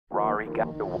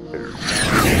got the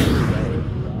word.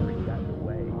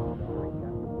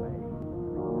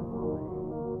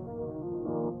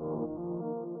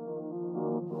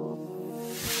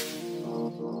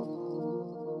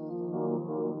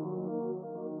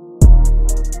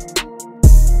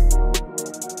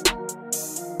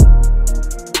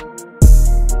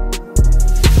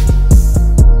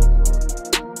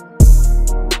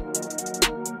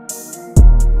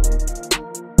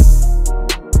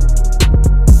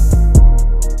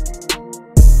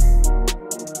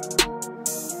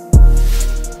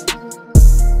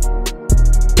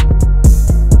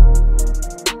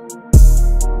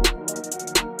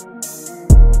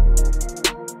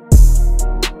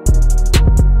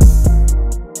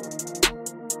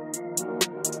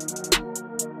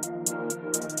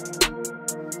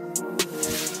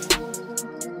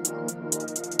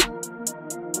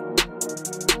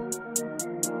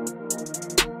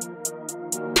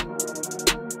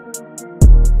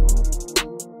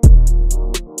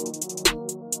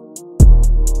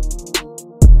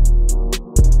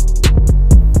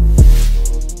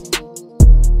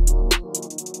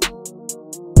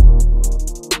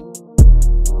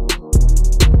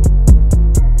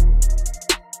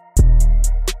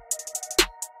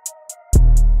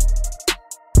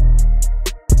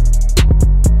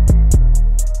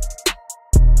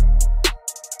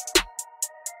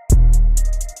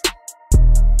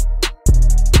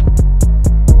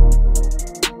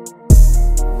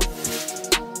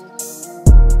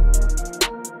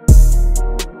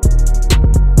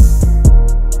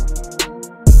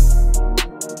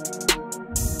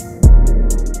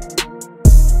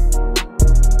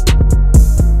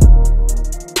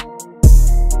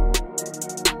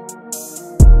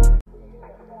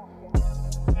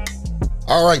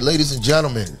 All right, ladies and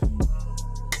gentlemen,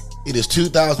 it is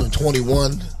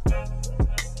 2021,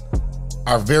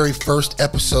 our very first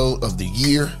episode of the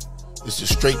year. This is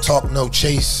Straight Talk No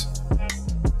Chase,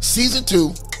 Season 2,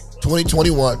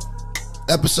 2021,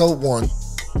 Episode 1.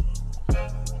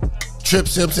 Trip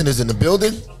Simpson is in the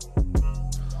building,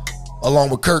 along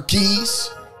with Kirk Keys.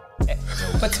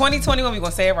 For 2021, we're going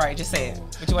to say it right. Just say it.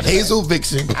 What you want to Hazel say?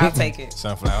 Vixen. I'll take it.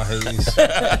 Sunflower haze.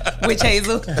 Which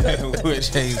Hazel? Which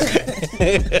hazel?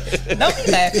 Don't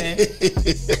be laughing.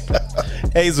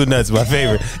 Hazelnut's my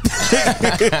favorite.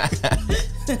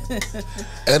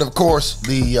 And of course,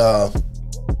 the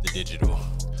digital.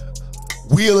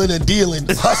 wheeling and dealing,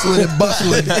 hustling and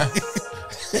bustling,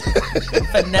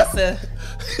 Vanessa.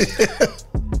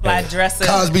 Fly dresser.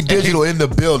 Cosby Digital in the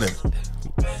building.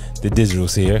 The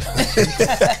digital's here.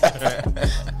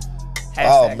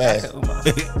 Oh, man. Dr. Umar.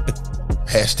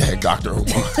 Hashtag Dr.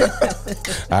 Umar.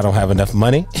 I don't have enough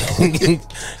money.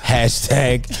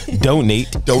 Hashtag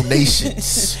donate.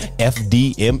 Donations.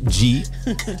 FDMG.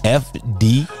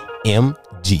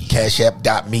 FDMG.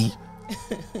 Cashapp.me.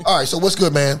 All right, so what's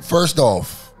good, man? First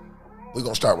off, we're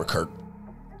going to start with Kirk.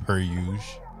 Per usual.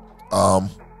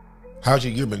 How's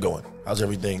your year been going? How's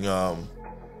everything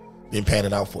been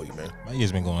panning out for you, man? My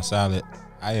year's been going solid.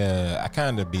 I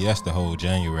kind of BS the whole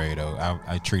January though.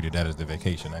 I treated that as the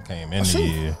vacation. I came in the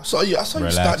year. I saw you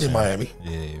starting in Miami.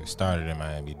 Yeah, we started in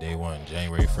Miami day one,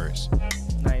 January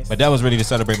 1st. Nice. But that was really to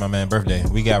celebrate my man's birthday.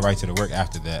 We got right to the work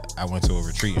after that. I went to a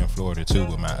retreat in Florida too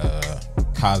with my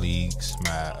colleagues,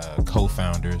 my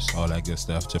co-founders, all that good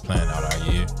stuff to plan out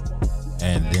our year.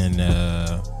 And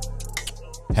then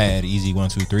had Easy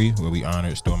 123 where we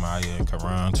honored Stormaya and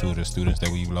Karan, two of the students that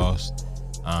we've lost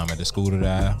at the school that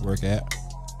I work at.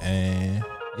 And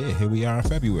yeah, here we are in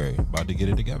February, about to get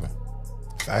it together.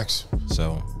 Facts.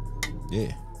 So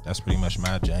yeah, that's pretty much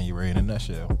my January in a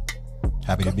nutshell.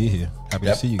 Happy to be here. Happy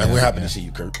to see you guys. And we're happy again. to see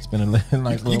you, Kurt. It's been a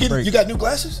nice little break. You got new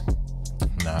glasses?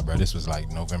 Nah, bro, this was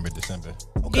like November, December.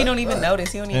 Okay. You don't even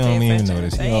notice. You don't You even don't pay even attention.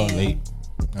 notice. You all late.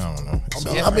 I don't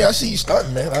know. I see you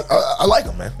starting, man. I like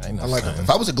them, man. Ain't no I like them. stunting. If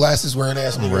I was a glasses wearing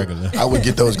ass, Regular. I would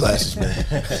get those glasses, man.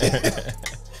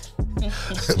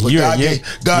 But You're- God you're-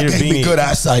 God you're gave me beanie. good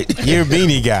eyesight. You're a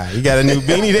beanie guy. You got a new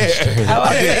beanie there. Oh,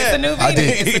 it's a new I beanie.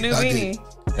 did. It's a new I did. beanie.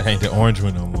 It ain't the orange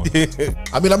one no more.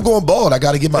 I mean, I'm going bald. I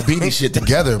got to get my beanie shit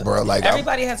together, bro. Like,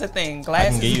 Everybody has a thing. I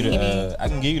Glasses, can give you beanie. the I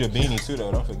can give you the beanie too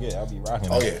though. Don't forget, I'll be rocking.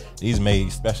 Oh, them. yeah. These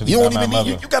made specially you by don't my even mother.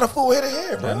 need. You got a full head of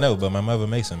hair, bro. I know, but my mother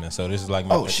makes them, and so this is like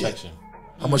my Oh, shit. protection.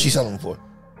 How much you selling them for?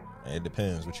 It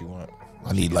depends what you want.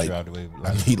 I need like Drive the way,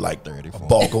 I need like 30, a 40.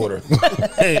 bulk order.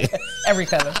 Every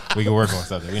color. We can work on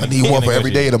something. I need one for every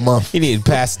day of the month. He needs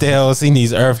pastels. He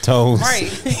needs earth tones. Right.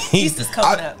 He's just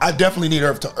coming up. I definitely need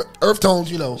earth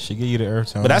tones. You know. She give you the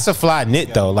earth tone. But that's a fly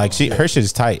knit though. Like her shit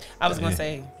is tight. I was gonna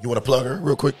say. You want to plug her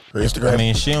real quick? Her Instagram. I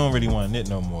mean, she don't really want to knit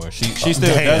no more. She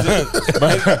still does it,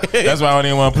 but that's why I don't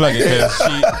even want to plug it because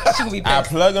She gonna be I pissed.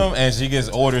 plug them and she gets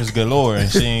orders galore and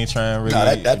she ain't trying to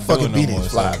really that do fucking it no beat more. is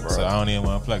fly, so, bro. so I don't even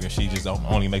want to plug her. She just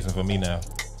only makes them for me now.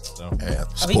 So Yeah,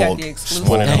 Oh, he got the exclusive.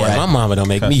 Damn, my mama don't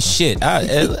make me shit.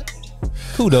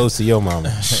 Kudos to your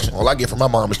mama. all I get from my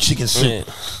mom is chicken soup.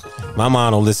 My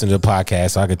mom don't listen to the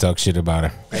podcast, so I can talk shit about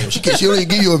her. Damn, she don't even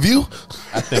give you a view.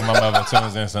 I think my mother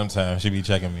tunes in sometimes. She be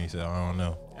checking me, so I don't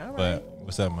know. All But right.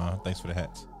 what's up, Mom? Thanks for the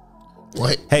hats.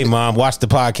 What? Hey, mom, watch the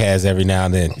podcast every now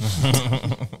and then.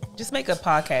 Just make a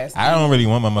podcast. I don't really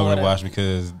want my mother to Order. watch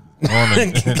because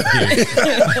Norman, because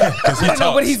he I don't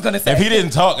know what he's gonna say. If he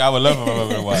didn't talk, I would love for my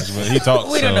mother to watch, but he talks.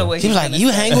 We don't know what He was he's like, gonna "You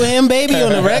say. hang with him, baby,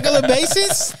 on a regular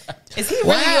basis." Is he really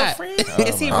Why? your friend?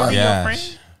 Is he really your gosh.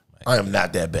 friend? I am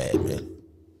not that bad, man.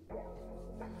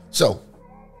 So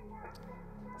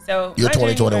So You're my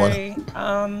 2021.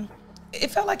 January,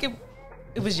 it felt like it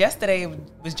was yesterday. It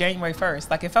was January 1st.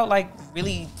 Like it felt like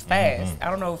really fast. I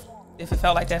don't know if it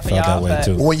felt like that for Felt that y'all, way, but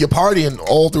too. when you're partying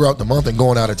all throughout the month and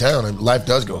going out of town, and life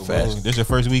does go fast. This your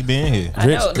first week being here. I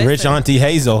know, Rich listen. Auntie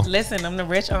Hazel. Listen, I'm the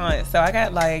rich aunt, so I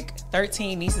got like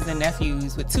 13 nieces and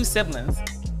nephews with 2 siblings,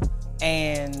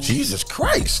 and Jesus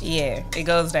Christ! yeah, it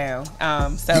goes down.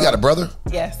 So You got a brother?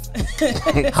 yes.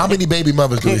 How many baby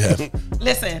mothers do you have?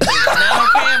 Listen, not on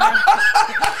camera.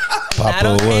 Papa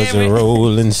on was a camera.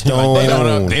 rolling stone. They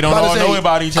don't About to all say, know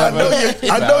about each other.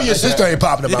 I know your sister ain't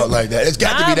popping about like that. It's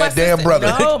got to be Nah, that my damn sister-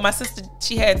 brother. No, my sister,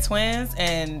 she had twins,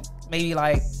 and maybe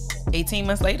like 18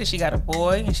 months later, she got a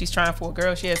boy, and she's trying for a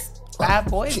girl. She has 5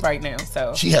 boys right now,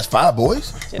 so She has 5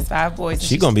 boys. she has 5 boys. and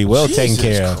She gonna be well taken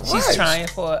Jesus care of. Christ. She's trying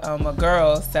for a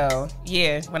girl, so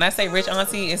yeah. When I say rich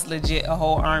auntie, it's legit a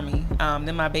whole army.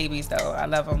 Then my babies, though, I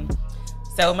love them.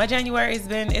 So my January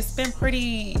it's been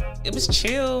pretty. It was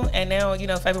chill, and now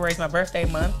February is my birthday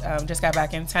month. Just got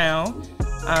back in town.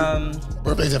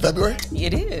 Birthday's in February.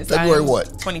 It is February I'm what?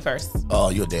 21st. Oh,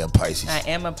 you're a damn Pisces. I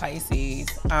am a Pisces.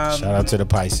 Shout out to the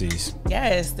Pisces.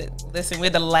 Yes. Listen, we're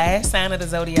the last sign of the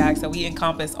zodiac, so we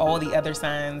encompass all the other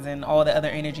signs and all the other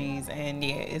energies, and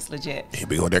yeah, it's legit. Here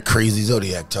we go, that crazy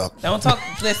zodiac talk. Don't talk.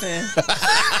 Listen,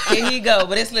 here you go,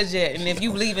 but it's legit. And if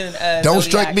you believe in Don't zodiac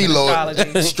strike me, and Lord.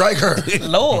 astrology, Strike her.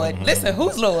 Lord, listen,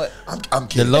 who's Lord? I'm The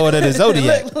kidding. Lord of the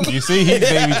Zodiac. You see, he's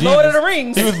baby Jesus. Lord of the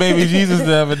Rings. He was baby Jesus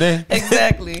the other day.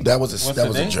 Exactly. That was a the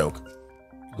name? joke.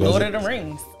 Lord of the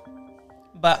Rings.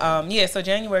 But yeah, so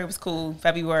January was cool.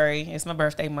 February is my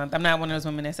birthday month. I'm not one of those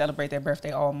women that celebrate their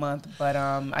birthday all month, but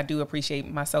I do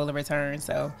appreciate my solar return.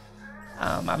 So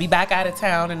I'll be back out of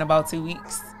town in about 2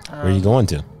 weeks. Where you going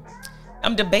to?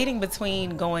 I'm debating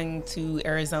between going to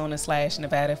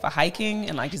Arizona/Nevada for hiking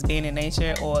and like just being in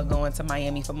nature, or going to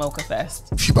Miami for Mocha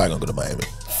Fest. She probably gonna go to Miami.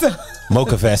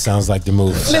 Mocha Fest sounds like the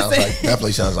move.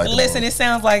 Definitely sounds like. the Listen, move. it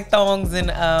sounds like thongs and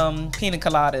pina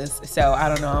coladas. So I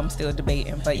don't know. I'm still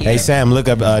debating, but yeah. Hey Sam, look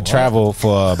up travel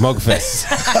for Mocha Fest.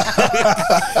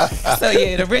 So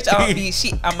yeah, the rich R&B.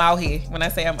 I'm out here. When I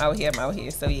say I'm out here, I'm out here.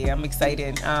 So yeah, I'm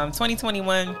excited.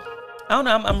 2021. I don't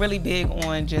know. I'm really big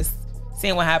on just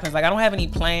seeing what happens. Like I don't have any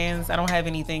plans. I don't have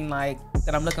anything like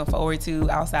that I'm looking forward to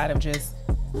outside of just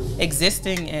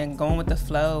existing and going with the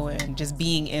flow and just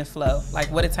being in flow.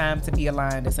 Like what a time to be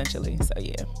aligned, essentially. So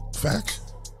yeah. Facts.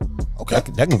 Okay.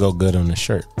 That can go good on the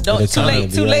shirt. Don't What a too time late. to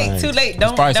be Too late. aligned. Too late.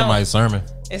 Don't. Probably don't. somebody's sermon.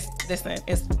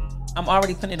 I'm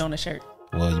already putting it on the shirt.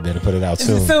 Well, you better put it out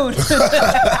soon. Soon.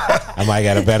 I might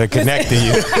got a better connect to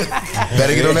you.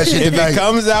 Better get on that shit If it tonight.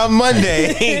 comes out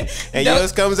Monday and Don't-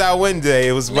 yours comes out Wednesday,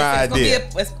 it was my idea.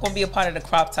 It's gonna be a part of the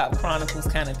Crop Top Chronicles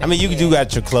kind of thing. I mean, you yeah. do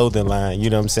got your clothing line. You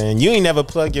know what I'm saying? You ain't never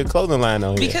plug your clothing line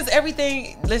on here. Because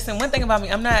everything, listen, one thing about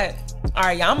me, I'm not, all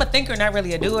right, y'all, I'm a thinker, not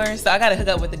really a doer. So I got to hook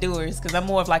up with the doers because I'm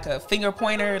more of like a finger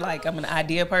pointer. Like I'm an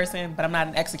idea person, but I'm not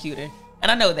an executor. And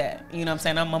I know that, you know what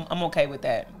I'm saying? I'm okay with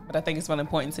that. But I think it's really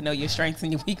important to know your strengths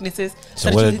and your weaknesses.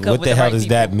 So that you hook up what with the hell right does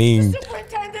people. that mean?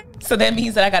 So that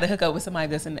means that I got to hook up with somebody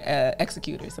that's an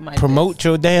executor. Somebody Promote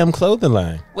your damn clothing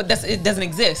line. it doesn't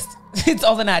exist. It's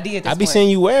all an idea at this I be point. seeing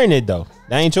you wearing it though.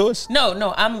 That ain't yours?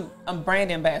 No, I'm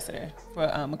brand ambassador for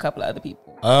a couple of other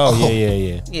people. Oh,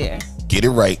 yeah. Yeah. Get it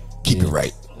right. Keep it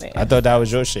right. I thought that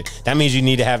was your shit. That means you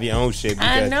need to have your own shit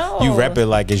I because know. you rep it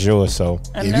like it's yours. So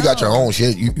I If you got your know. own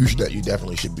shit, you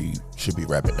definitely should be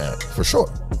rapping that for sure.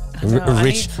 know, I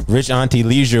rich Auntie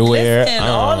leisure wear. Listen,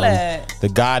 all that. the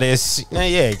goddess.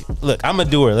 Yeah, look, I'm a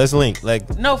doer. Let's link.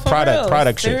 Like, No, for product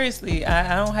real. shit. Seriously,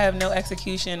 I don't have no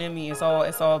execution in me. It's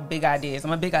all big ideas.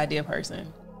 I'm a big idea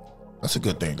person. That's a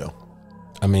good thing, though.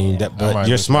 I mean, but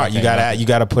you're smart. You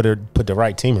gotta put the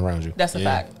right team around you. That's a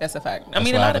fact. That's a fact. I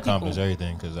mean, That's a why lot I of people accomplish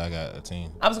everything because I got a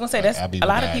team. I was gonna say that's I be a with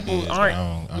lot of bad people ideas, but aren't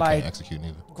I like can't execute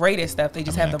neither. great at stuff. They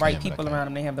just I mean, have the I right can, but people I around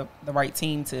them. They have the right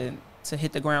team to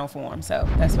hit the ground for them. So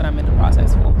that's what I'm in the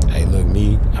process for. Hey, look,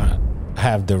 me, I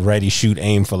have the ready, shoot,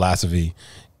 aim philosophy.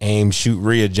 Aim, shoot,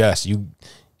 readjust.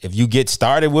 If you get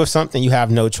started with something, you have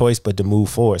no choice but to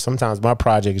move forward. Sometimes my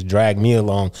projects drag me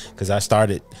along because I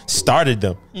started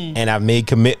them, and I've made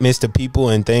commitments to people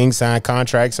and things, signed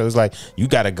contracts. So it's like, you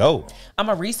got to go. I'm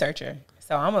a researcher.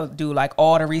 So I'm going to do like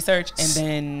all the research, and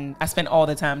then I spend all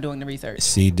the time doing the research.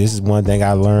 See, this is one thing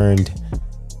I learned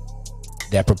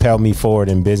that propelled me forward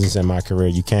in business and my career.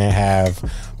 You can't have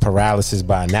paralysis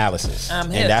by analysis. And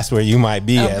that's where you might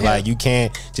be at. Like, you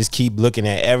can't just keep looking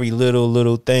at every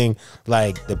little thing.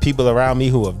 Like, the people around me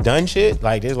who have done shit,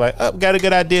 like, they're like, oh, got a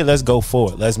good idea. Let's go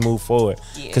forward. Let's move forward.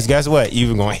 Because guess what? You're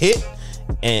either going to hit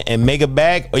and make a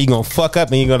bag, or you're going to fuck up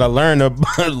and you're going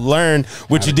to learn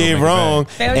what you did wrong.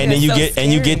 And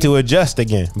then you get to adjust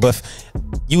again. But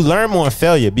you learn more in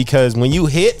failure, because when you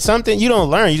hit something, you don't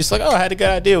learn. You just like, oh, I had a good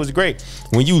idea. It was great.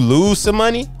 When you lose some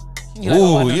money,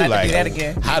 you're like, that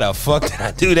again. How the fuck did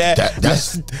I do that?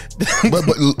 But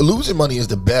losing money is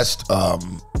the best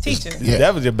teacher. Yeah,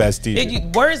 that was your best teacher.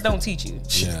 Words don't teach you.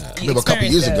 Yeah. I remember a couple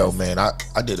years ago, man, I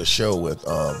did a show with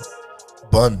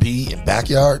Bun B and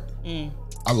Backyard.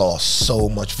 I lost so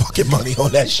much fucking money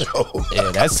on that show. Yeah,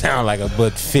 that sounds like a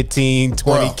but 15,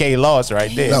 20K loss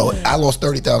right there. No, I lost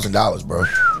 $30,000, bro.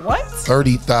 What?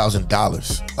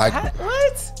 $30,000. Like,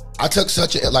 what? I took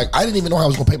such a, like, I didn't even know how I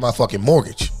was gonna pay my fucking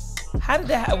mortgage. How did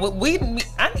that happen?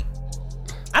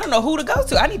 I don't know who to go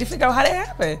to. I need to figure out how that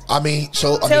happened. I mean,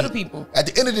 tell the people. At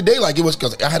the end of the day, like, it was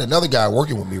because I had another guy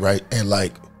working with me, right? And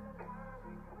like,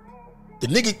 the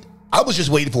nigga, I was just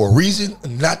waiting for a reason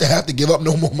not to have to give up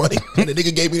no more money. And the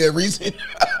nigga gave me that reason.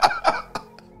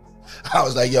 I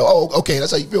was like, yo, oh, okay,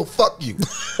 that's how you feel? Fuck you.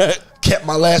 Kept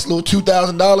my last little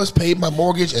 $2,000, paid my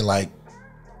mortgage, and like,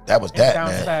 that was that,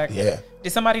 man. Back. Yeah. Did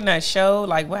somebody not show?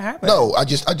 Like, what happened? No, I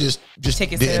just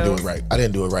Ticket didn't sales? do it right. I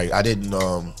didn't do it right. I didn't.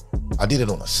 I did it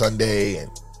on a Sunday, and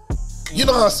you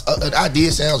know how an idea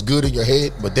sounds good in your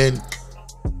head, but then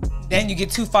you get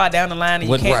too far down the line and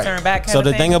you can't turn back. So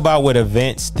the thing about with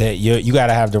events that you got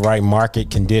to have the right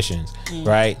market conditions,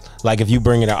 right? Like if you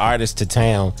bring an artist to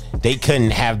town, they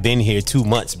couldn't have been here 2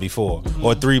 months before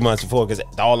or 3 months before because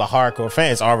all the hardcore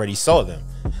fans already saw them.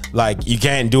 Like you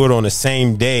can't do it on the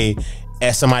same day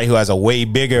as somebody who has a way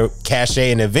bigger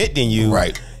cachet and event than you.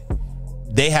 Right.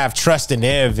 They have trust in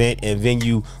their event, and then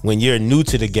when you're new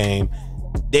to the game,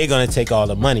 they're gonna take all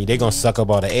the money. They're gonna suck up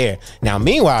all the air. Now,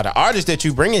 meanwhile, the artists that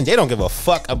you bring in, they don't give a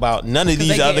fuck about none of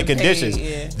these other conditions.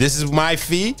 Paid, This is my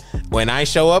fee. When I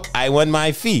show up, I want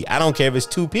my fee. I don't care if it's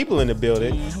 2 people in the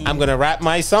building. I'm gonna rap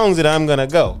my songs and I'm gonna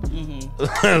go.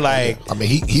 Like, I mean,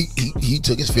 he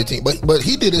took his 15, but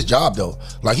he did his job though.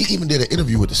 Like he even did an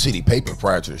interview with the city paper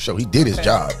prior to the show. He did his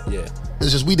job. Yeah.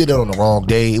 It's just we did it on the wrong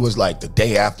day. It was like the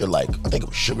day after, like I think it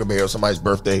was Sugar Bear or somebody's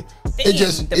birthday.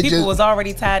 The people was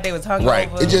already tired. They was hungover. Right.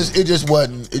 It just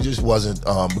wasn't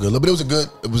good. But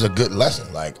it was a good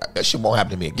lesson. Like that shit won't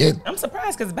happen to me again. I'm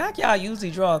surprised because Backyard usually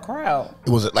draw a crowd.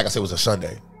 It was like I said, it was a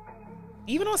Sunday.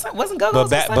 Even on Sunday, wasn't Go-Go's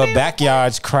but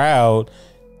Backyard's crowd.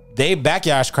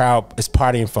 Backyard's crowd is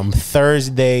partying from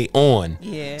Thursday on.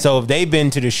 Yeah. So if they've been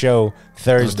to the show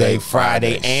Thursday,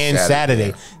 Friday, and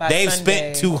Saturday, they've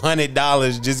spent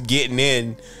 $200 just getting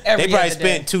in. They probably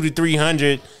spent $200 to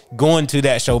 $300 going to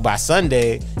that show by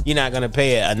Sunday. You're not gonna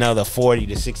pay another $40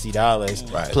 to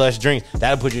 $60 plus drinks.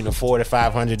 That'll put you in the $400 to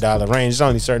 $500 range. There's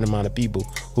only a certain amount of people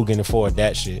who can afford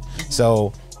that shit.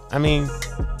 So I mean,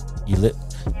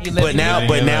 but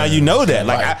now you know that.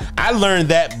 Like I learned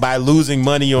that by losing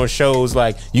money on shows.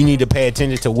 Like you need to pay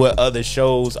attention to what other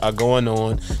shows are going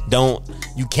on.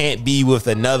 You can't be with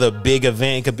another big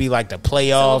event. It could be like the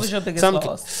playoffs. So what was your biggest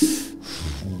loss?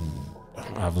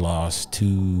 I've lost 2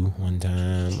 one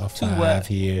time, a 5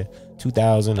 here,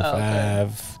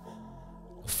 2005.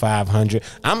 500.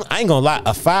 I ain't gonna lie,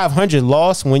 a 500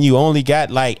 loss when you only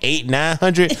got like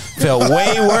 800-900 felt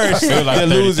way worse than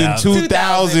losing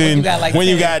 2,000 when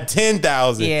you got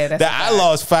 10,000. Yeah, I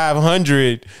lost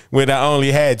 500 when I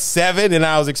only had 7, and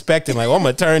I was expecting like, I'm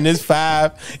gonna turn this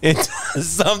 5 into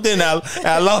something.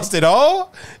 I lost it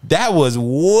all. That was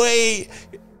way.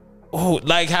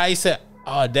 Like how he said,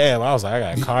 Oh damn! I was like, I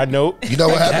got a car note. You know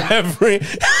what happened?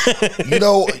 You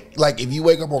know, like if you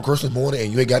wake up on Christmas morning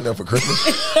and you ain't got nothing for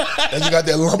Christmas, and you got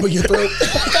that lump in your throat.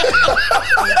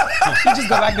 You just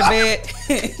go back to bed.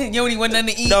 You don't even want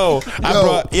nothing to eat. No,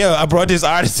 I brought this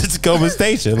artist to Tacoma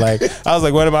Station. Like I was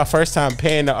like, one of my first time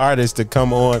paying the artist to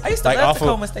come on, like off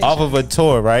of a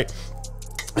tour, right?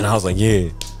 And I was like, yeah.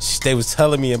 They was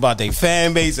telling me about their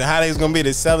fan base and how they was gonna be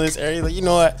to sell this area. Like, you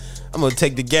know what? I'm gonna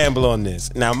take the gamble on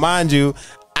this. Now, mind you,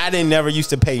 I never used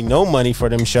to pay no money for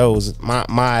them shows.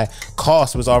 My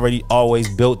cost was already always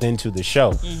built into the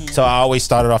show. So I always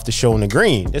started off the show in the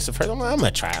green. This is the first time I'm gonna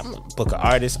try. I'm gonna book an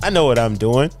artist. I know what I'm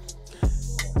doing.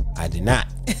 I did not.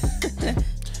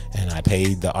 And I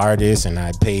paid the artist and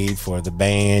I paid for the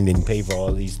band and paid for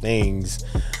all these things.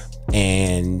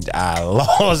 And I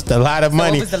lost a lot of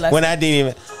money when I didn't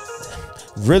even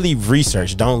really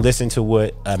research. Don't listen to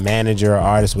what a manager or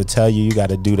artist would tell you. You got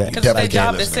to do that. The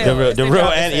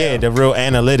real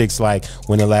analytics, like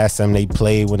when the last time they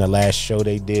played, when the last show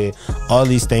they did, all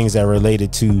these things that are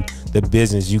related to the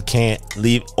business. You can't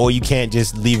leave, or you can't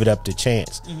just leave it up to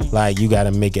chance. Like you got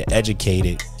to make an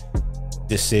educated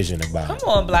decision about it. Come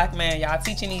on, black man, y'all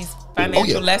teaching these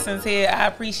financial lessons here. I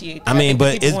appreciate that. I mean,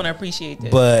 but people want to appreciate this.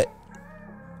 But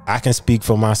I can speak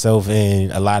for myself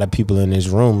and a lot of people in this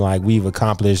room. Like we've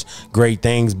accomplished great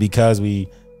things because we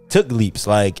took leaps.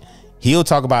 Like he'll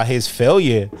talk about his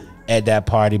failure at that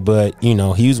party, but you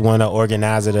know, he was one of the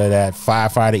organizers of that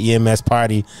firefighter EMS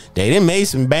party. They done made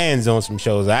some bands on some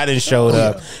shows. I done showed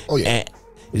up.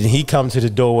 And he come to the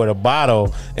door with a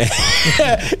bottle. You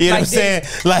know what I'm saying?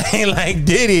 Like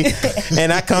Diddy.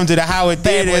 And I come to the Howard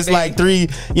Theater. It's like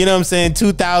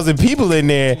 2,000 people in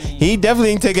there. He definitely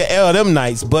didn't take an L them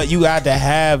nights. But you got to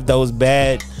have those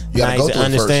bad nights to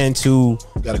understand too.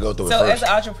 You got to go through it first. So as an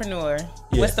entrepreneur,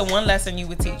 what's the one lesson you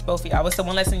would teach, both of y'all? What's the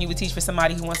one lesson you would teach for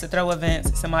somebody who wants to throw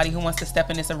events, somebody who wants to step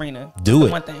in this arena? Do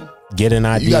it. One thing. Get an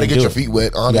idea. You got to get your feet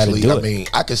wet, honestly. I mean,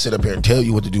 I can sit up here and tell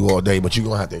you what to do all day, but you're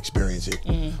going to have to experience it.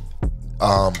 You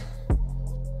got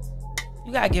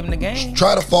to give them the game.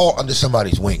 Try to fall under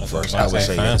somebody's wing first, I would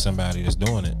say. Find somebody that's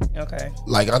doing it. Okay.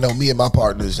 Like, I know me and my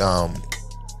partners,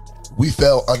 we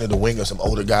fell under the wing of some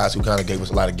older guys who kind of gave us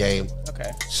a lot of game.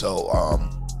 Okay. So,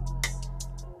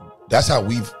 that's how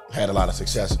we've had a lot of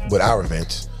success with our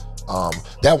events.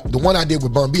 The one I did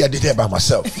with Bun B, I did that by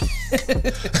myself.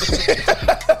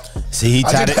 See, he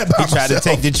tried to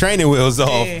take the training wheels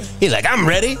off. He's like, I'm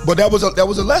ready. But that was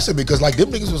a lesson, because like them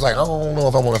niggas was like, I don't know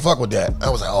if I want to fuck with that. I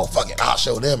was like, oh fuck it, I'll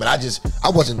show them. And I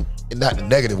wasn't, not in a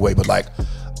negative way, but like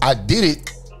I did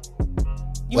it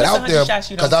without them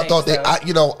because I thought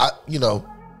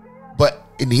but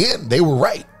in the end they were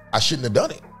right. I shouldn't have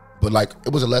done it. But like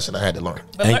it was a lesson I had to learn.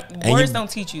 But words don't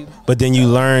teach you. But then you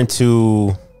learn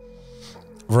to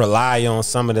rely on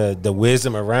some of the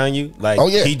wisdom around you. Like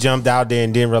he jumped out there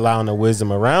and didn't rely on the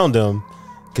wisdom around him,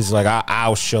 because like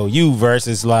I'll show you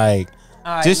versus like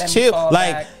just chill.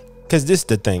 Like, because this is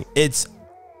the thing. It's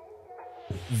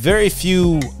very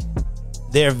few.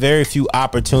 There are very few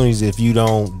opportunities if you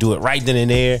don't do it right then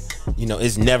and there. You know,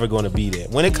 it's never going to be there.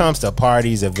 When it comes to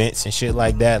parties, events, and shit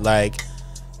like that, like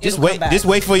just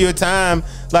wait for your time.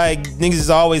 Like niggas is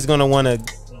always going to want to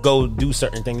go do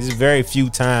certain things. There's very few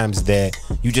times that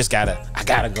you just I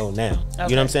gotta go now. Okay. You know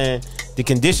what I'm saying? The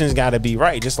conditions gotta be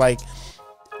right. Just like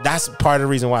that's part of the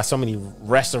reason why so many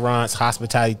restaurants,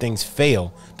 hospitality things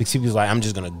fail, because people's like, I'm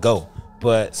just gonna go.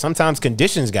 But sometimes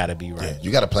conditions gotta be right. Yeah, you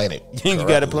gotta plan it. You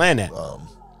gotta plan that.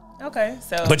 Okay,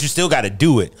 so but you still gotta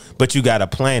do it. But you gotta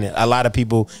plan it. A lot of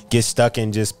people get stuck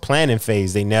in just planning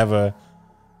phase. They never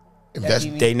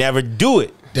never do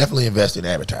it. Definitely invest in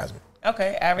advertisement.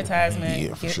 Okay,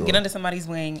 advertisement. Get under somebody's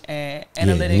wing and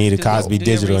analytics. You need a Cosby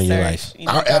Digital in your life.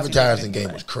 Our advertising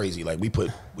game was crazy. Like we put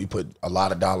a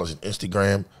lot of dollars in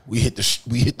Instagram. We hit the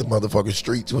motherfucking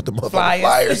streets with the motherfucking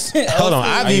flyers. Hold on,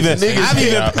 I've even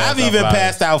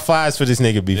passed out flyers for this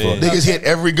nigga before. Yeah. Niggas hit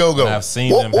every go-go. I've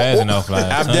seen them passing out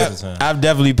flyers. I've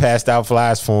definitely passed out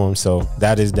flyers for him, so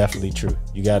that is definitely true.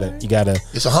 You gotta.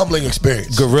 It's a humbling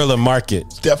experience. Guerrilla market.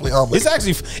 It's definitely humbling.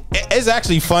 It's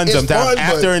actually fun sometimes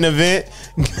after an event.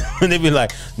 When they be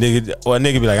like, nigga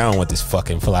be like, I don't want this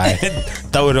fucking flyer.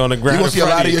 Throw it on the ground. You gonna see a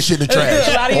lot of your shit in the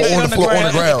trash or on the floor on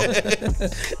the ground.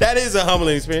 That is a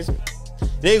humbling experience.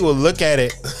 They will look at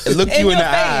it, look you in the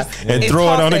eye, and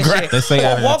throw it on the ground. They say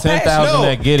out of the 10,000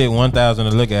 that get it, 1,000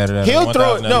 to look at it. He'll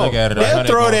throw it. No, they'll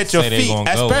throw it at your feet.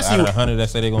 Especially out of 100 that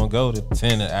say they're gonna go, the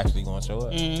 10 that actually gonna show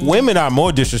up. Women are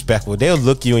more disrespectful. They'll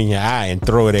look you in your eye and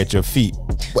throw it at your feet.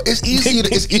 But it's easier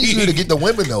to get the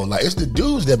women though. Like it's the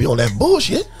dudes that be on that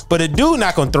bullshit. But a dude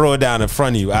not gonna throw it down in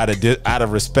front of you out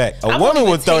of respect. A woman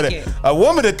would throw that. A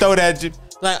woman to throw that.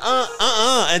 Like,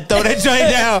 and throw that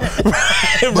joint down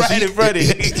right in front of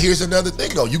you. Here's another thing,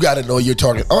 though. You got to know your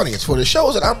target audience. For the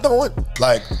shows that I'm doing,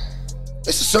 like,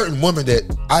 it's a certain woman that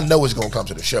I know is going to come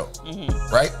to the show,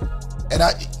 right? And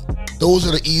those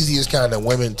are the easiest kind of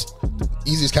women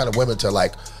to,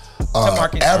 like,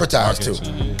 advertise to.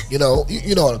 You know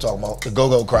what I'm talking about. The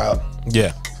go-go crowd.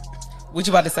 Yeah. What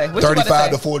you about to say?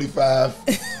 35 to 45,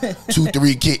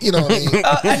 2-3 kids. You know what I mean?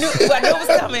 I knew it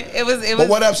was coming. It was. But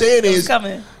what I'm saying is,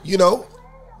 coming. You know,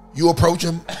 you approach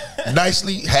him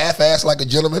nicely, half-assed like a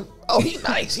gentleman. Oh, he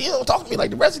nice. He don't talk to me like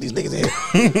the rest of these niggas here.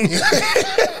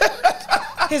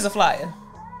 Here's a flyer.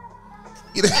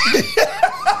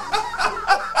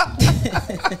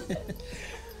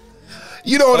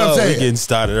 You know what I'm saying? We're getting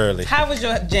started early. How was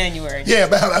your January? Yeah,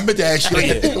 but I meant to ask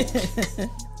you.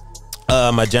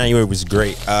 My January was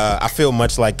great. I feel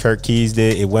much like Kirk Keys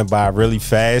did. It went by really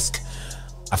fast.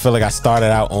 I feel like I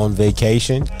started out on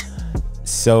vacation,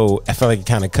 so I felt like it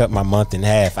kind of cut my month in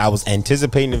half. I was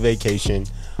anticipating the vacation,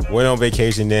 went on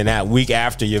vacation, then that week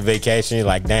after your vacation, you're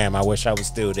like, damn, I wish I was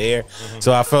still there.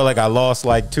 So I felt like I lost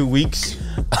like 2 weeks.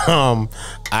 I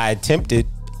attempted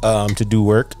to do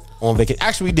work on vacation.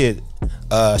 Actually, we did.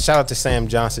 Shout out to Sam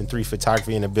Johnson, 3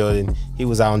 Photography in the building. He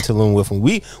was out in Tulum with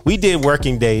me. We did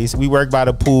working days. We worked by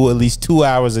the pool at least 2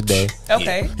 hours a day.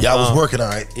 Okay. Y'all was working all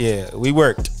right. Yeah, we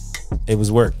worked. It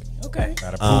was work. Okay.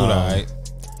 By the pool, all right.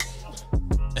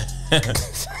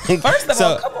 First of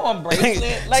all, come on,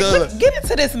 Bracelet. Like, get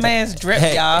into this man's drip,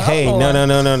 y'all. Hey, no.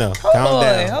 Calm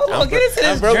down. Hold on. Get into this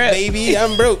I'm broke, drip. baby.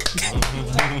 I'm broke.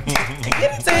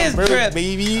 Get into his drip,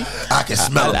 baby. I can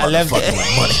smell I left money.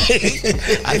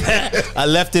 I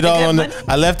left it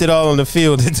all on the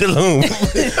field in Tulum.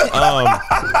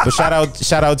 But shout out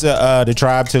to the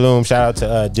Tribe Tulum. Shout out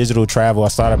to Digital Travel. I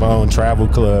started my own travel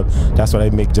club. That's what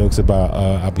I make jokes about.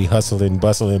 I'll be hustling,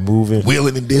 bustling, moving,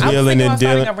 wheeling and dealing. I'm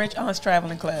starting a Rich Aunts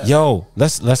traveling club. Yo,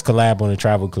 let's collab on a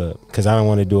travel club because I don't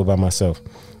want to do it by myself.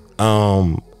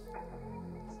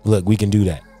 Look, we can do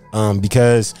that.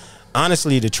 Because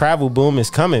honestly, the travel boom is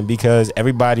coming because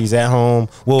everybody's at home.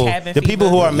 Well, the people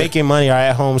who are making money are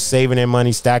at home saving their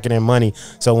money, stacking their money.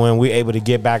 So when we're able to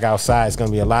get back outside, it's going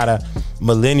to be a lot of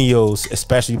millennials,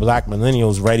 especially black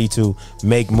millennials, ready to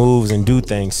make moves and do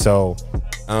things. So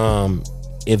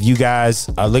if you guys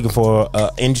are looking for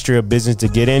an industry or business to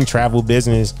get in, travel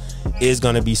business is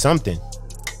going to be something.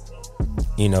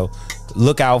 You know,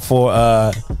 look out for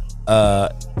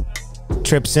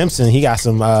Trip Simpson. He got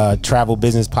some travel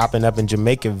business popping up in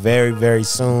Jamaica very, very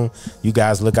soon. You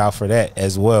guys look out for that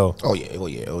as well. Oh yeah.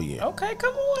 Okay,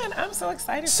 come on. I'm so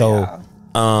excited for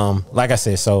y'all. Like I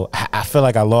said, so I feel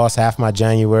like I lost half my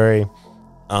January.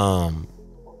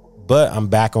 But I'm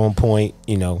back on point,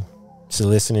 you know,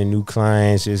 soliciting new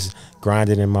clients, just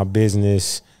grinding in my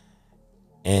business.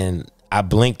 And I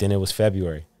blinked and it was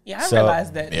February. Yeah, I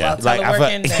realized that while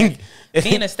teleworking, that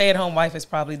being a stay-at-home wife is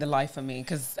probably the life for me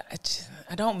because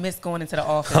I don't miss going into the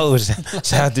office. Oh,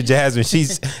 shout out to Jasmine.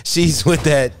 She's with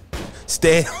that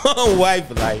stay-at-home wife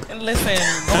life. And listen,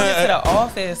 going into the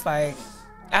office, like,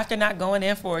 after not going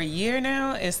in for a year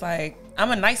now, it's like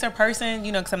I'm a nicer person,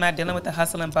 you know, because I'm not dealing with the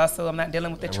hustle and bustle. I'm not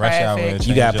dealing with the traffic.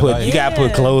 You got to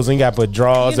put clothes in. You got to put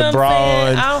drawers and bra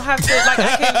on. I don't have to, like,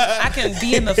 I can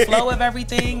be in the flow of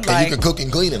everything. Like, and you can cook and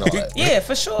clean and all that. Yeah,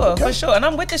 for sure. And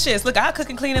I'm with the shits. Look, I cook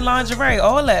and clean in lingerie,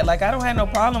 all that. Like, I don't have no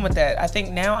problem with that. I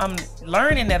think now I'm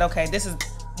learning that, okay, this is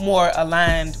more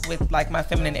aligned with, like, my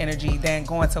feminine energy than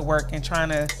going to work and trying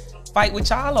to fight with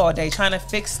y'all all day, trying to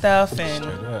fix stuff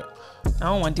and... I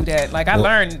don't want to do that. Like, I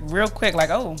learned real quick,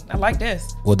 like, oh, I like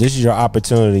this. Well, this is your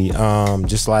opportunity.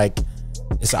 Just like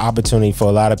it's an opportunity for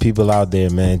a lot of people out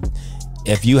there, man.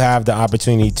 If you have the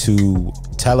opportunity to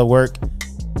telework,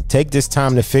 take this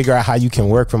time to figure out how you can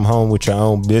work from home with your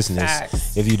own business.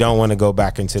 Facts. If you don't want to go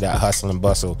back into that hustle and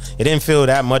bustle. It didn't feel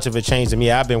that much of a change to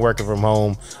me. I've been working from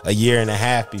home a year and a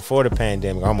half before the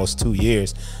pandemic, almost 2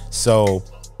 years. So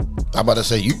I'm about to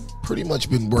say, you pretty much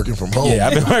been working from home. Yeah,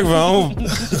 I've been working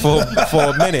from home for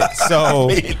a minute. So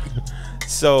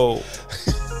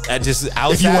I just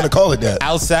outside, if you want to call it that,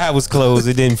 outside was closed.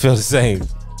 It didn't feel the same.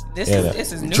 This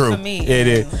is new True. for me. It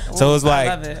is. Ooh, so it's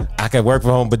like I could work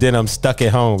from home, but then I'm stuck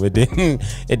at home. It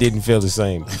didn't feel the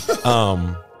same.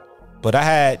 But I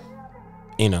had,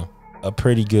 you know, a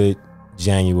pretty good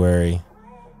January.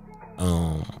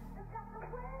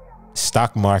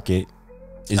 Stock market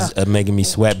is making me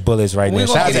sweat bullets right now.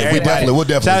 Shout out to everybody. We'll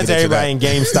definitely shout out to everybody in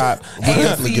GameStop.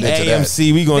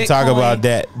 AMC, we gonna talk about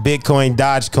that. Bitcoin,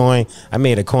 Dogecoin. I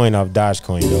made a coin off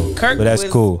Dogecoin though, Kirk but that's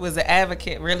cool. Was an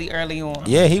advocate really early on.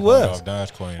 Yeah, he was. Off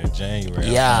Dogecoin in January.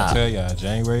 Yeah, I tell y'all,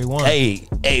 January 1. Hey,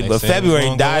 but February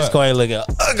Dogecoin looking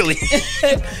ugly.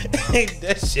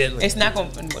 That shit. It's not gonna.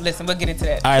 Listen, we'll get into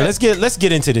that. All right, let's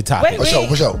get into the topic. Wait,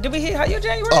 for sure. Did we hit how your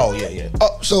January? Oh yeah.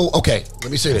 So okay,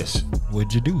 let me say this.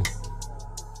 What'd you do?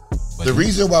 The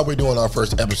reason why we're doing our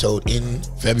first episode in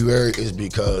February is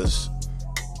because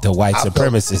the white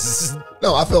supremacists.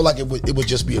 I felt like it would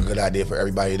just be a good idea for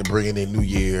everybody to bring in a new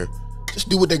year. Just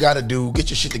do what they got to do. Get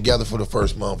your shit together for the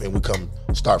first month, and we come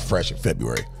start fresh in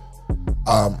February.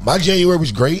 My January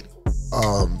was great.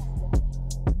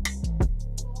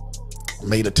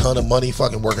 Made a ton of money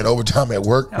fucking working overtime at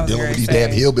work, dealing with these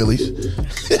damn hillbillies.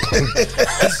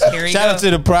 Shout out to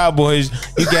the Proud Boys.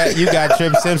 You got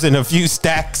Trim Simpson a few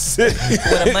stacks. Where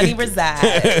the money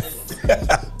resides.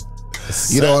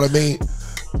 You know what I mean?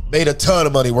 Made a ton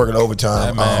of money working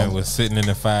overtime. That man was sitting in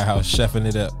the firehouse chefing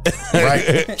it up.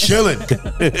 Right? Chilling.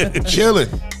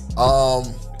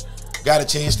 Got a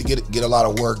chance to get a lot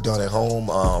of work done at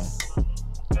home.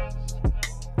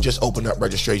 Just opened up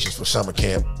registrations for summer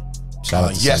camp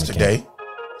yesterday.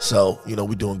 So,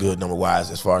 we're doing good number wise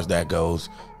as far as that goes.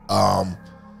 And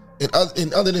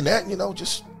other than that,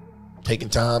 just taking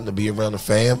time to be around the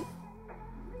fam.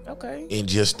 Okay. And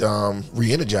just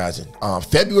re-energizing.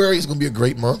 February is going to be a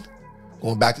great month.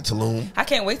 Going back to Tulum. I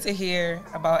can't wait to hear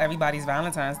about everybody's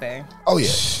Valentine's Day. Oh, yeah.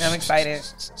 I'm excited.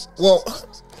 Well,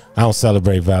 I don't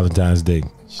celebrate Valentine's Day.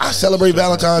 I celebrate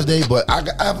Valentine's Day, but I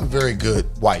have a very good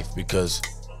wife because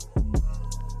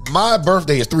my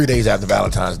birthday is 3 days after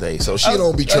Valentine's Day, so she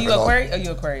don't be tripping on. Are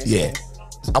you Aquarius? Yeah,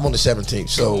 I'm on the 17th,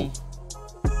 so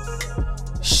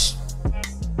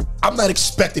I'm not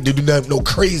expected to do no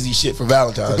crazy shit for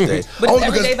Valentine's Day. But is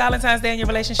every day Valentine's Day in your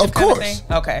relationship? Of course. Kind of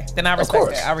thing? Okay, then I respect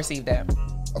that. I receive that.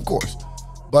 Of course,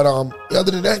 but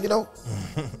other than that,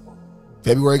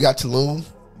 February got Tulum,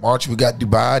 March we got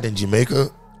Dubai, then Jamaica.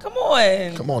 Come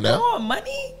on now. Come on,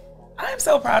 money. I'm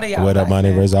so proud of y'all. Where the money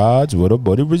resides, where the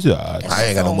body resides. I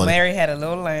ain't got no money. Mary had a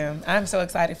little lamb. I'm so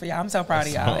excited for y'all. I'm so proud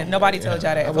of y'all. And nobody told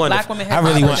y'all that. If black women had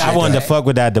I wanted to fuck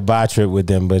with that Dubai trip with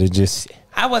them, but it just...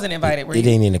 I wasn't invited. It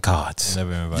ain't in the cards.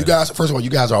 Never invited. You guys, first of all,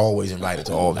 you guys are always invited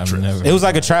to all the trips. It was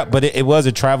like a trap, but it was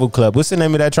a travel club. What's the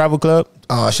name of that travel club?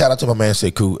 Shout out to my man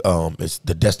Coo-coo. It's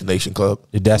the Destination Club.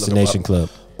 The Destination Club.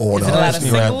 Is it a lot of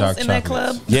singles in that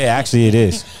club? Yeah, actually it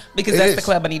is. Because that's the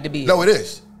club I need to be in. No, it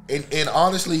is. And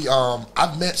honestly,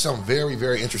 I've met some very,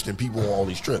 very interesting people on all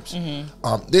these trips.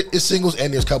 There's singles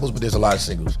and there's couples, but there's a lot of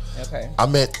singles. Okay. I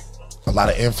met a lot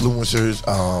of influencers.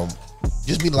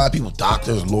 Just meet a lot of people,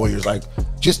 doctors, lawyers,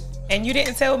 And you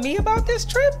didn't tell me about this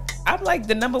trip? I'm like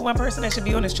the #1 person that should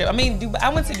be on this trip. I mean, I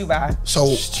went to Dubai.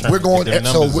 So we're going.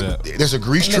 There's a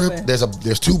Greece trip.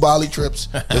 There's 2 Bali trips.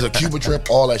 There's a Cuba trip.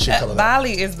 All that shit coming up.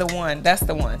 Bali is the one. That's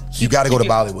the one. You got to go to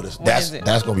Bali with us.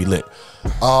 That's gonna be lit.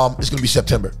 It's gonna be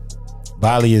September.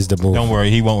 Bali is the move. Don't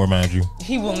worry, he won't remind you.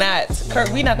 He will not. Kurt,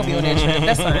 we not gonna be on that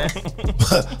trip.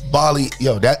 That's fine. Bali,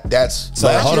 that's. So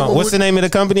hold on. What's the name of the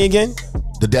company again?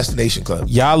 The Destination Club.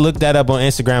 Y'all look that up on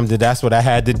Instagram. That's what I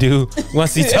had to do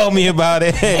once he told me about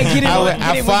it.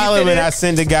 I follow him and I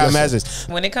send the guy a message.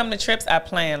 When it come to trips, I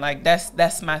plan. Like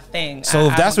that's my thing. So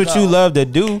if that's what you love to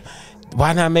do,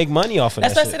 why not make money off of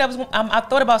that? That's what I said. I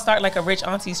thought about starting like a rich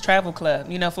aunties travel club.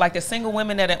 For like the single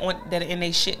women that are in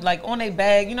their shit, like on their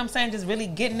bag. You know what I'm saying? Just really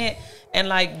getting it and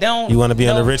like don't. You want to be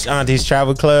on the rich aunties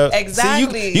travel club?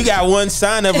 Exactly. See, you got one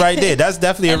sign up right there. That's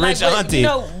definitely a rich auntie.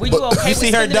 Were you okay? You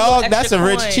see her dog? That's a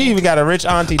rich chief. We got a rich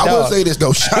auntie dog. I will say this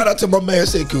though. Shout out to my man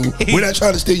Sekou. We're not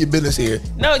trying to steal your business here.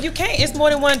 No, you can't. It's more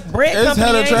than one bread company. It's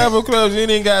hella travel clubs. You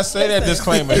ain't gotta say that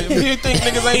disclaimer. If you think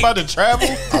niggas ain't about to travel,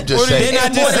 I'm just saying.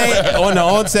 Didn't I just say on the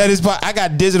onset is I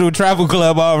got digital travel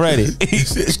club already.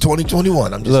 It's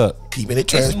 2021. I'm just keeping it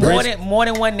transparent. It's more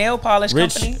than one nail polish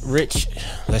company. Rich.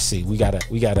 Let's see. We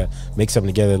gotta make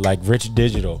something together like Rich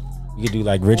Digital. We could do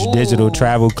like Rich Digital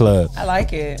Travel Club. I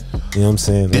like it. You know what I'm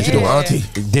saying? Digital auntie.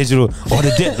 Digital.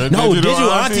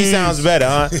 Digital auntie sounds better,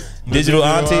 huh? Digital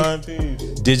auntie.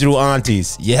 Digital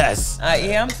aunties. Yes.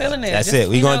 Yeah, I'm feeling it. That's it.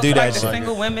 We gonna do that shit.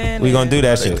 Single women. We gonna do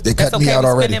that shit. They cut me out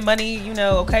already. Spending money,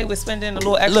 okay with spending a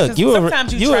little extra. Look, you a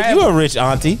rich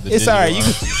auntie. It's all right.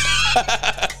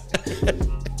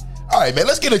 All right, man.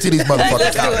 Let's get into these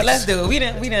motherfuckers. Let's do it.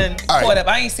 We done caught up.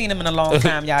 I ain't seen him in a long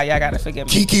time, y'all. Y'all gotta forgive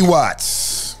me. Keke Wyatt.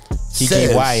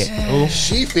 Keke Wyatt.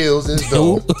 She feels as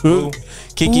though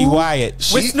Keke Wyatt.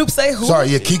 What Snoop say? Who? Sorry,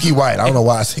 Keke Wyatt. I don't know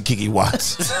why I said Keke Wyatt.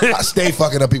 I stay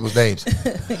fucking up people's names.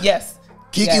 Yes.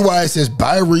 Keke Wyatt says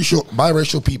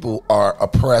biracial people are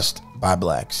oppressed by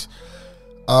blacks.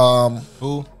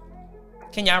 Who?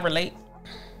 Can y'all relate?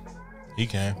 He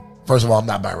can. First of all, I'm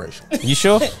not biracial. You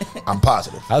sure? I'm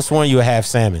positive. I was sworn you would have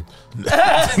salmon. Leave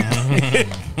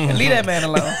that man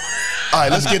alone. All right,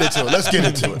 let's get into it. Let's do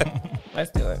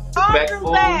it.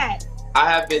 Respectful. I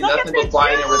have been nothing but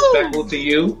quiet and respectful to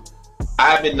you.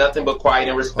 I have been nothing but quiet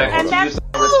and respectful to you.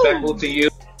 Respectful to you.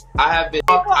 I have been,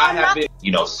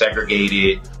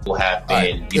 segregated. People have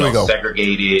been,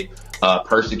 segregated,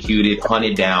 persecuted,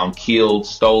 hunted down, killed,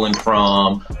 stolen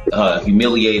from,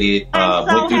 humiliated.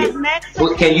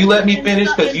 Can you let me finish?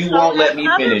 Because you won't let me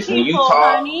finish. When you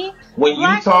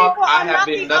talk, I have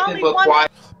been nothing but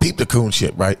quiet. Peep the coon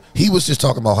shit, right? He was just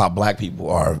talking about how black people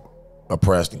are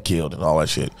oppressed and killed and all that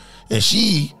shit, and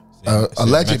she,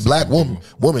 alleged black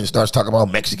woman, starts talking about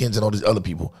Mexicans and all these other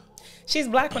people. She's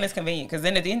black when it's convenient, because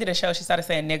then at the end of the show, she started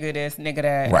saying nigga this, nigga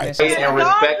that. Right. And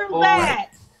respectful. I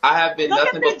have been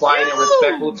nothing but quiet and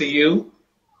respectful to you.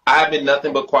 I have been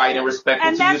nothing but quiet and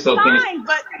respectful to you.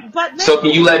 So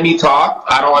can you let me talk?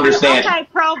 I don't understand. Okay,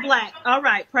 pro-black. All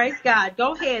right, praise God.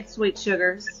 Go ahead, sweet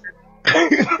sugars.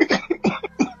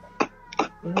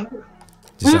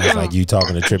 Just sounds like you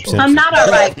talking to Trip Simpson. I'm not all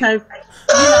right, because,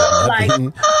 I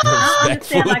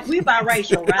understand, like, we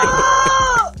biracial,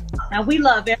 right? Now, we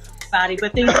love everybody,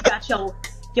 but then you got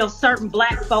your certain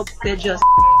black folks that just...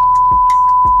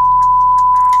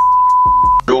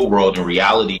 Real world and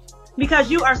reality.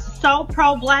 Because you are so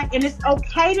pro-black, and it's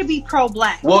okay to be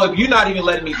pro-black. Well, if you're not even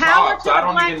letting me talk, so I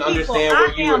don't even understand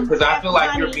where you are, because I feel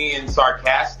like you're being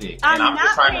sarcastic. I'm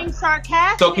not being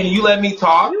sarcastic. So can you let me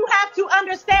talk? You have to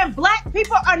understand, black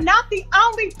people are not the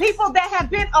only people that have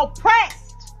been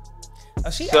oppressed. So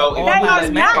if you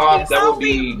let me talk, that would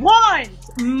be ones.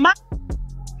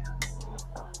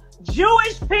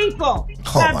 Jewish people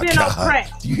have been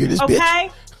oppressed. You hear this,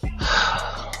 okay?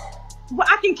 Well,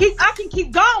 I can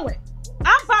keep going.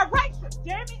 I'm biracial,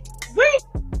 damn it. We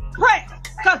oppressed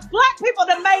because black people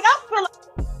that made us feel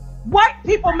like white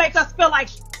people make us feel like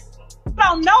you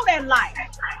don't know that life.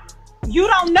 You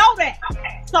don't know that.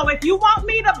 So if you want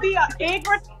me to be an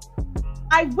ignorant,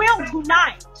 I will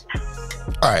tonight.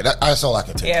 All right, that's all I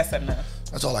can take. Yes, enough.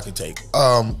 That's all I can take.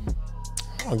 I'll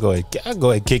go ahead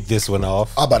and kick this one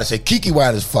off. I'm about to say Keke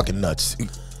Wyatt is fucking nuts.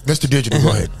 Mr. Digital, go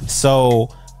ahead. So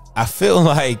I feel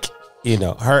like,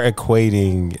 her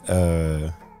equating,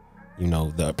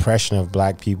 the oppression of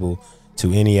black people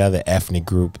to any other ethnic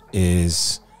group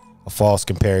is a false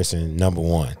comparison, number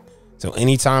one. So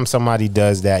anytime somebody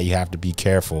does that, you have to be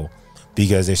careful,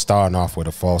 because they're starting off with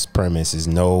a false premise. Is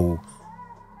no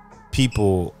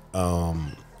people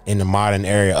in the modern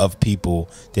era of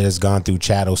people that has gone through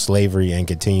chattel slavery and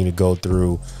continue to go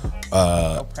through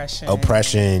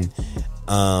oppression,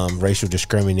 racial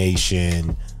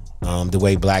discrimination, the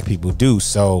way black people do.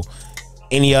 So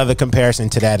any other comparison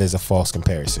to that is a false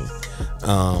comparison.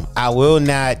 I will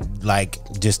not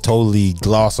just totally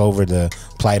gloss over the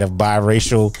plight of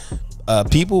biracial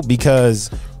people, because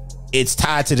it's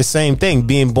tied to the same thing.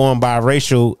 Being born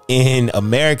biracial in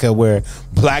America, where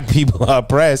black people are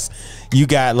oppressed, you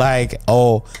got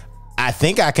I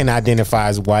think I can identify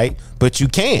as white, but you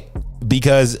can't,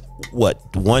 because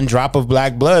one drop of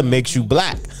black blood makes you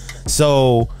black.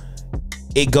 So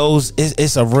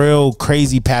it's a real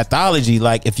crazy pathology.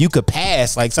 Like, if you could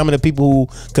pass, like some of the people who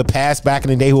could pass back in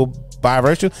the day who were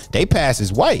biracial, they passed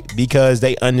as white because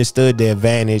they understood the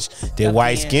advantage that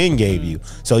white skin gave you.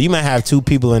 So you might have two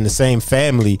people in the same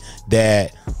family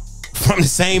that from the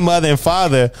same mother and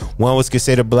father, one was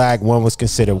considered black, one was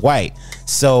considered white.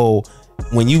 So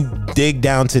when you dig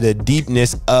down to the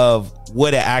deepness of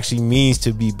what it actually means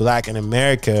to be black in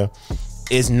America,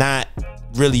 it's not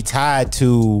really tied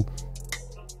to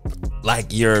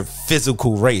your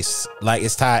physical race.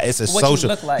 It's a social,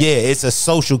 it's a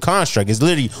social construct. It's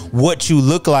literally what you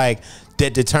look like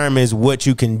that determines what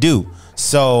you can do.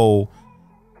 So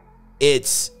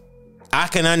I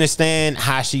can understand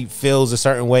how she feels a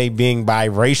certain way being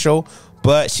biracial,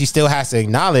 but she still has to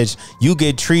acknowledge you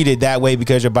get treated that way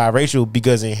because you're biracial,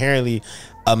 because inherently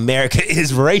America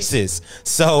is racist.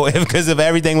 So because if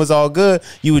everything was all good,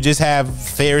 you would just have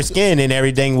fair skin and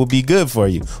everything would be good for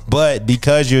you. But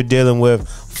because you're dealing with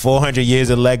 400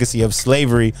 years of legacy of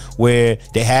slavery, where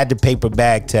they had the paper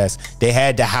bag test, they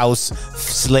had the house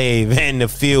slave and the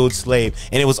field slave,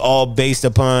 and it was all based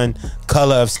upon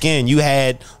color of skin. You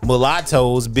had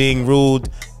mulattoes being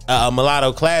ruled, a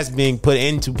mulatto class being put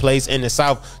into place in the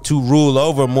South to rule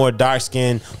over more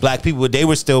dark-skinned black people. They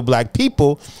were still black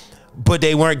people, but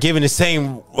they weren't given the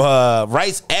same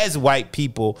rights as white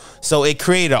people. So it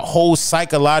created a whole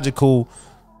psychological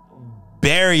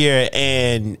barrier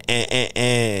and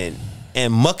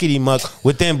muckety muck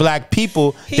within black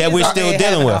people that we're still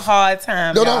dealing with. A hard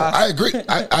time. No, I agree.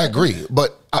 I agree,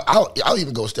 but I'll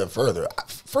even go a step further.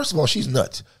 First of all, she's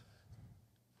nuts.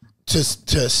 To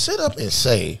sit up and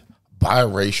say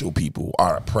biracial people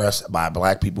are oppressed by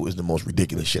black people is the most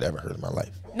ridiculous shit I ever heard in my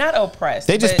life. Not oppressed.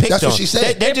 They just picked that's on. What she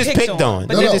said. They just picked on.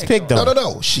 They just picked on.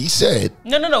 No. She said.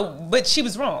 No. But she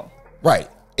was wrong. Right.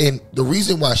 And the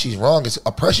reason why she's wrong is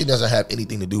oppression doesn't have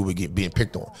anything to do with being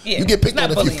picked on. Yeah, you get picked on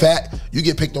if bullying. you're fat. You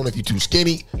get picked on if you're too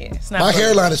skinny. Yeah, it's not my bullying.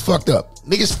 hairline is fucked up.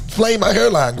 Niggas flame my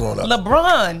hairline growing up.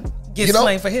 LeBron gets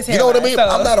flamed for his hairline. You know what I mean? So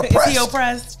I'm not oppressed. Is he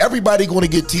oppressed? Everybody going to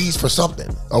get teased for something.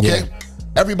 Okay? Yeah.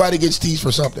 Everybody gets teased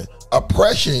for something.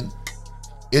 Oppression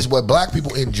is what black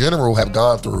people in general have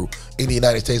gone through in the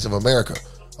United States of America.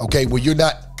 Okay? Where you're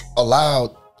not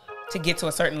allowed to get to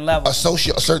a certain level. A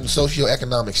certain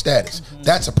socioeconomic status. Mm-hmm.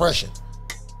 That's oppression.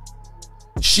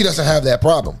 She doesn't have that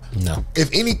problem. No. If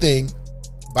anything,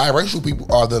 biracial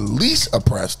people are the least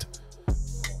oppressed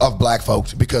of black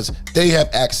folks because they have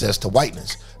access to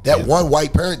whiteness. That one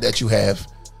white parent that you have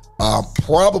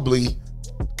probably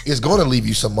is going to leave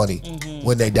you some money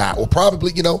when they die. Or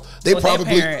probably, they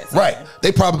probably, right.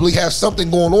 They probably have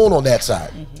something going on that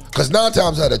side. Because 9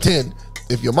 times out of 10,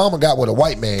 if your mama got with a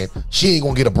white man, she ain't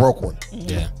going to get a broke one.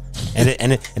 Yeah.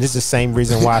 And it's the same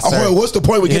reason why. What's the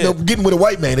point with getting with a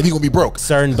white man if he gonna be broke?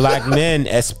 Certain black men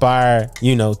aspire,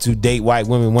 to date white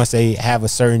women once they have a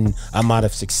certain amount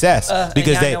of success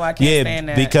because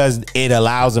because it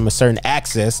allows them a certain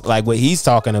access, like what he's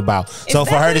talking about. So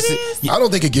for her to see, I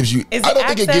don't think it gives you. I don't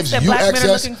think it gives you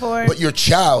access, but your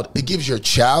child. It gives your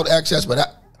child access,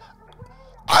 but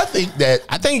I think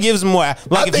it gives more.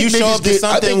 Like if you show up to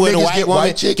something with a white woman,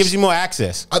 it gives you more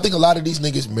access. I think a lot of these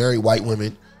niggas marry white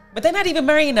women. But they're not even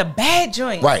marrying a bad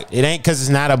joint. Right. It ain't because it's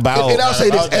not about. And I'll say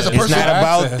this as a person. It's not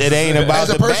about. It ain't about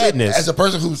the badness. As a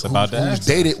person who's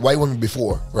dated white women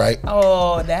before, right?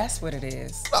 Oh, that's what it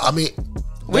is. I mean,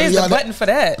 where's the button for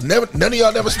that? None of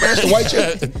y'all never smashed a white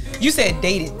chick. You said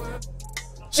dated.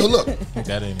 So look,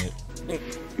 that ain't it.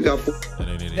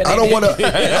 I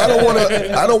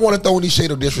don't want to throw any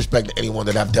shade of disrespect to anyone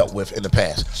that I've dealt with in the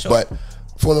past. Sure. But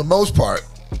for the most part,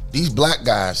 these black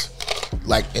guys,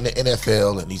 like in the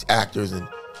NFL and these actors and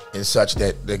such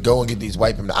that go and get these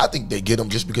white women, I think they get them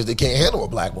just because they can't handle a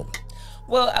black woman.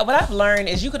 Well, what I've learned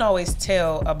is you can always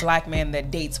tell a black man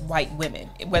that dates white women,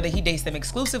 whether he dates them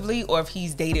exclusively or if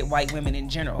he's dated white women in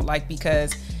general. Like,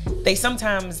 because they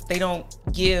don't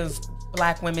give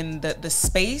black women the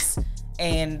space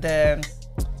and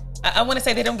I want to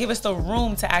say they don't give us the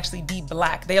room to actually be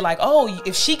black. They're like, oh,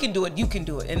 if she can do it, you can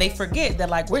do it. And they forget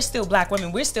that, like, we're still black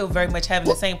women. We're still very much having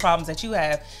the same problems that you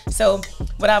have. So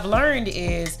what I've learned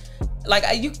is, like,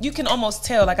 you can almost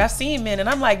tell. Like, I've seen men and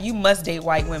I'm like, you must date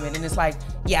white women. And it's like,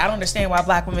 yeah, I don't understand why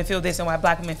black women feel this and why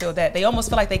black women feel that. They almost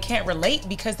feel like they can't relate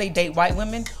because they date white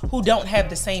women who don't have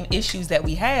the same issues that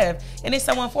we have. And it's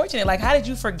so unfortunate. Like, how did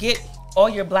you forget all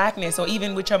your blackness, or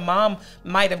even what your mom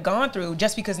might have gone through,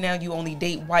 just because now you only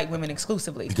date white women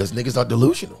exclusively? Because niggas are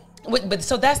delusional. But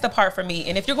so that's the part for me.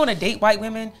 And if you're going to date white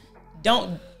women,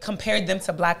 don't compare them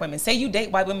to black women. Say you date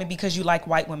white women because you like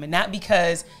white women, not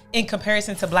because in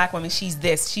comparison to black women, she's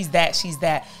this, she's that, she's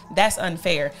that. That's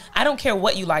unfair. I don't care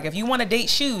what you like. If you want to date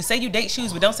shoes, say you date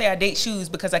shoes, but don't say I date shoes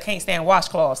because I can't stand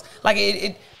washcloths.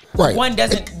 Like right. One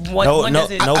doesn't.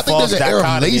 I think there's an air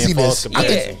of laziness.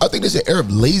 I think there's an air of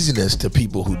laziness to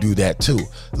people who do that too.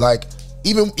 Like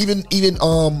even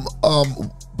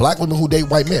black women who date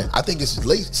white men. I think it's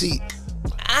lazy. See,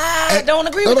 I don't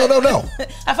agree with that. No.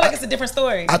 I feel like it's a different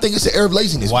story. I think it's an air of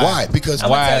laziness. Why? Because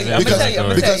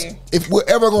if we're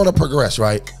ever going to progress,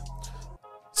 right?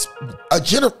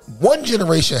 One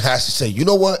generation has to say, you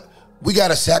know what? We got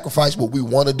to sacrifice what we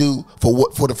want to do for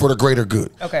the greater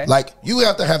good. Okay. Like, you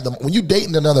have to have when you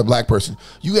dating another black person,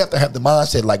 you have to have the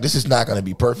mindset like, this is not going to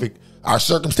be perfect. Our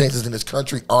circumstances in this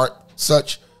country aren't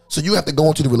such. So you have to go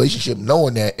into the relationship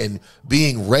knowing that and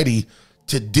being ready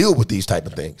to deal with these type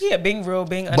of things. Yeah, being real,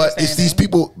 being understanding. But it's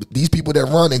these people that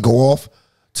run and go off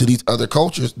to these other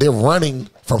cultures. They're running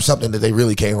from something that they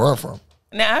really can't run from.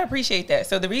 Now, I appreciate that.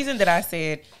 So the reason that I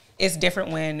said it's different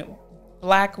when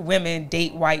black women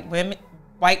date white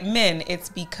men, it's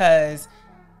because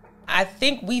I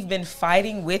think we've been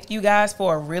fighting with you guys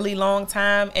for a really long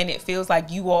time, and it feels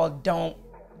like you all don't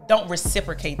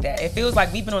reciprocate that. It feels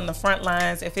like we've been on the front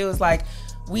lines. It feels like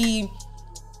we're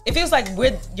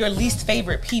your least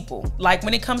favorite people. Like,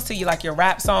 when it comes to you, like your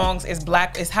rap songs,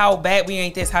 it's how bad we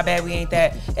ain't this, how bad we ain't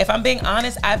that. If I'm being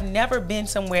honest, I've never been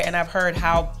somewhere and I've heard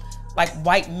how like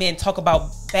white men talk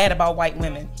bad about white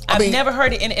women. I've never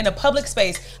heard it in a public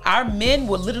space. Our men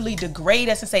will literally degrade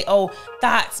us and say, oh,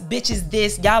 thoughts, bitches,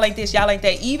 this, y'all ain't this, y'all ain't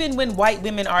that. Even when white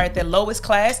women are at their lowest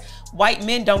class, white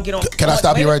men don't get on. Can I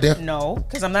stop you right there? No,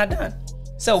 because I'm not done.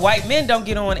 So white men don't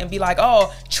get on and be like,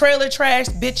 oh, trailer trash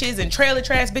bitches and trailer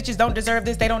trash bitches don't deserve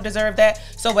this, they don't deserve that.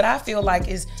 So what I feel like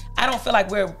is, I don't feel like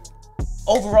we're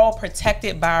overall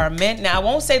protected by our men. Now, I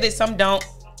won't say that some don't,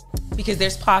 because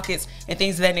there's pockets and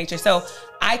things of that nature. So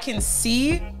I can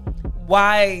see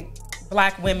why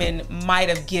black women might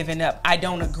have given up. I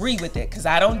don't agree with it because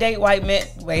I don't date white men.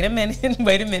 Wait a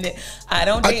minute. I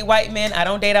don't date white men. I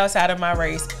don't date outside of my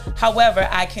race. However,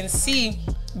 I can see,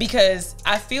 because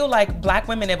I feel like black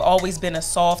women have always been a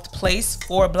soft place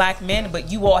for black men,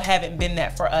 but you all haven't been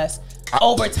that for us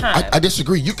over time. I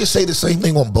disagree. You can say the same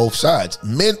thing on both sides.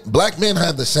 Black men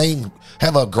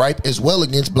have a gripe as well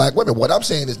against black women. What I'm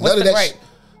saying is none of that. Right.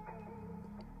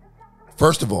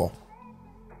 First of all,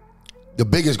 the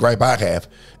biggest gripe I have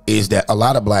is that a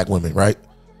lot of black women, right?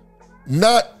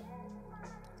 Not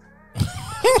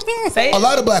a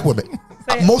lot of black women.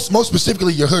 Most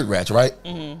specifically your hood rats, right?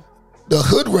 Mm-hmm. The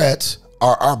hood rats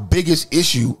are our biggest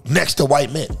issue next to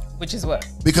white men. Which is what?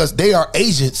 Because they are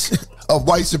agents of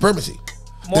white supremacy.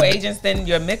 More agents than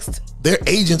your mixed? They're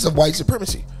agents of white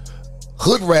supremacy.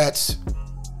 Hood rats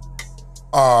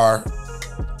are,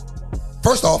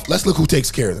 first off, let's look who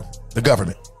takes care of them. The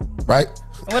government, right?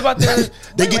 What about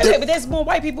but there's more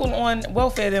white people on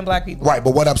welfare than black people. Right,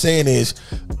 but what I'm saying is,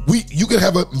 you can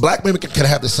have black men can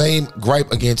have the same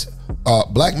gripe against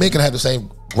black men can have the same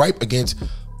gripe against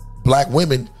black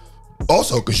women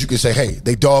also, because you can say, hey,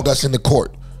 they dog us in the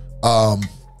court.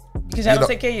 Because y'all don't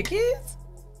take care of your kids?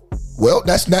 Well,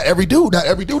 that's not every dude. Not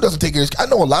every dude doesn't take care of his kids. I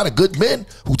know a lot of good men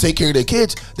who take care of their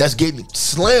kids that's getting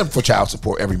slammed for child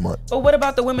support every month. But what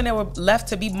about the women that were left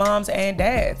to be moms and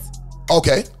dads?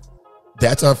 Okay.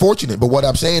 That's unfortunate. But what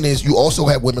I'm saying is, you also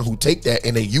have women who take that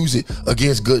and they use it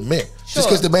against good men. Sure. Just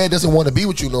because the man doesn't want to be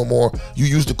with you no more, you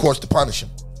use the courts to punish him.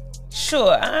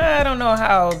 Sure, I don't know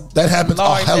how that happens.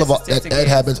 A hell of a that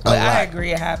happens a lot. I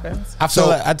agree, it happens. I feel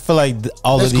like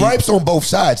all of these gripes on both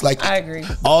sides. Like, I agree.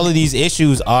 All of these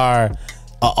issues are an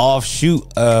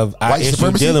offshoot of our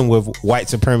issue dealing with white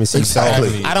supremacy.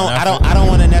 Exactly. So I don't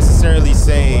want to necessarily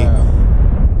say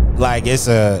like it's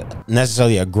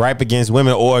necessarily a gripe against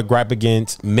women or a gripe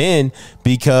against men,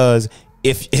 because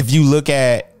if you look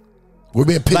at, we're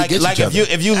being pitted against each other.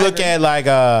 if you look at like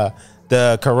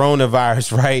the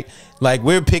coronavirus, right? Like,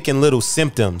 we're picking little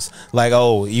symptoms. Like,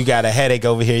 oh, you got a headache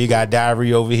over here, you got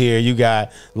diarrhea over here, you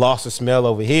got loss of smell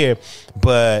over here,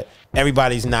 but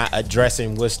everybody's not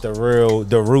addressing what's the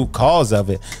root cause of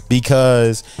it.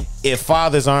 Because if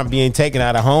fathers aren't being taken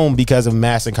out of home because of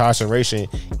mass incarceration,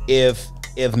 if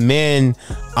men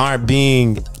aren't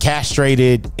being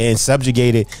castrated and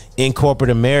subjugated in corporate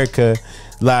America,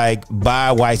 like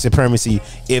by white supremacy,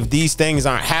 if these things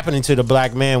aren't happening to the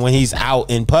black man when he's out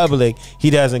in public,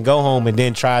 he doesn't go home and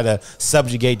then try to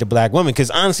subjugate the black woman. Because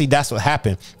honestly, that's what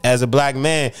happened. As a black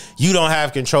man, you don't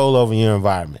have control over your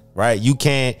environment, right? You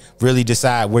can't really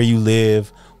decide where you live,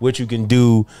 what you can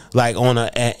do, like on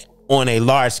a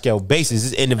large scale basis.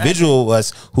 It's individual of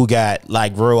us who got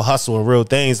like real hustle and real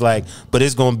things, like, but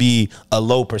it's gonna be a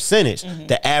low percentage. Mm-hmm.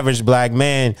 The average black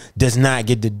man does not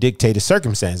get to dictate the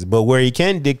circumstances, but where he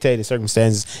can dictate the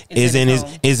circumstances is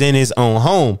in his own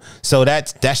home. So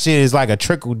that shit is like a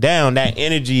trickle down. That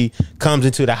energy comes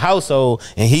into the household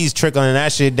and he's trickling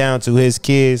that shit down to his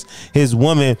kids, his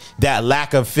woman. That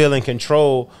lack of feeling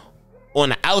control on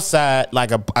the outside,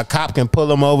 like a cop can pull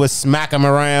him over, smack him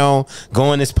around,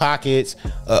 go in his pockets.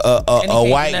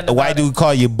 A white dude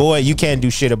call you boy, you can't do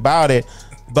shit about it.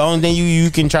 But only thing you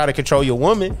can try to control your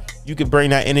woman. You can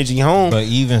bring that energy home. But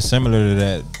even similar to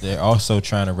that, they're also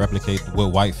trying to replicate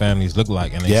what white families look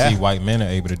like, and they see white men are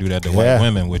able to do that to white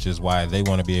women, which is why they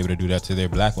want to be able to do that to their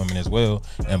black women as well.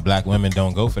 And black women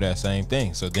don't go for that same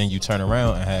thing. So then you turn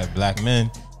around and have black men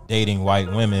dating white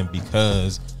women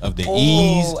because of the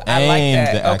ease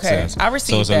and the access. I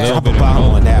received so it's a little bit of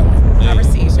both on that one. I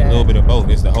received that. A little bit of both.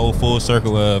 It's the whole full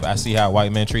circle of, I see how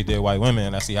white men treat their white women,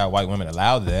 and I see how white women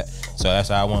allow that. So that's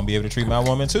how I want to be able to treat my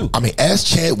woman too. I mean, ask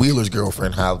Chad Wheeler's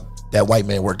girlfriend how that white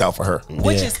man worked out for her.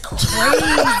 Which is crazy,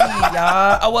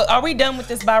 y'all. Oh, well, are we done with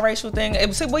this biracial thing?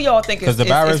 What y'all think? Because the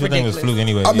biracial thing was fluke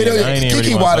anyway. I mean,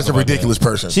 Keke Wyatt is a ridiculous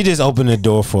person. She just opened the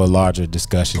door for a larger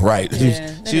discussion, right?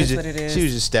 She was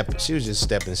just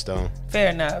stepping stone. Fair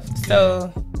enough.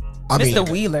 So, Mr.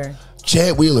 Wheeler,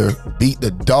 Chad Wheeler beat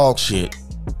the dog shit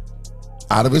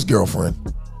out of his girlfriend,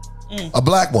 a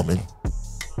black woman,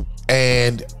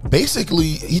 And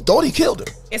basically, he thought he killed her.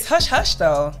 It's hush hush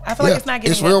though. I feel like it's not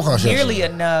getting real hush nearly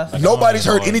enough. Nobody's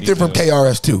heard anything from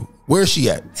KRS-Two. Where's she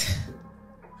at?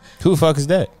 Who the fuck is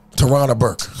that? Tarana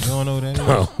Burke. You don't know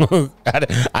who that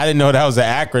is? I didn't know that was an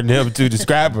acronym to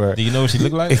describe her. Do you know what she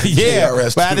looked like? Yeah,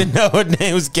 KRS-2. But I didn't know her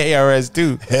name was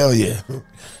KRS-Two. Hell yeah.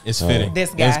 It's fitting.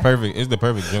 This guy. It's perfect. It's the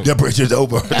perfect joke. The bridge is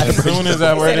over. As soon as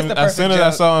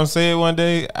I saw him say it one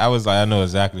day, I was like, I know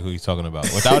exactly who he's talking about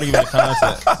without even the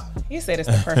context. You said it's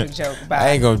the perfect joke. Bye. I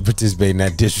ain't gonna participate in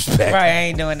that disrespect. Right, I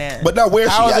ain't doing that. But now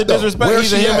where's she at? How is it disrespect?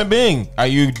 He's a human being. Are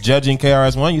you judging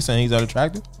KRS-One? You saying he's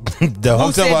unattractive? Who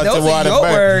said those are your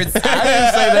words? I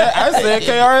didn't say that. I said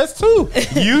KRS-Two.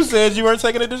 You said you weren't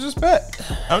taking a disrespect.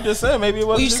 I'm just saying maybe it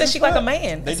wasn't. Well, you said she like a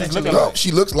man. They just look no, she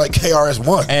looks like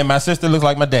KRS-One. And my sister looks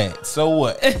like my dad. So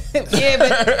what? Yeah, but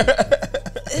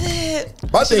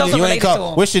my thing is, you ain't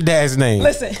call. What's your dad's name?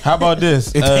 Listen, how about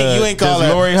this? You ain't call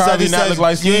her Lori Harvey not look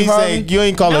like Steve Harvey? You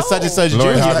ain't call her such and such.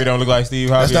 Lori Harvey don't look like Steve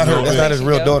Harvey. That's not her. That's not his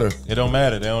real daughter. It don't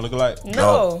matter. They don't look alike.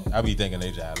 No. I be thinking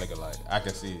they just look alike. I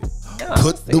can see it. No,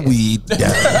 put the weed down.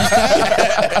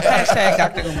 Hashtag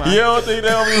Dr. Umar. You don't think they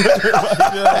don't be looking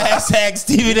like Hashtag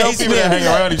Stephen A. Smith. Hang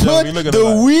around each other. Put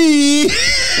the weed.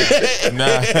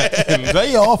 Nah,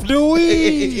 lay off the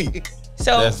weed.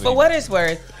 So for what it's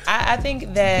worth, I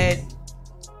think that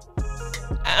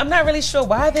I'm not really sure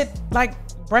why they're like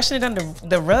brushing it under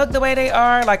the rug the way they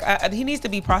are. Like he needs to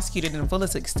be prosecuted in the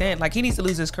fullest extent. Like he needs to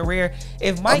lose his career.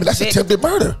 If Mike that's attempted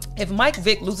murder. If Mike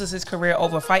Vick loses his career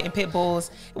over fighting pit bulls,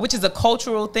 which is a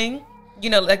cultural thing. You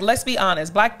know, like let's be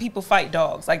honest, black people fight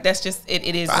dogs. Like that's just it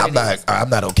is. I'm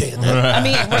not okay with that. I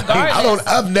mean, regardless,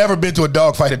 I've never been to a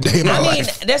dog fight a day in my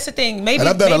life. That's the thing. Maybe and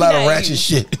I've done a lot of ratchet you.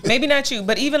 shit. Maybe not you,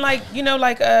 but even like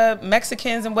like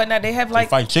Mexicans and whatnot, they have like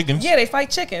they fight chickens. Yeah, they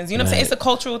fight chickens. You know what I'm saying? It's a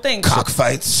cultural thing.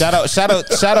 Cockfights. Shout out to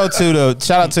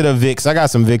the Vicks. I got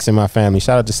some Vicks in my family.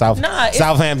 Shout out to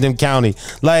Southampton County.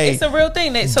 Like it's a real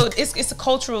thing. So it's a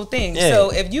cultural thing. Yeah.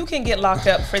 So if you can get locked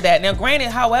up for that, now granted,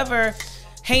 however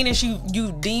heinous you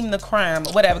deem the crime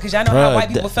or whatever, because y'all know how white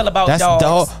people feel about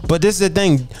dogs. But this is the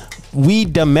thing, we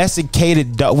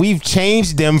domesticated we've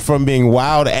changed them from being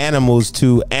wild animals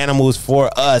to animals for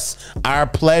us, our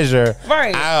pleasure,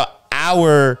 right?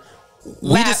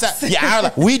 We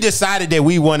decided that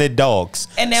we wanted dogs,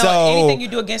 and now anything you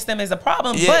do against them is a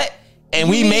problem. Yeah. But and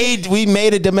we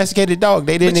made a domesticated dog.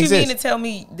 They didn't exist. But you mean to tell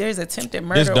me there's attempted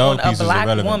murder on a black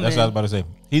woman? That's what I was about to say.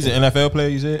 He's an NFL player,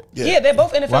 you said? Yeah, they're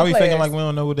both NFL players. Why are we thinking like we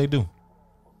don't know what they do?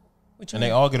 And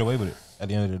they all get away with it at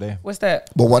the end of the day. What's that?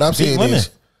 But what I'm saying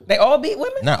is they all beat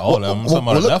women? Not all of them.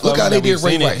 Look how they did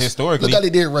Ray Rice. Historically. Look how they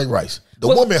did Ray Rice. The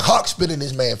woman hawk spit in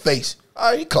this man's face. All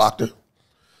right, he clocked her.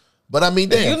 But I mean,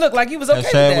 damn. You look like you was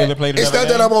okay with that. It's not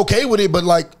that I'm okay with it, but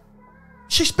like,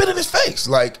 she spit in his face.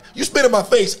 Like, you spit in my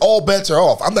face, all bets are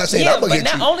off. I'm not saying I'm gonna get you.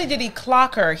 But not only did he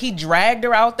clock her, he dragged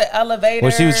her out the elevator.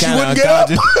 Well, she wouldn't get up.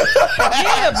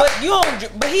 Yeah, but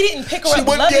he didn't pick her up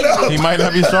lovingly. He might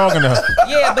not be strong enough.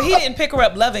 Yeah, but he didn't pick her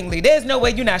up lovingly. There's no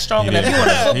way you're not strong enough. You on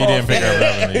a football He didn't pick her up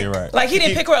lovingly. You're right. Like he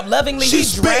didn't pick her up lovingly. She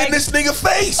spit in this nigga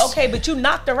face. Okay, but you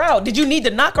knocked her out. Did you need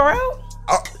to knock her out?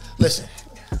 Listen.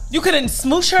 You couldn't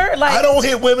smoosh her? Like I don't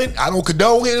hit women. I don't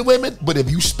condone hitting women. But if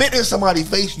you spit in somebody's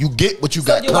face, you get what you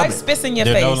got coming. Your wife spits in your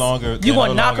face. You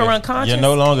gonna knock her unconscious? You're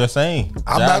no longer sane.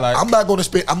 I'm not gonna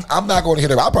spit. I'm not gonna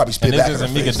hit her. I'll probably spit back in her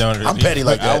face. I'm petty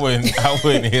like that. I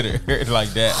wouldn't hit her like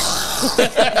that.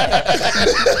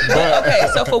 Okay,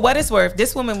 so for what it's worth,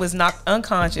 this woman was knocked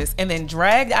unconscious and then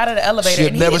dragged out of the elevator.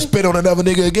 She'd never spit on another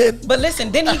nigga again. But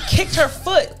listen, then he kicked her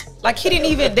foot. Like he didn't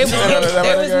even. There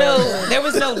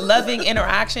was no loving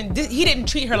interaction. He didn't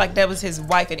treat her like that was his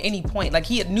wife at any point. Like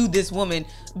he knew this woman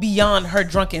beyond her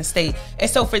drunken state. And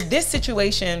so for this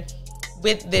situation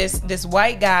with this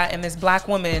white guy and this black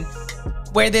woman,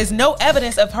 where there's no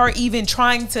evidence of her even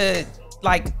trying to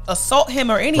like assault him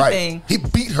or anything. Right. He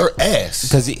beat her ass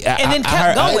because and then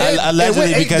kept going.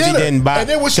 Allegedly because he didn't buy. And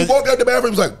then when she walked out the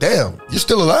bathroom, he was like, "Damn, you're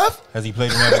still alive?" Has he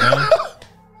played another game?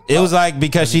 It was like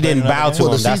because she didn't bow to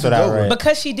him. That's what I read.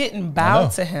 Because she didn't bow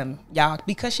to him, y'all.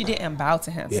 Because she didn't bow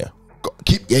to him. Yeah.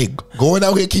 Going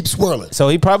out here, keep swirling. So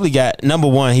he probably got number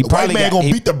one. He probably white man gonna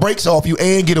beat the brakes off you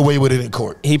and get away with it in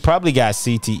court. He probably got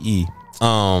CTE.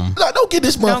 Don't get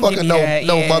this motherfucker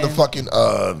no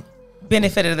motherfucking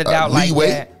benefit of the doubt like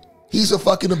that. He's a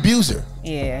fucking abuser.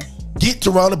 Yeah. Get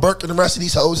Tarana Burke and the rest of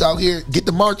these hoes out here. Get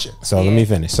the marching. So let me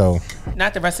finish. So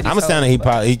not the rest of these I'm astounded he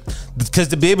probably because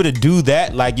to be able to do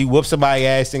that, like you whoop somebody's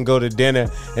ass and go to dinner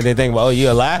and then think, well, oh,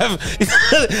 you alive?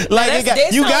 Like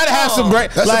you gotta have some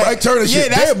break. That's like, some Ike Turner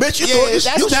shit. Damn, bitch, you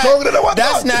stronger than I thought.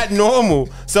 That's not normal.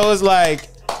 So it's like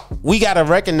we gotta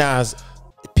recognize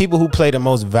people who play the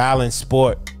most violent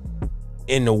sport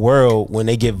in the world when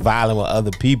they get violent with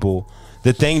other people,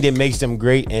 the thing that makes them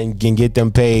great and can get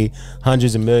them paid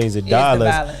hundreds of millions of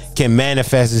dollars can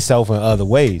manifest itself in other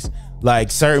ways.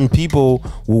 Like certain people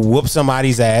will whoop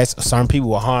somebody's ass. Certain people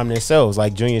will harm themselves.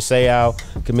 Like Junior Seau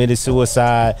committed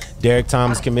suicide. Derek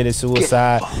Thomas committed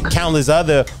suicide. Countless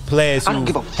other players who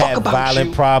had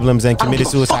violent problems and committed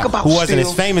suicide, who wasn't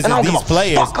as famous as these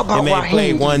players and may have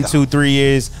played 1, 2, 3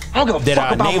 years that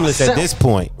are nameless at this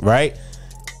point, right?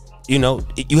 You know,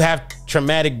 you have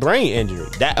traumatic brain injury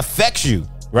that affects you,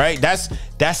 right? That's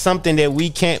something that we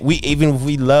can't. Even if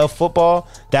we love football,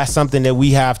 that's something that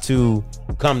we have to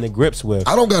come to grips with.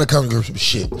 I don't gotta come to grips with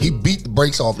shit. He beat the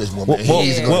brakes off this woman.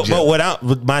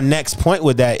 But my next point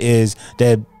with that is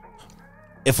that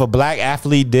if a black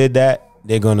athlete did that,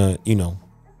 they're gonna, you know,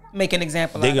 make an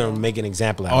example. They're gonna make an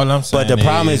example out. All I'm saying, but the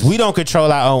problem is we don't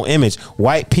control our own image.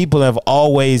 White people have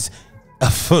always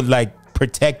like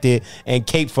protected and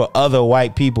caped for other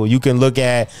white people. You can look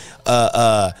at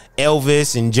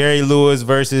Elvis and Jerry Lewis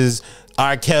versus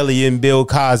R. Kelly and Bill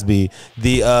Cosby.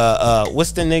 The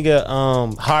what's the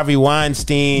nigga Harvey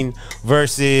Weinstein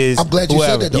versus I'm glad you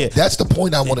whoever. said that though. That's the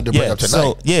point I wanted to bring up tonight.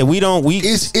 So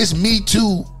it's Me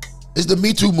Too. It's the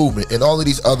Me Too movement and all of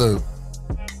these other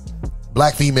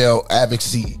black female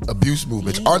advocacy abuse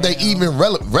movements. Are they even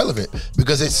relevant?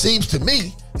 Because it seems to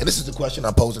me, and this is the question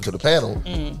I'm posing to the panel,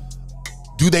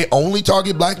 do they only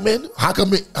target black men? How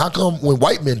come when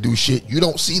white men do shit, you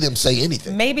don't see them say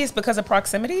anything? Maybe it's because of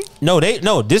proximity. No, this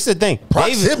is the thing.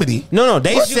 Proximity.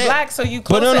 They said you black, so you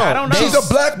closer. I don't know. She's a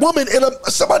black woman and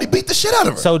somebody beat the shit out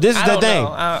of her. So this is the thing.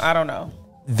 I don't know.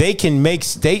 They can make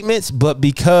statements, but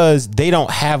because they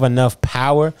don't have enough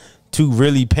power to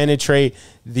really penetrate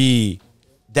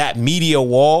that media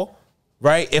wall,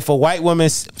 right? If a white woman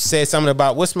said something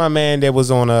about what's my man that was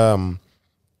on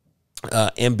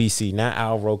NBC, not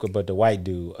Al Roker, but the white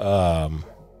dude,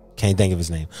 can't think of his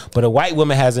name, but a white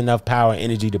woman has enough power and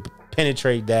energy to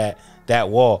penetrate that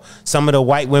wall. Some of the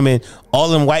white women, all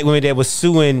them white women that was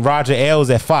suing Roger Ailes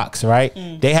at Fox, right?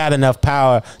 They had enough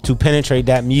power to penetrate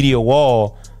that media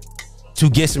wall to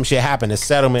get some shit happen, a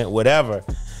settlement, whatever.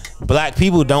 Black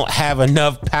people don't have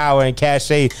enough power and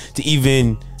cachet to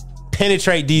even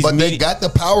penetrate these. But they got the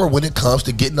power when it comes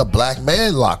to getting a black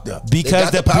man locked up. Because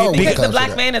the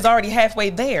black man is already halfway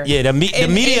there. Yeah, the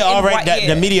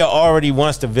media already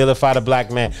wants to vilify the black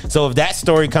man. So if that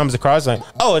story comes across, like,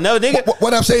 oh, another nigga.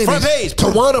 What I'm saying front is, page.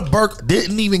 Tawana Burke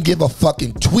didn't even give a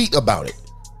fucking tweet about it.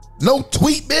 No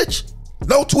tweet, bitch.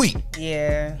 No tweet.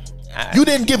 Yeah. You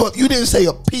didn't say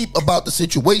a peep about the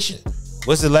situation.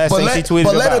 What's the last thing she tweeted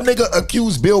about? But let a nigga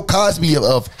accuse Bill Cosby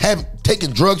of having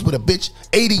taken drugs with a bitch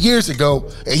 80 years ago,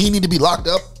 and he need to be locked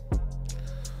up.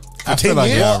 I feel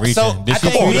like y'all reaching.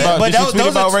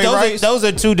 Those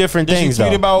are two different things, though.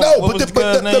 No, but the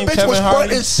bitch was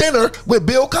front and center with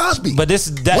Bill Cosby. But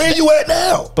where you at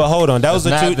now? But hold on, those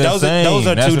are two different.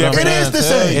 It is the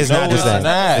same. It's not the same.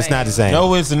 It's not the same.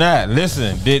 No, it's not.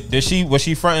 Listen, was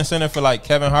she front and center for like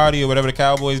Kevin Hardy or whatever the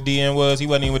Cowboys DN was? He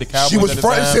wasn't even with the Cowboys. She was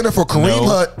front and center for Kareem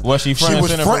Hunt. Was she front and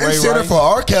center for Ray Rice? She was front and center for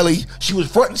R. Kelly. She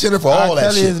was front and center for all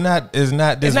that shit. R. Kelly is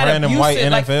not this random white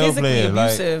NFL player.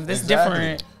 Abusive. That's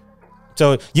different.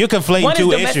 So you're conflating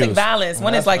two issues. One is domestic violence.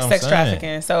 One is like sex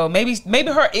trafficking. So maybe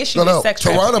her issue is sex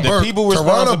trafficking. The people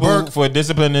responsible for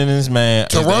disciplining this man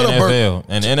is the NFL.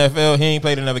 And the NFL, he ain't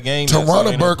played another game.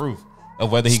 Tawana Burke proof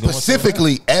of whether he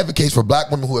specifically advocates for black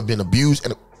women who have been abused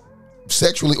and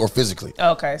sexually or physically.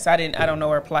 Okay, so I don't know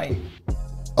her plight.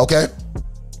 Okay.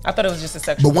 I thought it was just a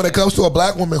sexual. But when it comes to a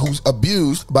black woman who's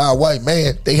abused by a white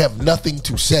man, they have nothing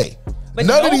to say. But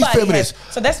none of these feminists.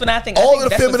 So that's what I think. All of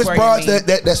the feminist broads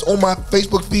that's on my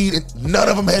Facebook feed, none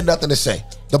of them had nothing to say.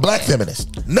 The black feminists,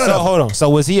 none of them. Hold on. So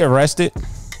was he arrested?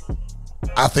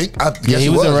 I guess he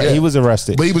was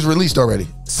arrested, but he was released already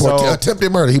for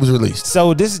attempted murder. He was released.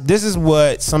 So this is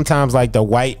what sometimes like the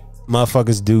white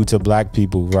motherfuckers do to black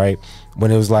people, right? When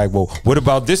it was like, well, what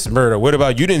about this murder? What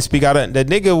about you didn't speak out? The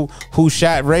nigga who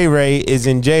shot Ray Ray is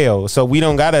in jail, so we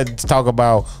don't gotta talk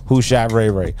about who shot Ray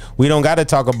Ray. We don't gotta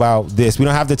talk about this. We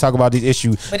don't have to talk about these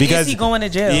issues because is he going to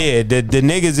jail? Yeah, the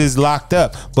niggas is locked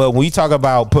up. But when we talk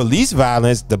about police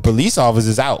violence, the police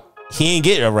officer's out. He ain't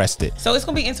get arrested. So it's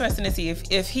gonna be interesting to see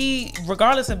if he,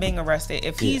 regardless of being arrested,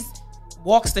 if he's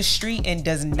walks the street and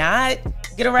does not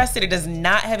get arrested, it does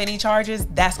not have any charges,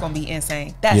 that's gonna be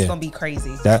insane. That's gonna be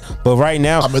crazy. But right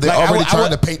now, I mean, they're already trying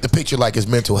to paint the picture like it's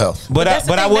mental health. But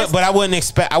I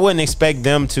wouldn't expect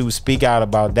them to speak out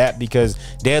about that because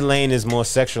their lane is more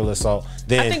sexual assault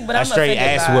than a straight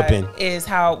ass whooping. Is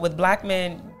how with black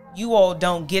men, you all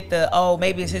don't get the, oh,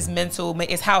 maybe it's his mental,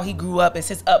 it's how he grew up, it's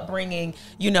his upbringing,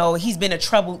 you know, he's been a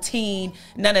troubled teen,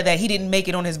 none of that. He didn't make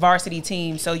it on his varsity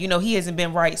team, so, you know, he hasn't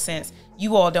been right since.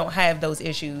 You all don't have those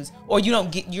issues, or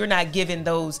you're not given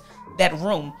that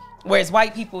room. Whereas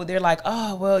white people, they're like,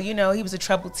 oh, well, you know, he was a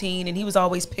troubled teen and he was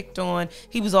always picked on,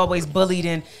 he was always bullied,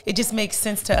 and it just makes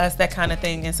sense to us, that kind of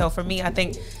thing. And so for me, I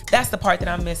think that's the part that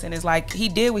I'm missing, is like, he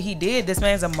did what he did. This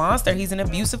man's a monster. He's an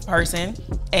abusive person,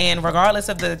 and regardless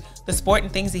of the sport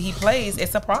and things that he plays,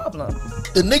 it's a problem.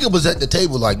 The nigga was at the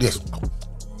table like this.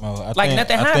 Well,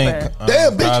 nothing happened.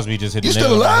 Damn, bitch. Cosby just hit you the nail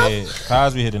still alive? on the head.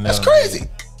 Cosby hit the nail. That's crazy.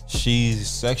 She's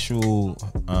sexual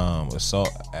assault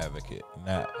advocate,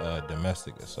 not a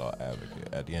domestic assault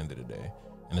advocate at the end of the day.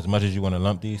 And as much as you want to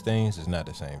lump these things, it's not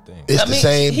the same thing. It's the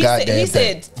same goddamn thing. He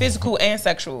said physical and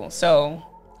sexual. So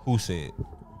who said?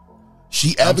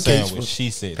 She advocates what she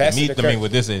said.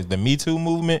 What this is the Me Too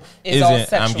movement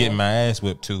isn't I'm getting my ass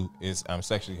whipped too. Is I'm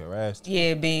sexually harassed.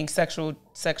 Yeah, being sex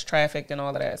trafficked and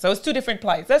all of that. So it's two different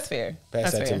plights. That's fair.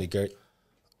 Pass that to me, Kurt.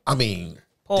 I mean,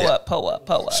 pull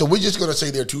up. So we're just gonna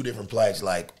say there are two different plights,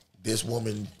 like this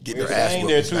woman getting her ass whipped.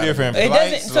 There are two different It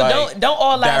plights. doesn't. So like, don't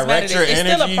all lives matter. It's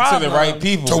still a problem. To the right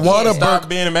people.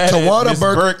 Tawana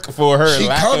Burke for her. She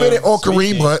commented on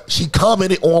Kareem Hunt. She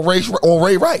commented on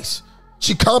Ray Rice.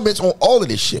 She comments on all of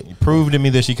this shit. Prove to me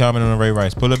that she commented on Ray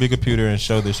Rice. Pull up your computer and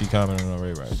show that she commented on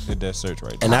Ray Rice. Hit that search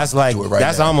right there. And that's like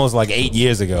almost like 8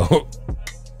 years ago.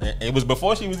 It was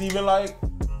before she was even like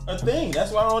a thing.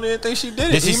 That's why I don't even think she did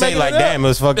it. Did she say like, damn, it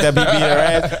was fucked up, he beat her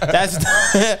ass?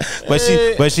 That's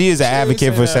but she is an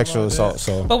advocate for sexual assault.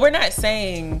 So, but we're not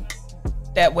saying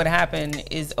that what happened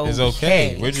is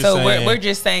okay. We're just saying, we're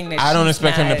just saying that I don't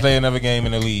expect him to play another game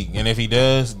in the league, and if he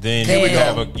does, then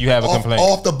you have a complaint.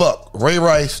 Off the buck, Ray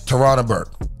Rice, Tawana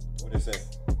Burke. What did it say?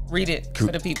 Read it for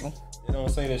the people. It don't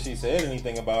say that she said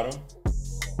anything about him.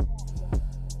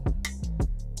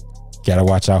 Gotta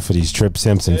watch out for these Trip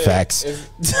Simpson facts. That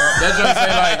just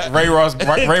say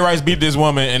like Ray Rice beat this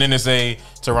woman, and then it say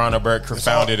Tawana Burke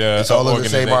founded a. It's all in the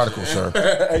same article, sir.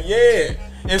 Yeah,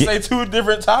 it's like two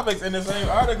different topics in the same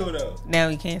article though. Now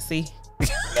you can't see.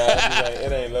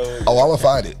 It ain't loading. Oh, I'm gonna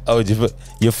find it. Oh,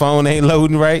 your phone ain't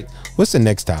loading right. What's the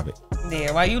next topic?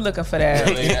 Yeah, why you looking for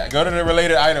that? Go to the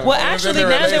related items. Well, actually,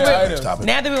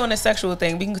 now that we're on the sexual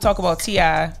thing, we can talk about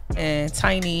T.I. and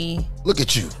Tiny. Look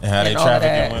at you. And how they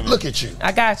trafficking women. Look at you.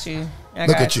 I got you.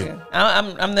 Look at you.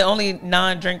 I'm the only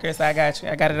non-drinker, so I got you.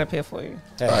 I got it up here for you.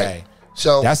 Hey.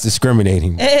 So that's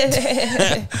discriminating.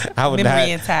 I would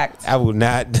intact. I would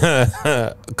not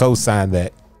co-sign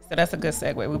that. So that's a good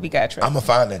segue. We got you. I'm gonna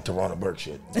find that Tawana Burke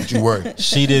shit. Don't you worry.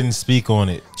 She didn't speak on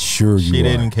it. Sure, she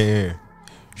didn't care.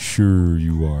 Sure,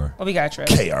 you are. What we got, Trey?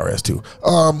 KRS too.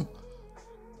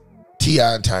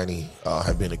 T.I. and Tiny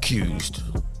have been accused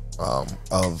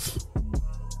of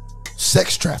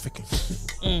sex trafficking.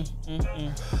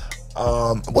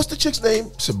 What's the chick's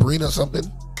name? Sabrina something.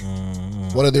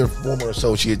 One of their former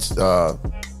associates,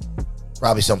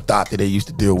 probably some thought that they used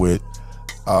to deal with,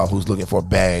 who's looking for a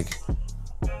bag.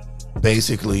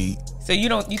 Basically. So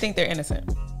you think they're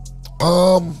innocent?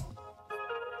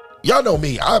 Y'all know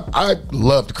me. I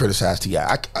love to criticize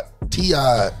T.I.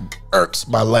 T.I. irks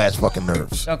my last fucking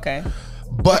nerves. Okay.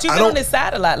 But you've been on his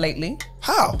side a lot lately.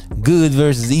 How? Good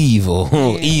versus evil.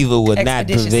 Yeah. Evil would not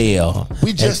prevail.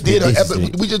 We just did a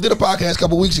podcast a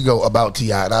couple weeks ago about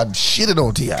T.I. and I shitted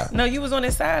on T.I. No, you was on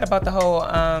his side about the whole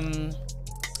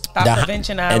thought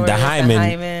prevention hours and the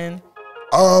hymen.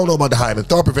 I don't know about the hymen.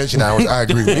 Thought prevention hours, I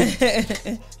agree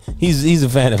with. He's a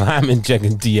fan of hymen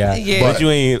checking T.I. But you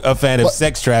ain't a fan of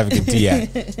sex trafficking T.I.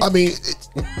 I mean,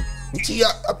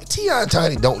 T.I. and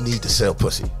Tiny don't need to sell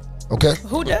pussy. Okay?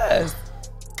 Who does?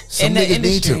 Some in the niggas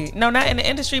industry. need to. No, not in the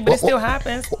industry, but it still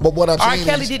happens. But what I'm saying R.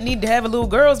 Kelly didn't need to have a little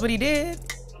girls, but he did.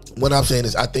 What I'm saying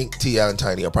is I think T.I. and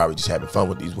Tiny are probably just having fun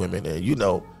with these women. And you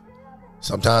know,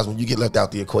 sometimes when you get left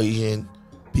out the equation,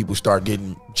 people start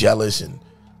getting jealous and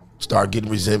start getting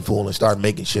resentful and start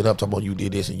making shit up, talking about you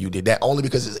did this and you did that, only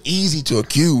because it's easy to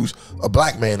accuse a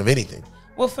black man of anything.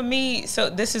 Well, for me,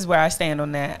 so this is where I stand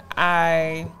on that.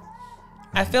 I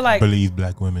feel like believe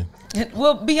black women.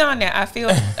 Well, beyond that, I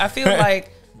feel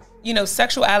like, you know,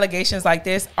 sexual allegations like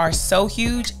this are so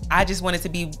huge. I just want it to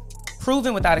be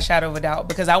proven without a shadow of a doubt,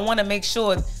 because I want to make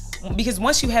sure, because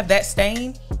once you have that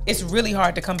stain, it's really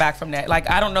hard to come back from that. Like,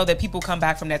 I don't know that people come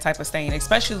back from that type of stain,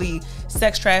 especially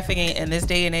sex trafficking in this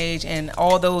day and age and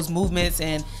all those movements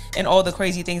and all the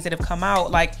crazy things that have come out.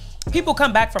 Like, people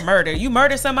come back from murder. You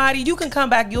murder somebody, you can come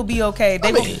back, you'll be okay.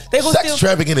 They go sex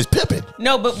trafficking is pimping.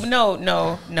 No, but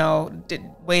no.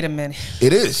 Wait a minute.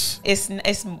 It is.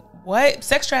 It's What?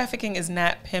 Sex trafficking is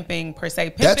not pimping per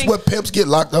se. Pimping, that's what pimps get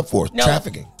locked up for. No,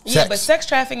 trafficking. Yeah, sex. But sex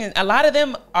trafficking, a lot of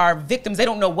them are victims. They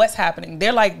don't know what's happening.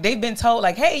 They're like, they've been told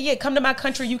like, hey, yeah, come to my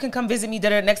country. You can come visit me.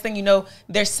 Next thing you know,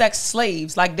 they're sex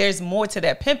slaves. Like there's more to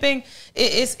that. Pimping,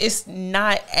 it's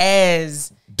not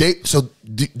as... So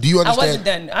do you understand? I wasn't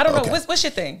done. I don't know. What's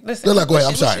your thing? Listen. No, go ahead.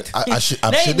 I'm sorry. I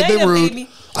shouldn't have been rude.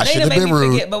 I shouldn't have been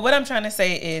rude. But what I'm trying to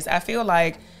say is I feel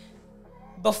like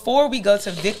before we go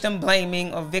to victim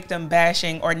blaming or victim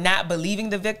bashing or not believing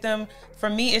the victim, for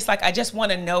me, it's like I just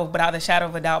want to know without a shadow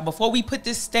of a doubt, before we put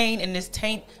this stain and this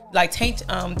taint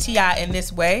T.I. in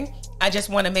this way, I just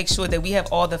want to make sure that we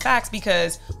have all the facts,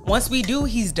 because once we do,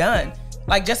 he's done.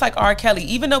 Like, just like R. Kelly,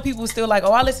 even though people still like,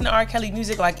 oh, I listen to R. Kelly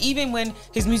music, like, even when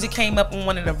his music came up on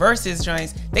one of the Versus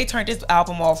joints, they turned this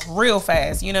album off real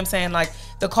fast. You know what I'm saying? Like,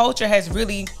 the culture has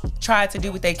really tried to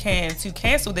do what they can to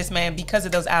cancel this man because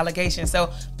of those allegations.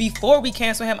 So before we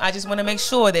cancel him, I just want to make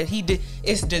sure that he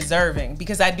is deserving,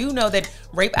 because I do know that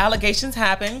rape allegations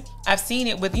happen. I've seen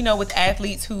it with, with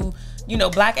athletes who,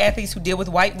 black athletes who deal with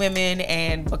white women,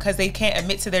 and because they can't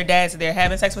admit to their dads that they're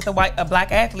having sex with a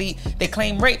black athlete, they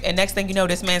claim rape, and next thing you know,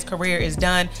 this man's career is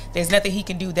done. There's nothing he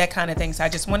can do, that kind of thing. So I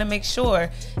just want to make sure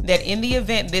that in the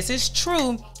event this is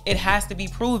true, it has to be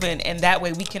proven, and that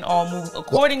way we can all move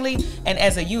accordingly and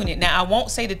as a unit. Now, I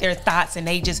won't say that they're thoughts and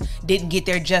they just didn't get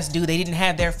their just due. They didn't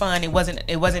have their fun. It wasn't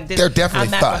this. They're definitely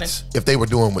thoughts if they were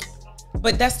doing what.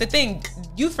 But that's the thing.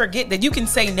 You forget that you can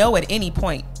say no at any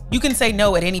point. You can say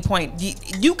no at any point.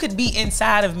 You could be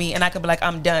inside of me and I could be like,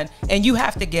 I'm done. And you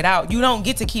have to get out. You don't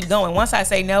get to keep going. Once I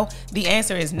say no, the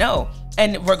answer is no.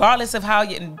 And regardless of how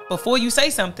before you say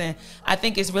something, I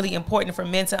think it's really important for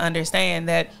men to understand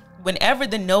that whenever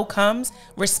the no comes,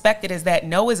 respect it as that.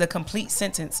 No is a complete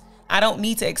sentence. I don't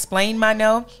need to explain my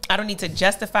no. I don't need to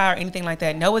justify or anything like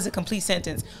that. No is a complete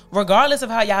sentence. Regardless of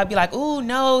how y'all be like, ooh,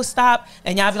 no, stop.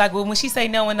 And y'all be like, well, when she say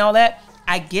no and all that,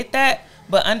 I get that.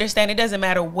 But understand, it doesn't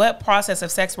matter what process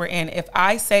of sex we're in. If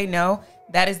I say no,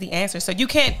 that is the answer. So you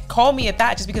can't call me a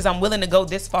thought just because I'm willing to go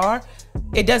this far.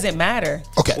 It doesn't matter.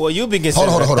 Okay. Well, you've been considered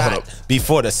a thought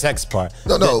before the sex part.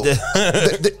 No.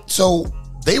 So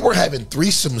they were having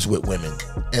threesomes with women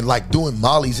and like doing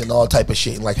mollies and all type of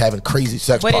shit and like having crazy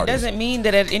sex parties. But it doesn't mean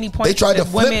that at any point they tried to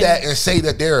flip that and say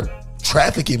that they're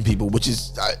trafficking people, which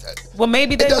is well,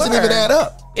 maybe they it doesn't even add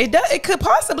up. It does. It could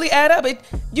possibly add up.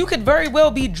 You could very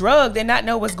well be drugged and not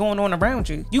know what's going on around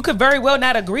you. You could very well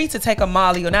not agree to take a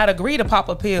molly or not agree to pop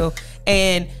a pill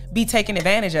and be taken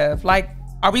advantage of. Like,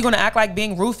 are we going to act like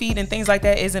being roofied and things like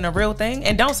that isn't a real thing?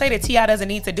 And don't say that T.I. doesn't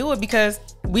need to do it, because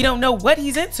we don't know what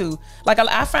he's into. Like,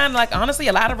 I find, like, honestly,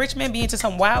 a lot of rich men be into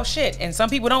some wild shit, and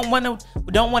some people don't want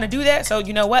to do that. So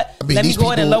you know what? Let me go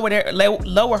ahead and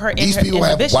lower her. These people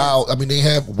have wild. I mean, they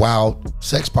have wild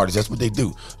sex parties. That's what they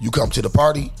do. You come to the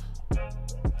party.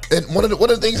 And one of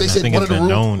the things they said, one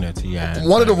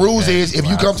of the rules is if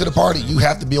you come to the party, you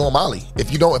have to be on Molly.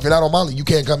 If you're not on Molly, you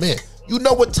can't come in. You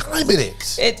know what time it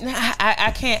is.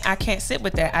 I can't sit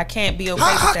with that. I can't be okay with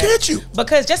that. How can't you?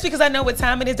 Because just because I know what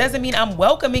time it is doesn't mean I'm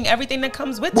welcoming everything that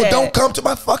comes with that. Well, don't come to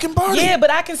my fucking party. Yeah, but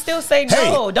I can still say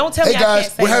no. Hey, don't tell me guys, I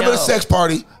can't say no. We're having a sex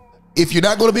party. If you're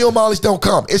not going to be on Molly's, don't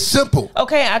come. It's simple.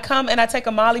 Okay, I come and I take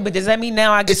a Molly, but does that mean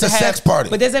now I get to have... It's a sex party.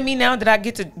 But does that mean now that I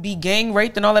get to be gang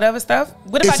raped and all that other stuff?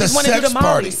 What if I just want to do the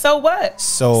Molly? So what?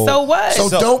 So what? So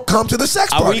don't come to the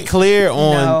sex party. Are we clear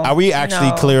on... No, are we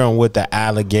actually clear on what the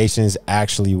allegations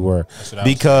actually were?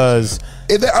 Because...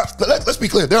 Let's be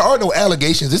clear. There are no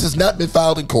allegations. This has not been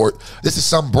filed in court. This is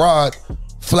some broad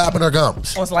flapping her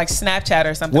gums. It was like Snapchat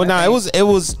or something. Well, no, it was.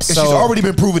 And she's already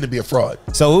been proven to be a fraud.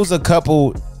 So it was a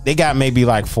couple... They got maybe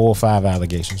like 4 or 5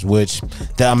 allegations, which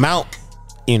the amount,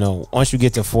 once you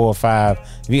get to 4 or 5,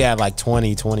 if you got like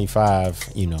 20, 25,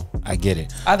 I get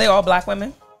it. Are they all black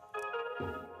women?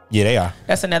 Yeah, they are.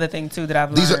 That's another thing too that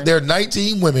I've learned. There are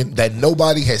 19 women that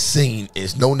nobody has seen.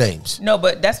 Is no names. No,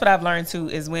 but that's what I've learned too,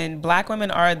 is when black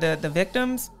women are the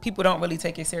victims, people don't really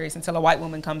take it serious until a white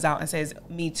woman comes out and says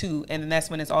me too, and then that's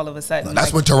when it's all of a sudden.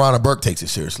 That's when Tarana Burke takes it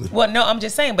seriously. Well, no, I'm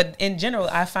just saying, but in general,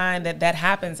 I find that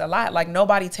happens a lot. Like,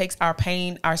 nobody takes our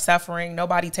pain, our suffering,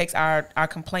 nobody takes our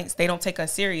complaints. They don't take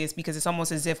us serious, because it's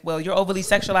almost as if, well, you're overly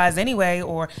sexualized anyway,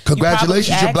 or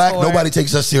congratulations, you're black. Nobody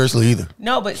takes us seriously either.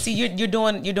 No, but see, you're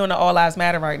doing the All Lives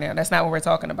Matter right now. That's not what we're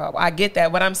talking about. I get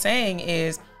that. What I'm saying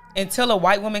is, until a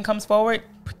white woman comes forward,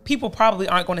 people probably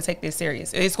aren't going to take this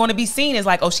serious. It's going to be seen as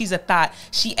like, oh, she's a thought.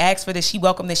 She asked for this. She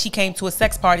welcomed this. She came to a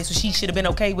sex party, so she should have been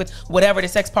okay with whatever the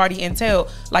sex party entailed.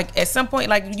 Like at some point,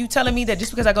 like you telling me that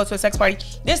just because I go to a sex party,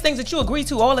 there's things that you agree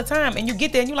to all the time, and you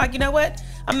get there and you're like, you know what?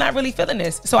 I'm not really feeling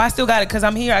this, so I still got it because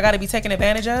I'm here. I got to be taken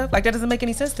advantage of. Like that doesn't make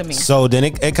any sense to me. So then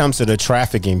it comes to the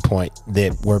trafficking point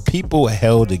that where people are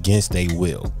held against their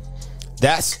will.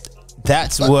 That's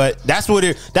what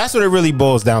it really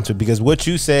boils down to, because what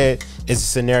you said is a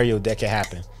scenario that can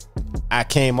happen. I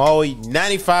came all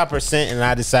 95% and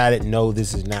I decided, no,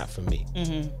 this is not for me.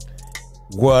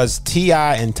 Was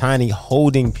T.I. and Tiny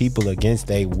holding people against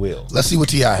their will? Let's see what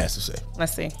T.I. has to say.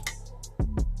 Let's see.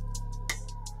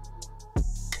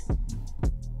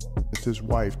 It's his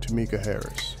wife, Tamika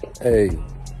Harris. Hey,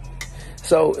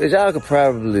 so as y'all could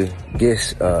probably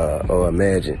guess or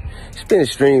imagine, it's been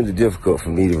extremely difficult for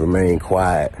me to remain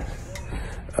quiet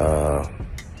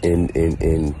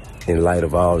in light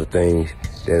of all the things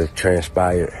that have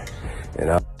transpired. And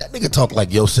that nigga talk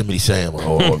like Yosemite Sam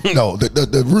or no,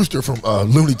 the rooster from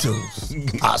Looney Tunes.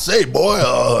 I say,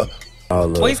 boy,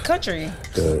 Boy's country.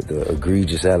 The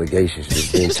egregious allegations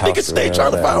that's been tossed around stay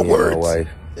trying to find words. My wife.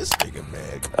 This nigga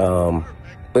mad.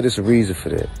 But it's a reason for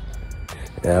that.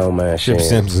 And I don't mind Chip sharing.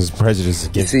 Simpson's prejudice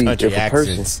against country if a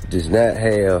accents. person does not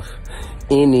have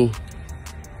any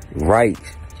right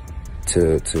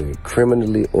to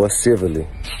criminally or civilly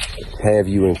have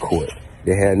you in court,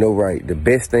 they have no right. The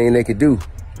best thing they could do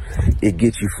is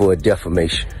get you for a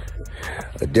defamation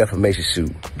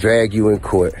suit, drag you in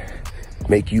court,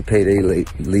 make you pay their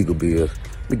legal bills,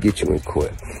 to get you in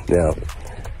court. Now,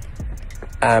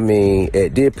 I mean,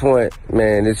 at this point,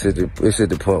 man, it's at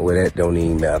the point where that don't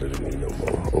even matter to me no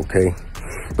more, okay?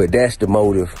 But that's the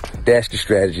motive, that's the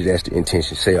strategy, that's the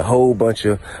intention. Say a whole bunch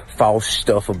of false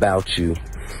stuff about you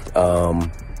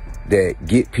that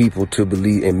get people to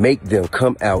believe and make them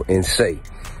come out and say,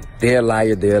 they're a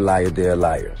liar, they're a liar, they're a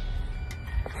liar.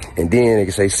 And then they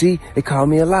can say, see, they call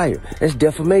me a liar. That's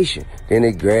defamation. Then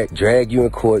they drag you in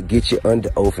court, get you under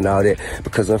oath and all that.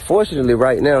 Because unfortunately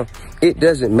right now, it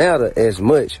doesn't matter as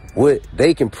much what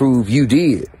they can prove you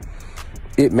did.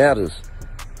 It matters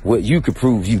what you can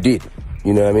prove you didn't.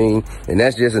 You know what I mean? And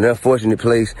that's just an unfortunate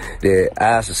place that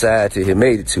our society has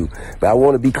made it to. But I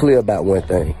want to be clear about one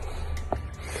thing.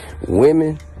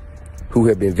 Women who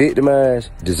have been victimized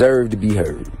deserve to be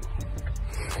heard.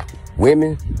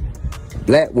 Women,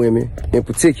 black women in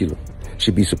particular,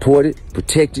 should be supported,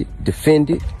 protected,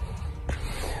 defended,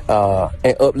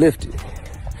 and uplifted.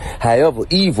 However,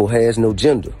 evil has no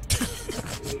gender.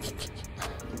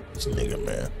 This nigga,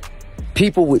 man.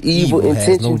 People with evil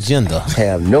intentions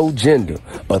have no gender.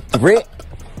 A threat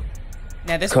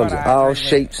comes in all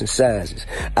shapes and sizes.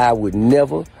 I would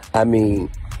never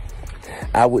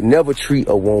treat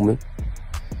a woman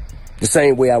the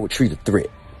same way I would treat a threat.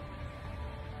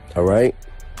 All right?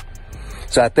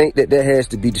 So I think that has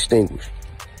to be distinguished.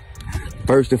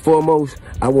 First and foremost,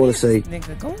 I want to say,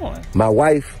 nigga, go on. My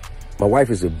wife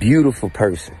is a beautiful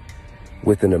person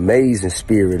with an amazing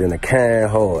spirit and a kind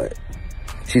heart.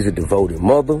 She's a devoted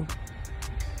mother,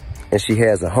 and she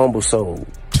has a humble soul.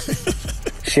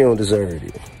 She don't deserve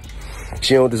it.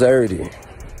 She don't deserve it.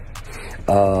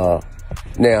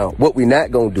 Now, what we're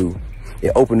not gonna do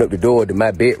is open up the door to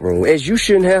my bedroom, as you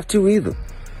shouldn't have to either.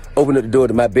 Open up the door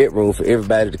to my bedroom for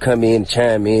everybody to come in and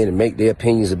chime in and make their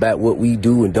opinions about what we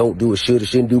do and don't do or should or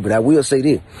shouldn't do. But I will say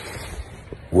this.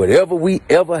 Whatever we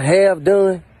ever have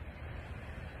done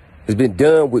has been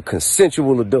done with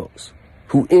consensual adults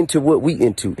who into what we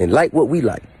into and like what we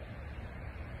like.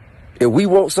 If we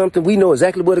want something, we know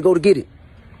exactly where to go to get it.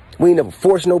 We ain't never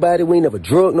forced nobody. We ain't never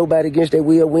drugged nobody against their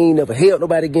will. We ain't never held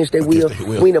nobody against their will.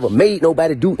 We ain't never made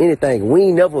nobody do anything. We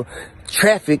ain't never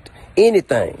trafficked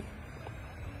anything.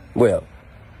 Well,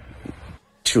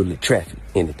 truly trafficked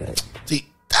anything.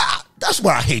 See, that's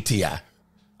why I hate T.I.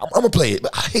 I'm gonna play it,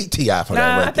 but I hate T.I. for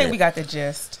that right I think we got the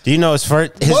gist. Do you know his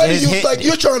first?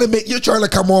 You're trying to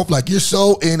come off like you're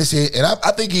so innocent, and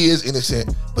I think he is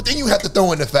innocent. But then you have to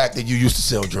throw in the fact that you used to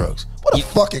sell drugs. What a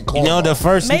fucking cornball. You know, the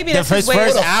first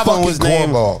album was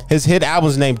named, his hit album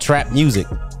was named Trap Music.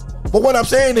 But what I'm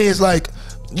saying is, like,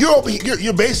 you're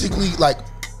basically like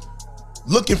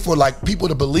looking for like people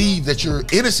to believe that you're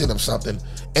innocent of something,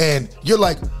 and you're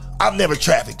like, I've never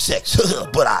trafficked sex,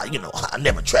 but I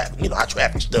never traffic. I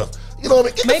traffic stuff. You know what I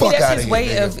mean? Get the fuck out of here. Maybe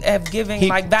that's his way of giving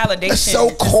like validation. That's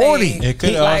so corny. It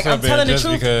could also been just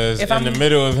because in the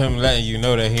middle of him letting you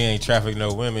know that he ain't trafficked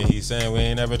no women, he's saying we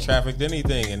ain't ever trafficked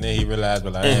anything, and then he realized,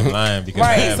 well, I am lying because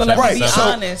I am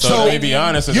trafficked. So let me be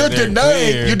honest. So let me be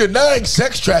honest. You're denying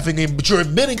sex trafficking, but you're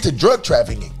admitting to drug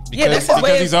trafficking. Because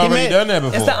he's already done that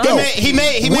before. He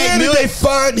made where did they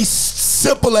find these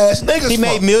simple ass niggas? He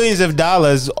made millions of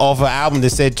dollars off an album that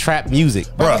said trap music.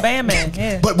 Bro, Bandman,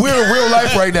 yeah. But we're in real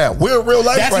life right now. We're in real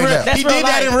life now. He did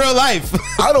that in real life.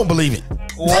 I don't believe it.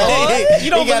 What? You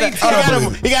don't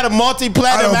believe he got a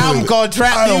multi-platinum album called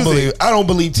Trap Music. I don't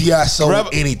believe T.I. sold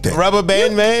anything. Rubber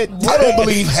Band Man? I don't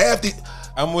believe half the...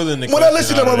 I'm willing to... When I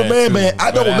listen to Rubber Band Man,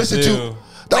 I don't listen to...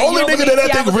 The only nigga that I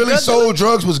think really sold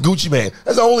drugs was Gucci Mane.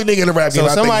 That's the only nigga in the rap game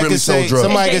I think really sold drugs.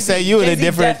 Somebody can say you in a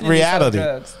different reality.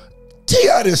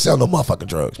 T.I. didn't sell no motherfucking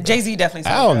drugs. Jay-Z definitely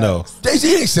sold drugs. I don't know. Jay-Z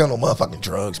didn't sell no motherfucking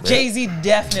drugs, man. Jay-Z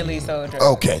definitely sold drugs.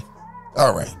 Okay.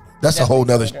 All right. That's a whole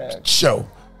nother show.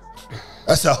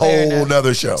 That's a whole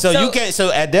nother show. So you can't.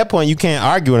 So at that point, you can't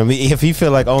argue with him if he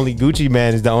feel like only Gucci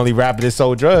Mane is the only rapper that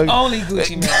sold drugs. Only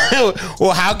Gucci Mane.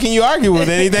 Well, how can you argue with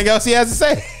anything else he has to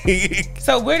say?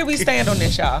 So where do we stand on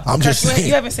this, y'all? I'm just saying.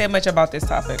 You haven't said much about this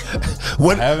topic.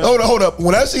 Hold up.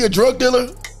 When I see a drug dealer,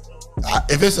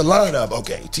 if it's a lineup,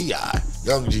 okay, T.I.,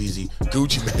 Young Jeezy,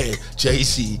 Gucci Mane,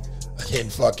 Jay-Z,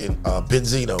 and fucking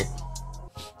Benzino.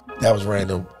 That was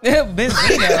random.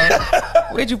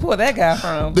 Benzino. Where'd you pull that guy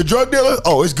from? The drug dealer?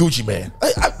 Oh, it's Gucci Mane.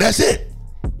 That's it.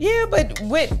 Yeah, but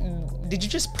did you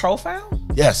just profile?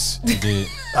 Yes. You did.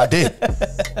 I did.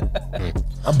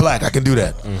 I'm black. I can do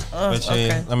that. But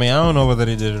yeah, I mean, I don't know whether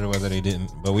they did it or whether they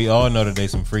didn't. But we all know that they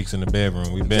some freaks in the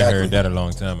bedroom. We've been heard that a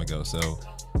long time ago. So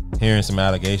hearing some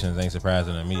allegations ain't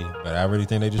surprising to me. But I really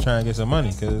think they just trying to get some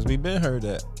money because we've been heard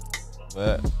that.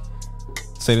 But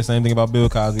say the same thing about Bill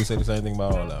Cosby. Say the same thing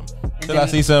about all of them. Till I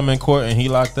see something in court and he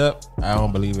locked up, I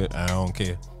don't believe it. I don't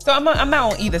care. So I'm not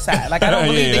on either side. Like I don't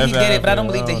believe that he did it, but I don't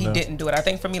believe that he didn't do it. I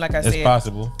think for me, like I said, it's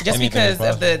possible. Just because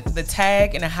of the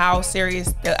tag and how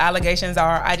serious the allegations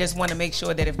are, I just want to make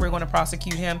sure that if we're going to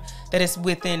prosecute him, that it's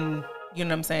within. You know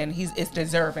what I'm saying? It's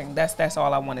deserving. That's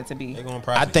all I want it to be.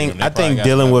 I think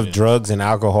dealing with drugs and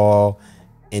alcohol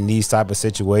in these type of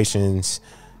situations,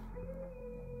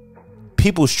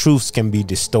 people's truths can be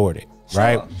distorted.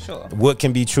 Right? Sure. What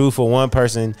can be true for one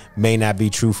person may not be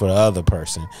true for the other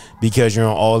person because you're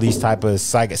on all these type of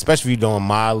especially if you're doing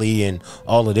Molly and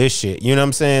all of this shit. You know what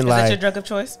I'm saying? Is that your drug of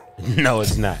choice? No,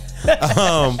 it's not.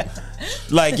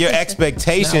 Like your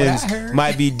expectations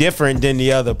might be different than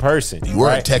the other person. You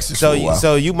were in Texas for a while.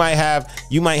 So you might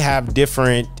have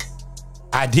different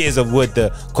ideas of what the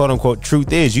quote unquote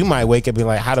truth is. You might wake up and be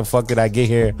like, how the fuck did I get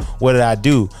here? What did I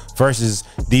do? Versus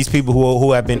these people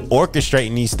who have been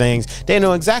orchestrating these things, they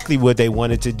know exactly what they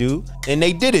wanted to do and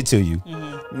they did it to you.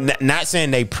 Not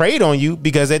saying they preyed on you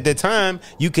because at the time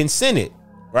you consented,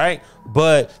 right?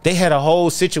 But they had a whole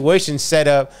situation set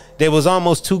up that was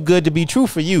almost too good to be true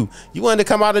for you. You wanted to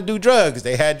come out and do drugs,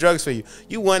 they had drugs for you.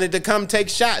 You wanted to come take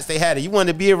shots, they had it. You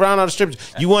wanted to be around all the strippers.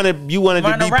 You wanted to be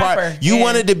part. You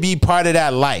wanted to be part of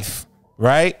that life,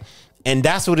 right? And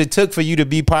that's what it took for you to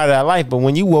be part of that life. But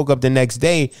when you woke up the next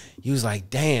day, you was like,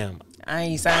 damn, I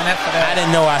ain't signed up for that. I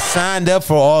didn't know I signed up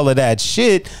for all of that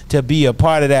shit to be a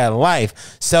part of that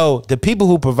life. So the people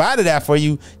who provided that for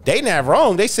you, they not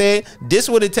wrong. They said this is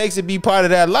what it takes to be part of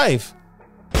that life.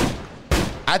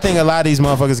 I think a lot of these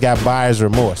motherfuckers got buyer's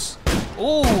remorse.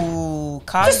 Ooh,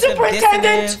 the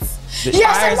superintendent.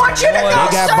 Yes, I want you to know,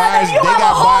 sir, that you have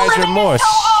a hole in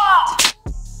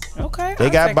it. Okay. They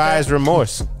got buyer's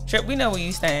remorse. Trip, we know where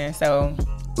you stand. So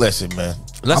listen, man.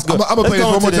 I'm gonna play this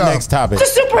one more time. Next topic. The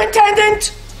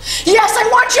superintendent. Yes, I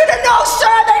want you to know,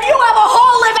 sir, that you have a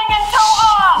hole living in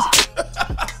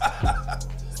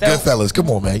Goodfellas,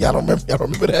 come on, man. Y'all don't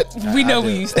remember that? We know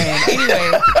where you stand.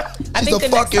 Anyway, I think the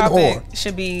next topic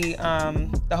should be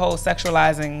the whole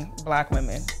sexualizing black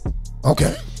women.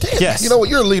 Okay. Damn, yes. You know what?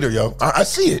 You're a leader, yo. I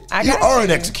see it. You are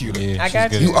an executor. I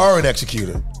got you. You are an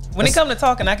executor. When it comes to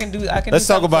talking, I can do. Let's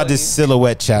talk about this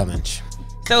silhouette challenge.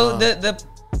 So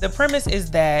the premise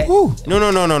is that No.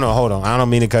 Hold on. I don't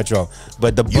mean to cut you off,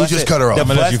 but you just cut her off.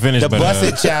 The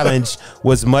busted challenge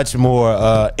was much more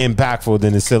impactful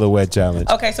than the silhouette challenge.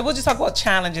 Okay, so we'll just talk about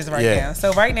challenges now.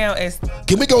 So right now is.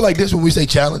 Can we go like this when we say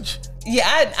challenge? Yeah,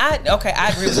 I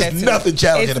agree with that too. Nothing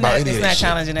challenging about any of It's that not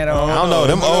challenging at all. I don't know.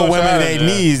 Them old women in their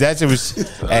knees. That shit was.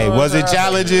 Hey, was it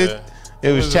challenging?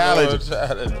 It was challenging.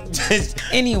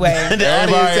 Anyway,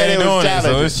 everybody ain't doing it,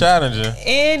 so it's challenging.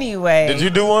 Anyway, did you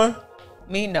do one?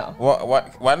 Me, no.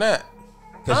 Why not?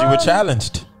 Because you were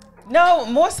challenged. No,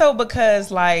 more so because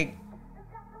like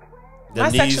The my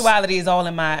knees. sexuality is all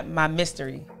in my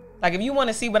mystery. Like if you want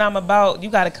to see what I'm about, you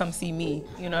got to come see me.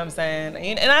 You know what I'm saying?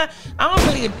 And I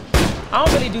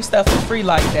don't really do stuff for free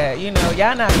like that. You know,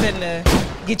 y'all not fitting to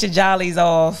get your jollies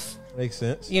off Makes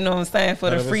sense. You know what I'm saying? For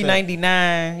the free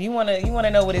 99, you wanna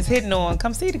know what it's hitting on?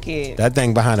 Come see the kid. That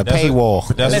thing behind a paywall.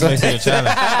 That's what makes it a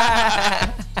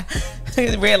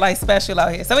challenge. Red light special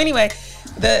out here. So anyway,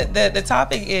 the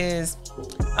topic is,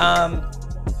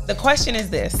 the question is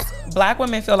this: Black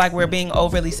women feel like we're being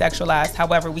overly sexualized.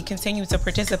 However, we continue to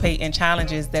participate in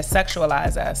challenges that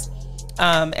sexualize us.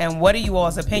 And what are you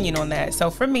all's opinion on that? So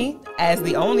for me, as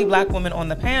the only Black woman on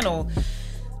the panel,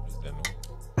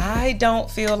 I don't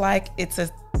feel like it's a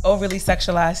overly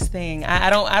sexualized thing. I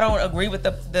don't agree with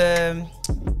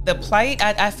the plight.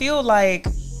 I feel like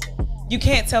you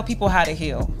can't tell people how to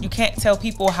heal. You can't tell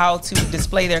people how to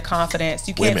display their confidence.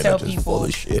 You can't tell people. Full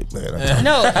of shit, man.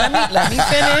 No, let me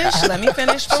finish. Let me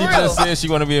finish for real. She just said she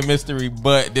want to be a mystery,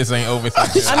 but this ain't over.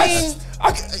 I mean,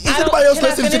 is anybody else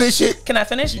listening to this shit? Can I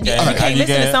finish? You can't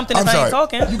listen to something if I ain't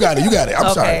talking. You got it.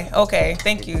 I'm sorry. Okay.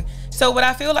 Thank you. So what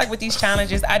I feel like with these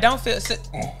challenges, I don't feel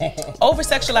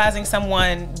over-sexualizing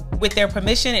someone with their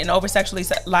permission and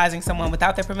over-sexualizing someone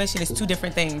without their permission is two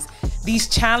different things. These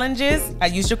challenges, I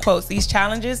use your quotes, these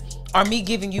challenges are me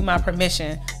giving you my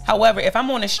permission. However, if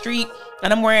I'm on the street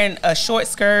and I'm wearing a short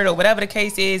skirt or whatever the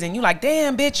case is, and you like,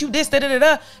 damn, bitch, you this,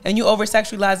 da-da-da-da, and you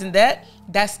over-sexualizing that,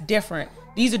 that's different.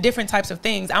 These are different types of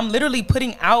things. I'm literally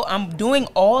I'm doing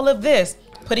all of this,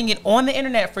 putting it on the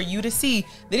internet for you to see.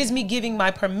 That is me giving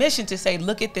my permission to say,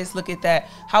 look at this, look at that.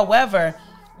 However,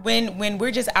 when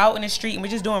we're just out in the street and we're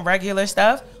just doing regular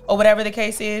stuff or whatever the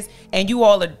case is, and you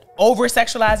all are over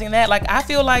sexualizing that, like, I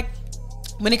feel like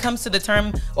when it comes to the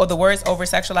term or the words over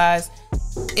sexualized,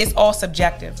 it's all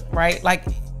subjective, right? Like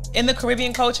in the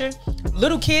Caribbean culture,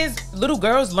 little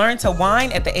girls learn to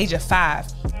whine at the age of 5.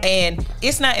 And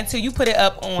it's not until you put it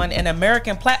up on an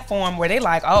American platform where they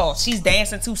like, oh, she's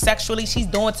dancing too sexually, she's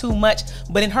doing too much.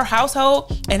 But in her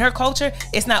household and her culture,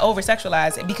 it's not over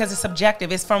sexualized because it's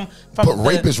subjective. It's from But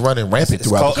rape is running rampant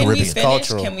throughout the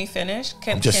Caribbean. Can we finish?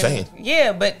 I'm just saying.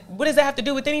 Yeah, but what does that have to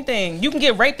do with anything? You can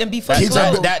get raped and be fully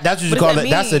clothed. That's what you call it.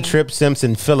 That's a Trip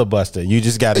Simpson filibuster. You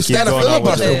just got to keep going on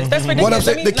with it. That's ridiculous. What I'm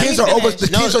saying, the kids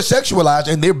are sexualized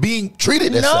and they're being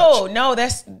treated as such. No,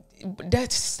 that's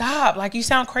stop. Like, you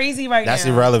sound crazy right now. That's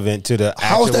irrelevant to the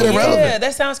How is that irrelevant? Yeah,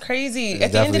 that sounds crazy.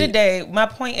 At the end of the day, my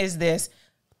point is this: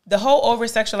 the whole over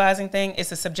sexualizing thing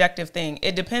is a subjective thing.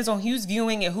 It depends on who's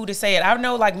viewing it, who to say it. I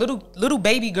know, like, little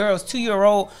baby girls,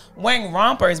 2-year-old, wearing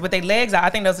rompers with their legs out. I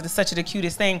think those are such the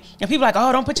cutest thing. And people are like,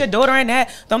 oh, don't put your daughter in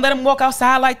that. Don't let them walk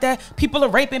outside like that. People are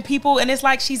raping people, and it's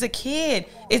like, she's a kid.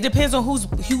 It depends on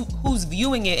who's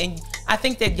viewing it. And I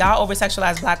think that y'all over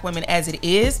sexualize Black women as it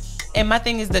is. And my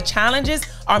thing is, the challenges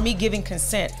are me giving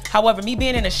consent. However, me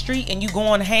being in the street and you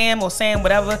going ham or saying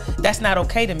whatever, that's not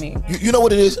okay to me. You know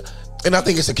what it is? And I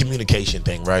think it's a communication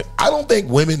thing, right? I don't think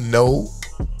women know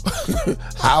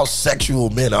how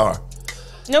sexual men are.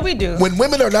 No, we do. When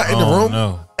women are not in the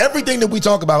room, everything that we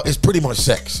talk about is pretty much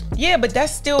sex. Yeah, but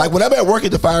that's still... Like, when I'm at work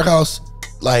at the firehouse,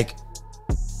 like...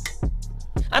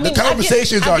 I mean, the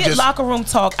conversations I get locker room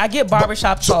talk. I get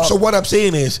barbershop talk. So what I'm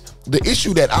saying is, the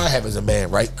issue that I have as a man,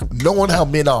 right? Knowing how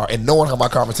men are and knowing how my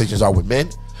conversations are with men,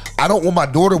 I don't want my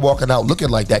daughter walking out looking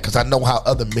like that because I know how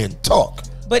other men talk.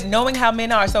 But knowing how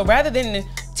men are, so rather than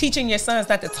teaching your sons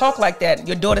not to talk like that,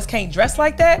 your daughters can't dress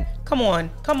like that. Come on.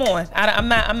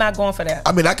 I'm not going for that.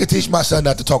 I mean, I could teach my son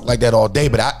not to talk like that all day,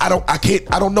 but I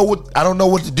don't know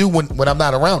what to do when I'm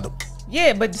not around him.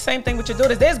 Yeah, but the same thing with your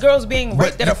daughters. There's girls being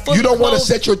raped that are fully you don't want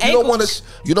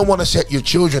to set your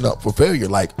children up for failure.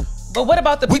 Like, but what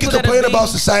about the people we can complain about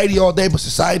society all day, but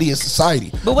society is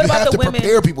society. But what about the women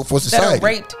prepare people for society that are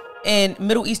raped in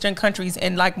Middle Eastern countries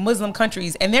and like Muslim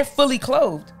countries, and they're fully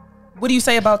clothed? What do you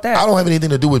say about that? I don't have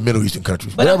anything to do with Middle Eastern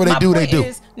countries. But whatever they do, they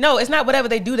do. No, it's not whatever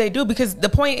they do, because the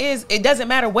point is, it doesn't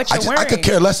matter what you're wearing. I could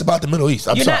care less about the Middle East.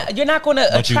 You're not going to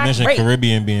attract you mentioned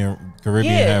rape.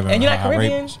 Caribbean having, and you're not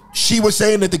Caribbean. She was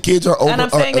saying that the kids are over.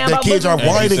 The kids are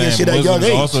whining and shit at a young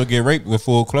age. Also get raped with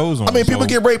full clothes on. I mean, people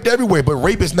get raped everywhere, but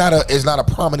rape is not a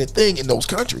prominent thing in those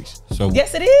countries. So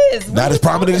yes, it is. Not as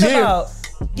prominent as here.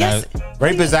 Yes,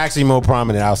 rape is actually more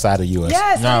prominent outside of U.S.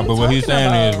 Yes, but what he's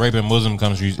saying is rape in Muslim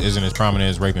countries isn't as prominent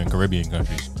as rape in Caribbean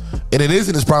countries, and it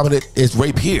isn't as prominent as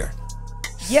rape here.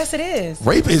 Yes, it is.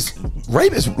 Rape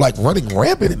is like running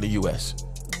rampant in the U.S.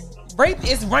 Rape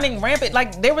is running rampant.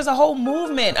 Like, there was a whole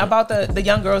movement about the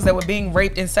young girls that were being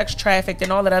raped and sex trafficked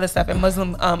and all that other stuff in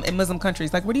Muslim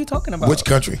countries. Like, what are you talking about? Which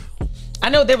country? I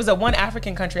know there was one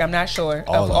African country. I'm not sure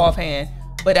offhand.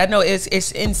 But I know it's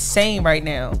insane right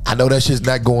now. I know that shit's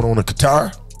not going on in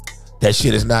Qatar. that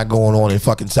shit is not going on in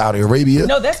fucking Saudi Arabia.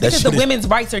 No, that's because the women's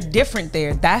rights are different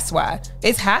there. That's why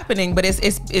it's happening, but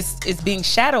it's being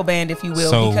shadow banned, if you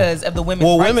will, because of the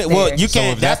women's rights. Well, you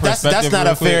can't. That's not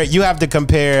a fair. You have to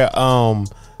compare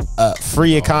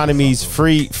free economies,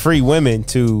 free women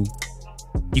to.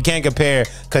 You can't compare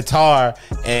Qatar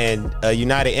and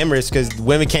United Emirates because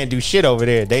women can't do shit over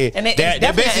there. They're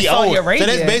basically owned. So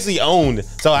that's basically owned.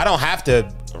 So I don't have to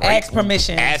ask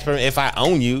permission. If I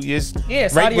own you,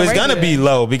 rape was gonna be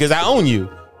low because I own you.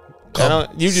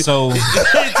 There's no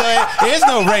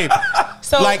rape.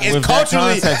 So like it's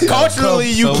culturally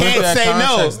you can't say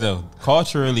no.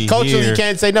 Culturally, you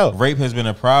can't say no. Rape has been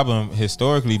a problem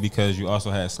historically because you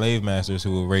also had slave masters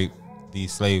who would rape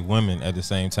these slave women at the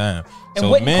same time. And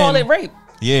wouldn't call it rape.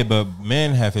 Yeah, but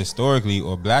men have historically,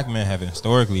 or black men have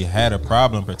historically had a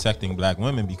problem protecting black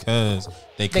women because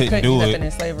they couldn't do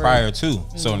it prior to.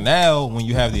 Mm-hmm. So now when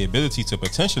you have the ability to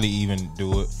potentially even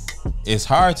do it, it's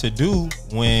hard to do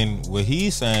when what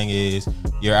he's saying is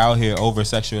you're out here over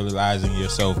sexualizing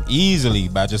yourself easily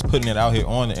by just putting it out here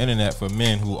on the internet for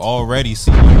men who already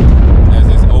see you as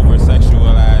this over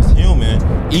sexualized human,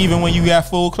 even when you got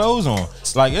full clothes on.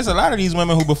 Like, it's a lot of these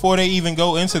women who before they even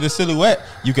go into the silhouette,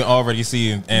 you can already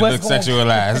see and look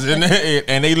sexualized,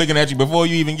 and they looking at you before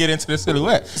you even get into the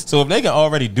silhouette. So if they can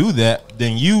already do that,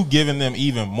 then you giving them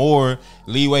even more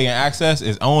leeway and access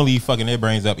is only fucking their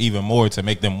brains up even more to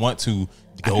make them want to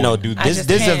go do this.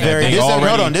 This is a very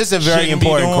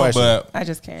important question. But I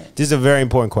just can't. This is a very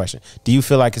important question. Do you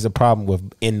feel like it's a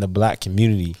problem in the black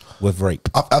community with rape?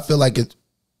 I feel like it.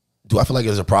 Do I feel like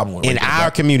it's a problem with rape in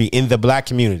our community, in the black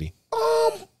community?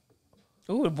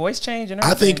 Ooh, the voice change and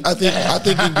I think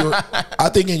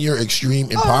in your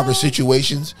extreme impoverished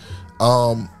situations,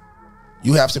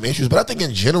 you have some issues. But I think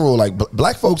in general, like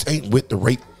black folks ain't with the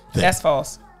rape thing. That's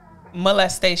false.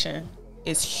 Molestation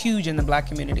is huge in the black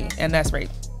community, and that's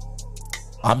rape.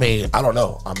 I mean, I don't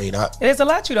know. I mean, there's a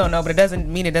lot you don't know, but it doesn't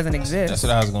mean it doesn't exist. That's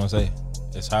what I was gonna say.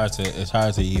 It's hard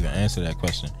to even answer that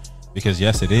question because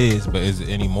yes, it is, but is it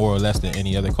any more or less than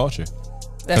any other culture?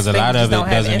 Because a lot of it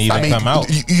doesn't even come out.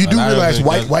 You do realize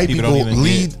white people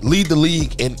lead the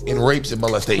league in rapes and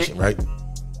molestation, right?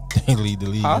 They lead the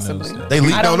league. Possibly. They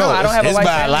lead. I don't know. I don't have a white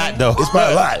by a lot, though. It's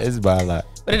by a lot. It's by a lot.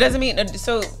 But it doesn't mean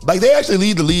so. Like they actually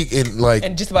lead the league in like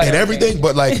and just about everything,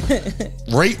 but like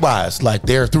rate wise, like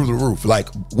they're through the roof. Like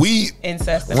we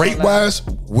incest rate wise,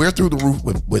 we're through the roof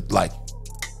with like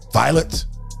violence.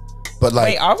 But like,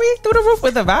 wait, are we through the roof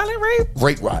with a violent rape?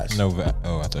 Rate wise. No, I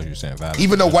thought you were saying violent.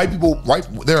 Even though white people,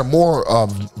 there are more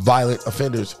violent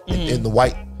offenders in the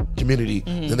white community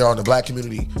than there are in the black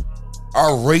community.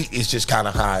 Our rate is just kind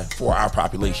of high for our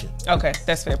population. Okay,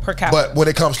 that's fair per capita. But when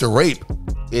it comes to rape,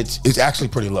 it's actually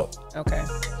pretty low. Okay.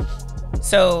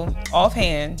 So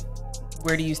offhand,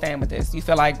 where do you stand with this? You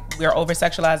feel like we're over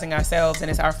sexualizing ourselves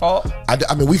and it's our fault?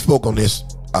 I mean, we spoke on this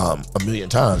a million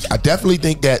times. I definitely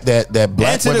think that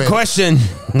black answer women, the question.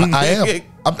 I am.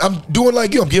 I'm doing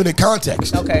like you. I'm giving it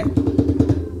context. Okay.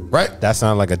 Right. That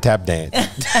sounds like a tap dance.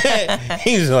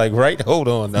 He's like, right. Hold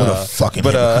on. What a fucking.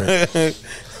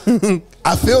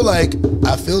 I feel like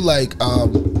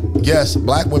yes,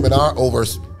 black women are over.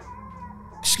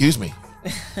 Excuse me.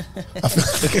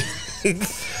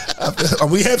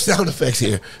 We have sound effects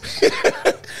here.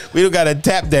 We don't got a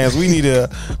tap dance. We need a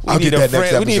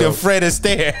Fred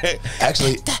Astaire.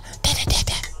 Actually,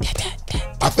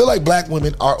 I feel like black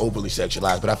women are overly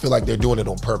sexualized, but I feel like they're doing it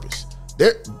on purpose.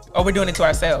 We're doing it to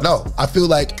ourselves. No, I feel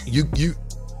like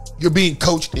you're being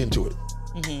coached into it.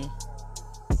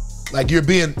 Like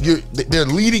they're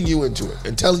leading you into it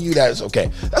and telling you that it's okay.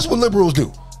 That's what liberals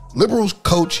do. Liberals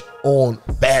coach on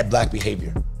bad black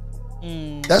behavior.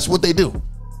 That's what they do.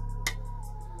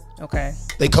 Okay.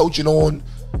 They coach it on.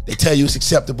 They tell you it's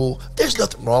acceptable. There's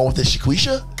nothing wrong with this,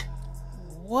 Shaquisha.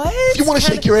 What? If you want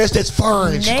to shake your ass, that's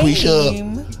fine, Shaquisha.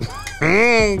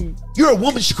 You're a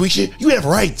woman, Shaquisha. You have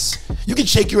rights. You can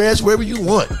shake your ass wherever you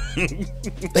want.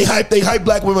 They hype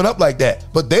black women up like that,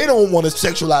 but they don't want to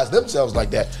sexualize themselves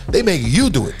like that. They make you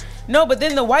do it. No, but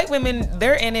then the white women,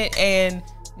 they're in it and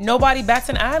nobody bats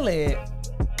an eyelid.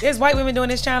 There's white women doing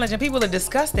this challenge and people are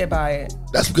disgusted by it.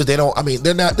 That's because they're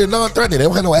non-threatening. They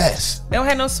don't have no ass. They don't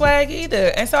have no swag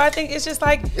either. And so I think it's just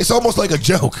like, it's almost like a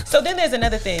joke. So then there's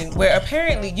another thing where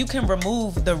apparently you can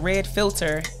remove the red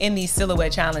filter in these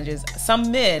silhouette challenges.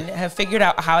 Some men have figured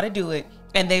out how to do it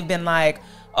and they've been like,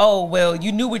 oh, well,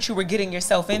 you knew what you were getting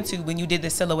yourself into when you did the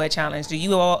silhouette challenge. Do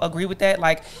you all agree with that?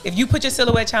 Like, if you put your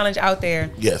silhouette challenge out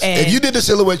there. Yes. If you did the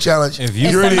silhouette challenge, if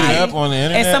you put it up on the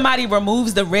internet. And somebody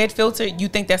removes the red filter, you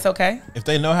think that's okay? If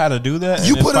they know how to do that.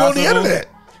 You put it on the internet.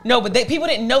 No, but people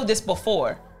didn't know this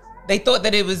before. They thought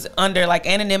that it was under like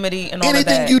anonymity and all of that.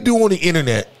 Anything you do on the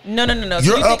internet, no.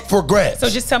 You're up for grabs. So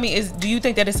just tell me, do you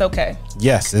think that it's okay?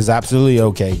 Yes, it's absolutely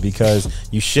okay because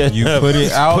you should put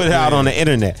it out on the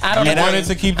internet. I don't you wanted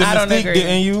to keep the mystique,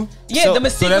 didn't you? Yeah, the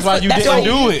mystique. So that's why you didn't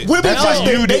do it.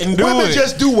 Women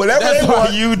just do whatever they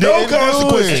want. No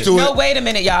consequences to it. No, wait a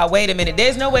minute, y'all. Wait a minute.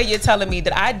 There's no way you're telling me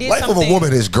that I did something. Life of a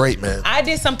woman is great, man. I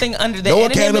did something under the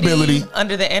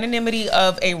anonymity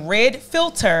of a red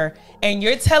filter. And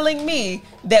you're telling me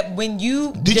that when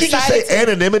you did you just say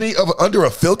anonymity of under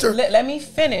a filter? Let me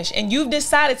finish. And you've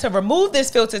decided to remove this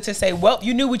filter to say, well,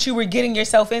 you knew what you were getting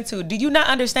yourself into. Do you not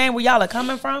understand where y'all are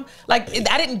coming from? Like,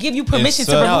 I didn't give you permission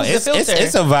to remove the filter.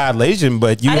 It's a violation,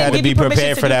 but you had to be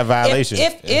prepared for that violation.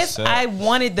 If I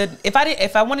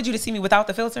wanted you to see me without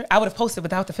the filter, I would have posted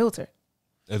without the filter.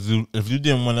 If you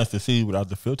didn't want us to see without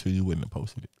the filter, you wouldn't have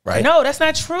posted it, right? No, that's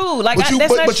not true. Like, but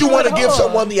you want to give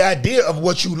someone the idea of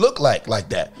what you look like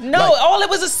that. No, all it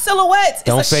was a silhouette.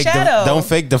 It's a shadow. Don't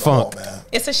fake the funk.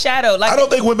 It's a shadow. Like, I don't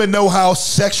think women know how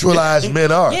sexualized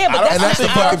men are. Yeah, but that's the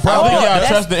fucking problem. Y'all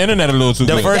trust the internet a little too.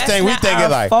 The first thing we think is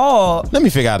like, let me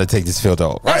figure out how to take this filter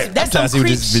off. Right. That's some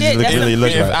creep shit.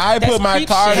 If I put my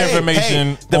card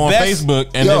information on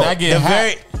Facebook and then I get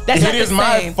hacked, it is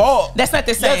my fault. That's not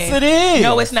the same. Yes, it is.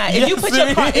 No, it's not. If you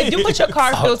put your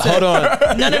card filter, hold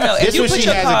on. No. If you put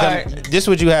your card, this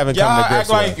what you haven't come to grips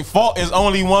with. Y'all act like fault is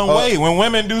only one way. When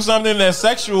women do something that's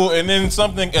sexual and then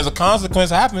something as a consequence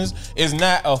happens, it's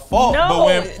not a fault. No,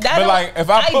 but like if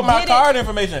I put my card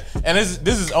information, and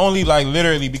this is only like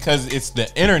literally because it's the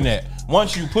internet.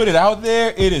 Once you put it out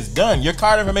there, it is done. Your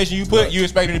card information you put, you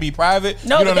expect it to be private.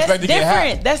 No, you don't expect to get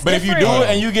hacked. But if you do it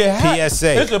and you get hacked,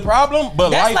 PSA. it's a problem.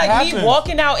 But that's life like happens. me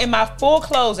walking out in my full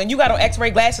clothes and you got on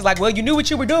X-ray glasses. Like, well, you knew what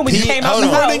you were doing when you came out the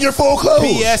house. You weren't in your full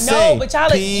clothes. PSA. No, but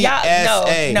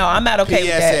no, I'm not okay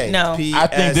with that. No, I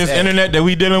think this internet that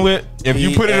we dealing with, if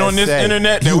you put it on this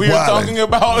internet that we were talking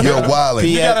about, you're wilding.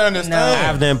 You gotta understand. I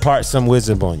have to impart some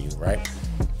wisdom on you, right?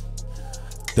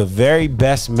 The very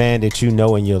best man that you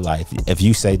know in your life, if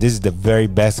you say this is the very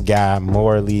best guy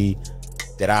morally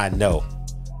that I know,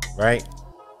 right?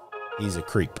 He's a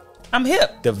creep. I'm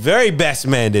hip. The very best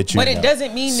man that you know. But it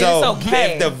doesn't mean that it's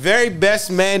okay. If the very best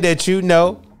man that you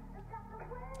know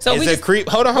is a creep.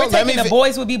 Hold on. Let me. The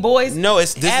boys will be boys. No,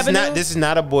 this is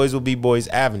not a boys will be boys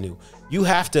avenue. You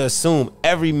have to assume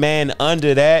every man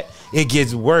under that, it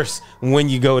gets worse when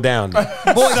you go down there.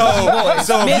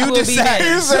 So if you decide,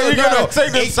 you gotta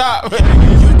take the top. You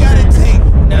gotta take.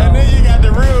 No. And then you got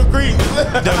the real creep.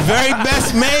 The very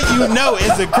best man you know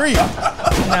is a creep.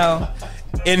 No.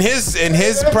 In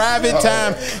his private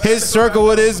time, his circle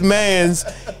with his mans,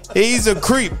 he's a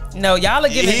creep. No, y'all are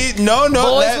giving.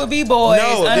 Boys will be boys.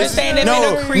 Understand that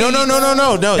men are creeps.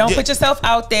 No. Don't put yourself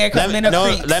out there because men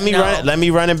are creeps. Let me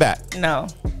run it back. No.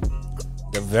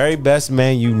 The very best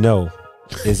man you know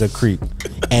is a creep,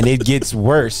 and it gets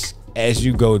worse as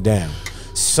you go down.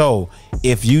 So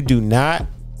if you do not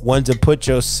want to put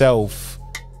yourself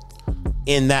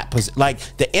in that position, like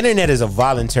the internet is a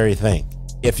voluntary thing.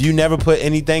 If you never put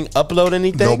anything, upload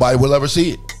anything, nobody will ever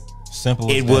see it.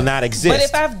 Simple. It will not exist. But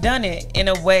if I've done it in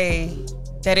a way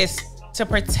that is to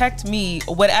protect me,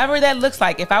 whatever that looks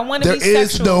like, if I want to be sexual, there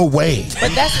is no way.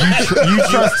 But that's you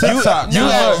trust TikTok.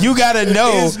 You gotta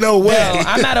know. There's no way. No,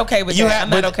 I'm not okay with that. I'm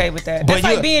not okay with that. That's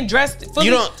like being dressed fully.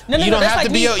 You don't have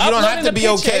to be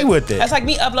okay with it. That's like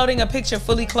me uploading a picture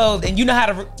fully clothed, and you know how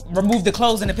to remove the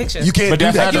clothes in the picture. You can't. But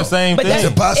that's not the same thing. It's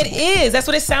impossible. It is. That's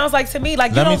what it sounds like to me.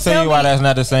 Like, let me tell you why that's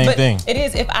not the same thing. It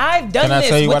is. If I've done this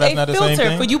with a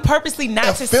filter for you purposely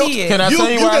not to see it, can I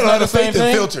tell you why it's not the same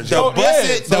thing?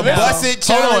 The busted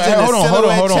challenge.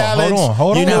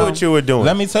 Hold on. You know what you were doing.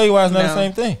 Let me tell you why it's not the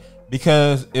same thing.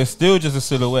 Because it's still just a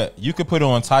silhouette. You could put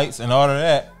on tights and all of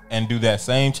that and do that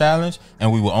same challenge,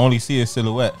 and we will only see a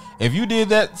silhouette. If you did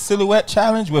that silhouette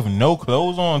challenge with no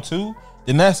clothes on too,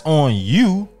 then that's on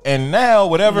you. And now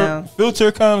whatever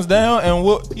filter comes down and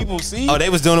what people see. Oh, they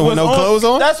was doing it with no clothes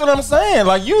on? That's what I'm saying.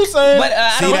 Like you saying,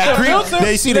 see that creep?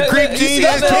 They see the creep gene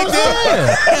that's kicked in.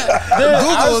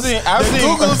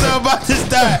 Google's about to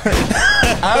start.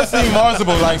 I've seen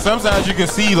multiple. Like sometimes you can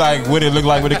see like what it look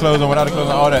like with the clothes on, without the clothes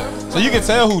on, all that. So you can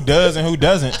tell who does and who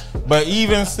doesn't. But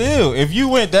even still, if you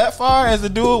went that far as to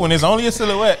do it when it's only a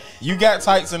silhouette, you got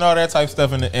tights and all that type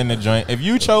stuff in the joint. If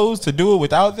you chose to do it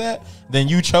without that, then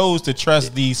you chose to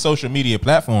trust these social media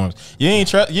platforms.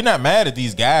 You're not mad at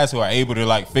these guys who are able to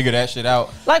like figure that shit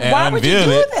out. Like, and why would you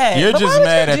do that? You're just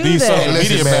mad at these social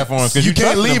media platforms because you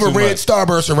can't leave a red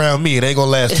Starburst around me. It ain't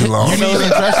gonna last too long. You need some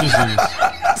trust issues.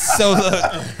 So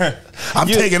look, I'm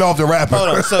taking off the wrapper. Hold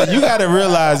on. So you got to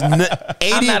realize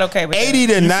 80, I'm not okay with 80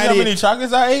 that. to 90. You see how many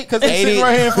chocolates I ate? Because they're sitting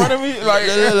right here in front of me. Like,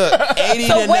 look, 80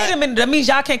 so to wait a minute. That means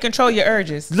y'all can't control your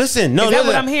urges. Listen, no, is that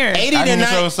what I'm hearing? 80 to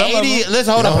 90. 80.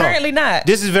 Listen, hold on. Apparently not.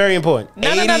 This is very important. No.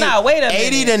 Wait a minute.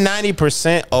 80 to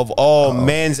 90% of all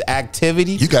men's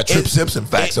activity. You got Trip Simpson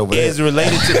facts over there. Is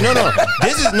related to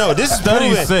This is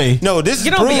proven. No, this is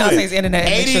Get on Beyonce's internet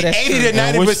and make sure that's 80 to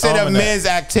 90% of men's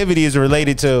activity is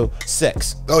related to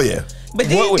sex. Oh yeah. But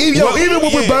even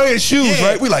when we're buying shoes,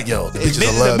 right? We like, yo, the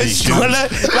bitches love these shoes.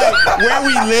 Like where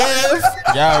we live,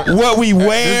 what we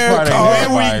wear, where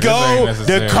we go,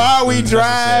 the car we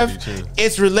drive,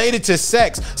 it's related to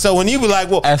sex. So when you be like,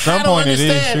 well, at some point it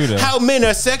is true though. How men are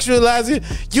sexualizing,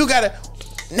 you gotta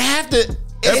have to.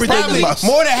 It's probably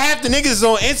more than half the niggas is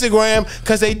on Instagram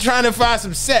because they trying to find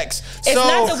some sex. It's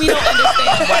not that we don't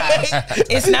understand why.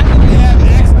 It's not that we have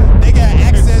access. They got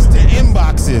access to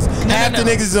inboxes. Half the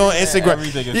niggas is on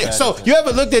Instagram. So you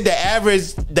ever looked at the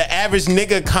average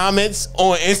nigga comments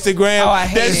on Instagram? Oh, I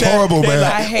hate it. It's horrible, man.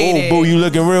 I hate it. Boo, you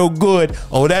looking real good.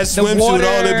 Oh, that swimsuit all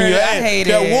over your ass.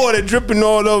 That water dripping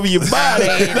all over your body.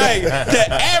 Like the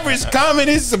average comment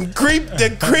is some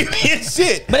the creepiest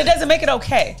shit. But it doesn't make it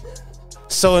okay.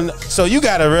 So you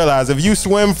gotta realize if you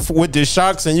swim with the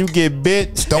sharks and you get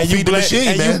bit, don't feed the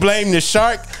machine, man. You blame the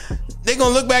shark, they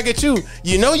gonna look back at you.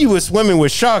 You know you was swimming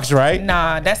with sharks, right?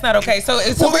 Nah, that's not okay. So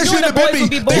we're doing the boys will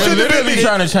be boys. We're literally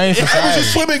trying to change society. I was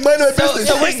just swimming, man.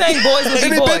 So we're saying boys will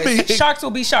be boys. Sharks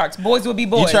will be sharks. Boys will be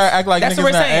boys. You try to act like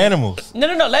niggas not animals. No.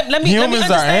 Let me Humans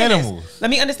are animals. Let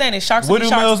me understand this. Sharks will be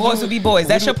sharks. Boys will be boys.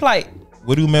 That's your plight.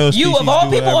 What do male species you of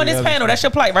all do people on this panel? That's your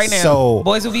plight right now. So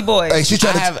boys will be boys. Hey,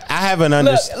 I have an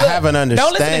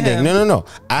understanding. No.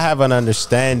 I have an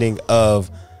understanding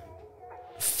of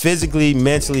physically,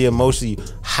 mentally, emotionally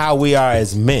how we are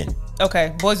as men.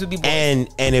 Okay, boys will be boys. And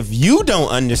if you don't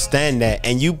understand that,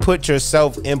 and you put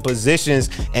yourself in positions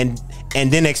and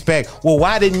then expect, well,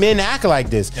 why did men act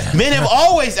like this? Men have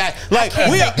always acted like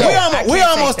we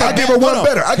almost. I give her one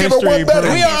better. I give her one better.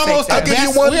 We are almost the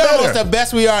best. We are almost the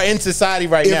best we are in society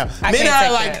right now. Men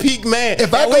are like peak man.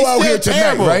 If I go out here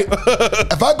tonight, right?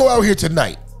 If I go out here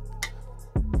tonight,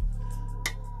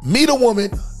 meet a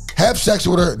woman, have sex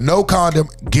with her, no condom,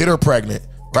 get her pregnant,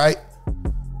 right?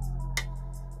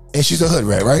 And she's a hood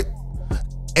rat, right?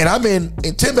 And I'm in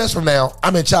 10 minutes from now,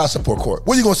 I'm in child support court.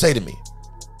 What are you gonna say to me?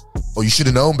 Oh, you should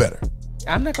have known better.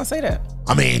 I'm not gonna say that.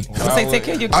 I mean, I'm gonna say take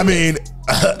care of your kids. I mean,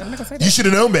 you should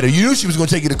have known better. You knew she was gonna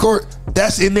take you to court.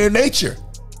 That's in their nature.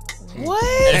 What?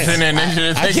 It's in their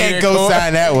nature. I can't go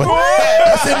sign that one.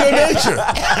 That's in their nature.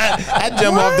 I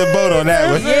jump off the boat on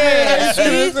that one.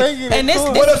 Yeah. And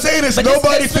what I'm saying is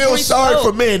nobody feels sorry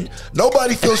for men.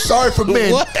 Nobody feels sorry for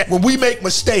men when we make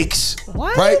mistakes.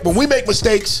 What? Right? When we make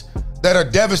mistakes that are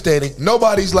devastating,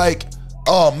 nobody's like,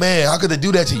 oh man, how could they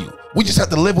do that to you? We just have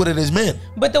to live with it as men.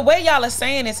 But the way y'all are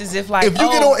saying this is if like, if you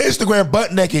get on Instagram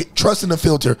butt naked, trusting the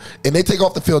filter, and they take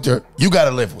off the filter, you got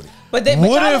to live with it. But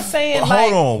what y'all saying,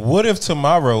 hold on. What if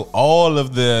tomorrow all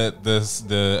of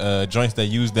the joints that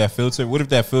use that filter? What if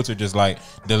that filter just like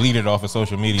deleted off of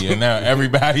social media and now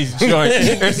everybody's joint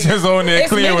is just on there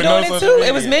clear with no social media?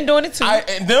 It was men doing it too.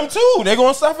 Them too. They're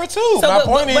gonna suffer too. So, My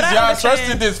point is, y'all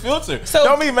trusted this filter. So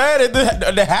don't be mad at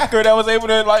the hacker that was able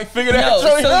to like figure that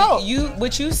out.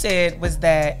 What you said was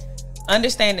that.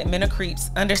 Understand that men are creeps.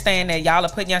 Understand that y'all are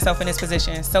putting yourself in this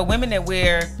position. So women that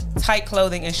wear tight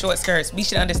clothing and short skirts, we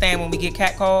should understand when we get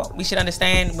catcalled. We should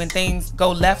understand when things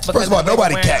go left. First of all,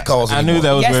 nobody catcalls. I knew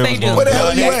that was where it was going. Where the hell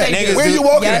are you at? Where are you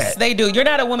walking at? Yes, they do. You're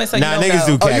not a woman, so you don't know. Niggas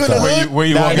do catcall. Where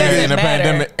you walking at in the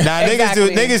pandemic? Nah,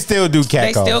 niggas still do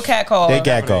catcall. They still catcall. They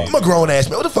catcall. I'm a grown ass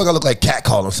man. What the fuck I look like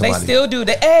catcalling somebody? They still do.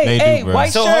 Hey,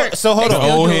 white shirt. So hold on.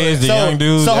 The old heads, the young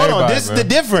dudes. So hold on. This is the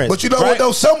difference. But you know what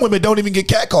though? Some women don't even get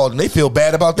catcalled and they feel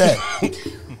bad about that.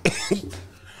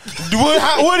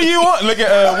 What do you want? Look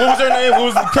at what was her name?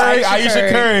 What was Curry? Aisha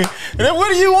Curry. And then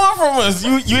what do you want from us?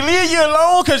 You leave you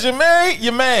alone because you're married.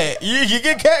 You're mad. You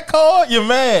get catcalled. You're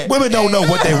mad. Women don't know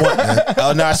what they want.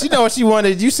 Oh no, she know what she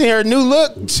wanted. You see her new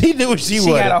look? She knew what she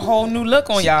wanted. She got a whole new look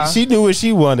on y'all. She knew what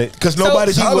she wanted because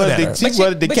nobody's hollering at her. She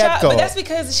wanted the catcall. But that's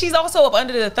because she's also up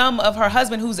under the thumb of her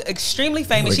husband, who's extremely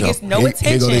famous. She gets no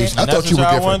attention. I thought you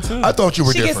were different. I thought you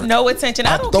were different. She gets no attention.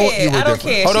 I don't care. I don't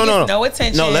care. Hold on, no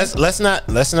attention. No, let's not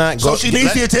go. So she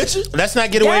needs the attention. Let's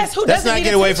not get away. Let's not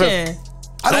get away from.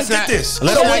 I don't get this. So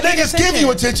when niggas give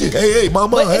you attention, hey,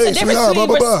 mama, hey, it's a difference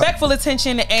between respectful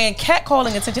attention and catcalling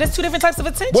attention. There's two different types of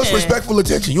attention. What's respectful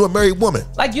attention? You a married woman.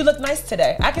 Like you look nice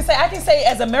today. I can say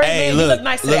as a married man, you look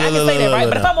nice today. I can say that, right?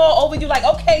 But if I'm all over you, like,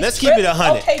 okay, let's keep it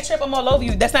 100. Okay, Trip, I'm all over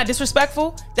you. That's not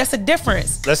disrespectful. That's a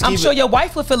difference. I'm sure your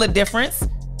wife would feel a difference.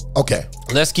 Okay.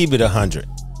 Let's keep it 100.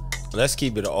 Let's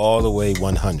keep it all the way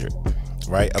 100.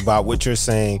 Right? About what you're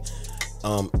saying.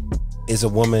 Is a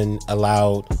woman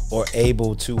allowed or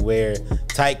able to wear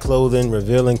tight clothing,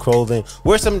 revealing clothing,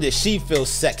 wear something that she feels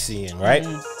sexy in, right?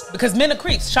 Because men are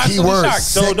creeps. Sharks gonna be sharks.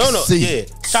 So no, yeah.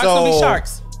 Sharks gonna be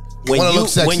sharks.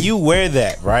 When you wear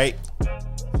that, right?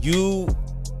 You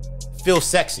feel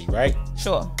sexy, right?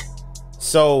 Sure.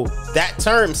 So that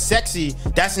term sexy,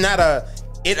 that's not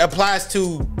it applies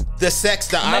to the sex,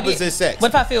 the opposite sex. What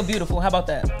if I feel beautiful? How about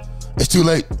that? It's too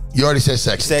late. You already said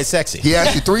sexy. Said sexy. He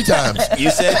asked you 3 times. You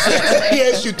said sexy. He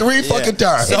asked you 3 fucking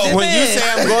times. So when you say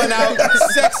I'm going out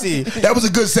sexy, that was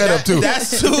a good setup too.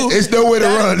 That's too. It's no way to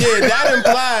run. Yeah, that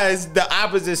implies the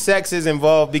opposite sex is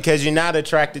involved because you're not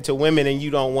attracted to women and you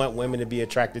don't want women to be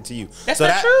attracted to you. That's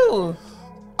not true.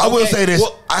 I will say this.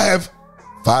 Well, I have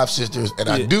 5 sisters, and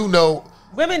I do know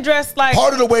women dress like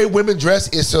part of the way women dress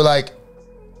is so like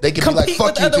they can be like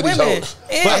fuck you to these hoes.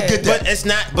 Yeah. But I get that.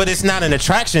 But it's not an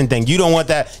attraction thing. You don't want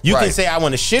that. You can say I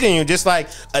want to shit in you, just like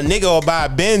a nigga will buy a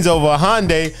Benz over a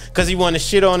Hyundai because he want to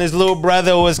shit on his little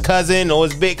brother or his cousin or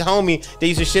his big homie. They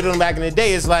used to shit on him back in the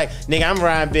day. It's like, nigga, I'm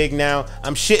riding big now.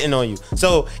 I'm shitting on you.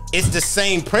 So it's the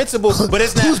same principle, but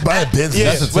it's not. Who's buying Benz? Yeah,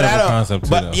 that's a terrible concept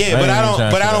too. But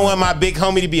I don't want my big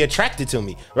homie to be attracted to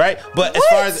me, right? But as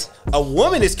far as a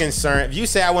woman is concerned, if you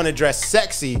say I want to dress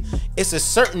sexy, it's a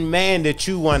certain man that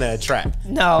you want to attract.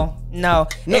 No.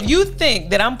 If you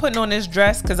think that I'm putting on this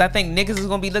dress because I think niggas is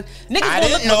gonna be niggas gonna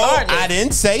look regardless. I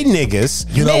didn't say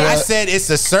niggas. You know what? I said it's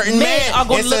a certain man. Are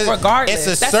gonna look regardless.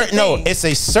 It's a certain it's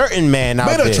a certain man out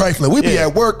there. Men are trifling. We be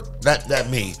at work. Not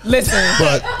me. Listen,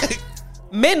 but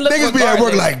men look niggas be at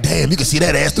work like, damn, you can see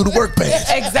that ass through the work pants.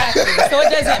 Exactly. So it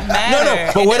doesn't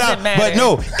matter.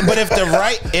 But if the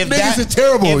right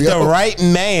right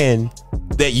man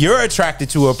that you're attracted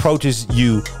to approaches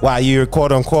you while you're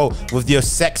quote unquote with your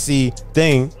sexy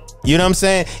thing, you know what I'm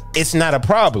saying? It's not a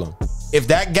problem. If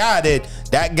that guy that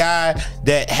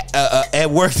at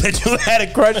work that you had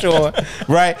a crush on,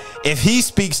 right? If he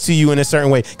speaks to you in a certain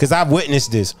way, because I've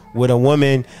witnessed this with a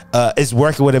woman is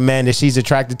working with a man that she's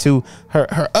attracted to,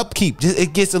 her upkeep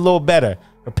it gets a little better.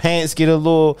 Her pants get a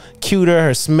little cuter.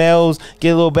 Her smells get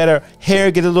a little better.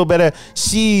 Hair get a little better.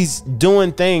 She's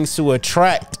doing things to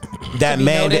attract that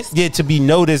man, to be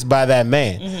noticed by that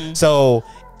man. Mm-hmm. So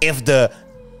if the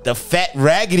fat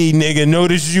raggedy nigga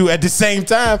noticed you at the same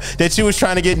time that you was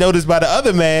trying to get noticed by the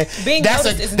other man,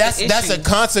 that's a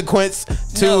consequence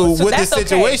to what the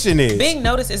situation is. Being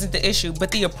noticed isn't the issue, but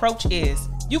the approach is.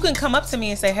 You can come up to me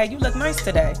and say, hey, you look nice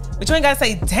today. But you ain't got to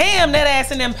say, damn, that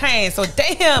ass in them pants. So,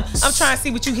 damn, I'm trying to see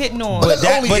what you hitting on. But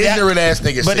only ignorant ass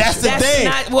niggas. But that's the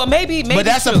thing. Well, maybe but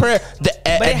that's true. A prayer.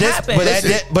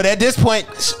 But at this point,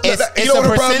 it's a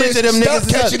percentage of them niggas.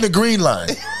 Stop catching the green line.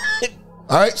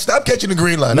 All right, stop catching the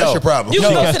green line. That's your problem. You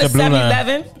can go to the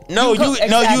 7-Eleven. You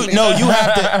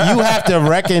have to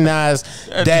recognize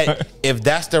that if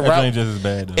that's the route,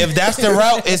 if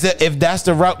that's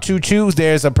the route you choose,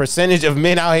 there's a percentage of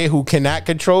men out here who cannot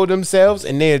control themselves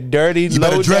and they're dirty. You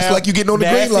better dress like you getting on the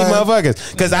green line,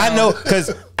 motherfuckers. Because I know,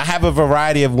 because I have a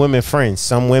variety of women friends.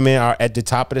 Some women are at the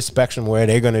top of the spectrum where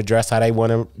they're going to dress how they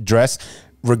want to dress,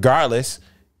 regardless.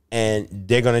 And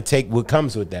they're going to take what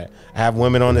comes with that. I have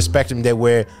women on the spectrum that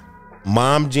wear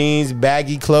mom jeans,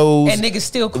 baggy clothes. And niggas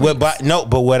still creeps.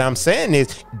 But what I'm saying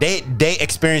is they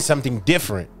experience something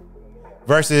different.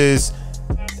 Versus,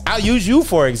 I'll use you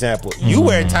for example. You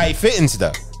wear tight fitting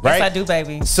stuff, right? Yes, I do,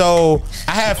 baby. So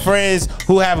I have friends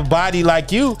who have a body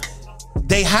like you.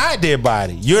 They hide their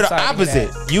body. You're the opposite.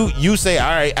 You say, all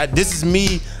right, this is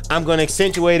me. I'm going to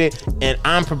accentuate it, and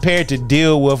I'm prepared to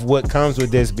deal with what comes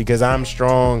with this because I'm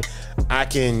strong. I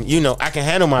can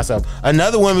handle myself.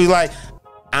 Another one was like,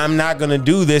 I'm not going to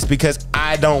do this because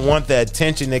I don't want the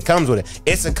attention that comes with it.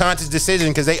 It's a conscious decision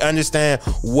because they understand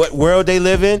what world they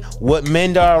live in, what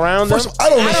men are around them. I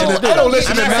don't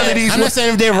listen to none of these. I'm not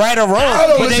saying if they're right or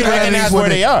wrong, but they recognize where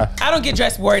they are. I don't get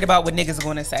dressed worried about what niggas are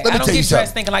going to say. I don't get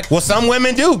dressed thinking like, well, some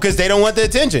women do because they don't want the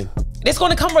attention. It's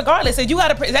going to come regardless. And you got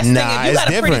if you got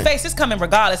a pretty face, it's coming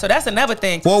regardless. So that's another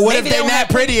thing. Well, what if they're not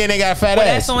pretty and they got fat ass?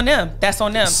 That's on them. That's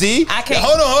on them. See? I can't.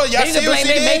 Hold on. Y'all they need to blame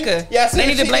their maker. They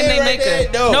need to blame their maker.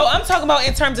 No, I'm talking about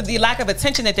in terms of the lack of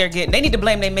attention that they're getting. They need to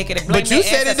blame their maker. But you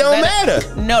said it don't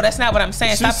matter. No, that's not what I'm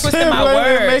saying. Stop twisting my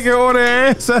words.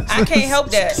 I can't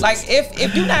help that. Like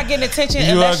if you're not getting attention,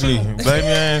 you ugly. Blame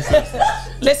your ancestors.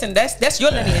 Listen, that's your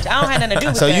lineage. I don't have nothing to do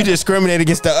with that. So you discriminate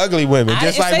against the ugly women,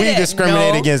 just like we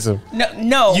discriminate against them.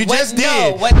 No. You just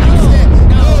did.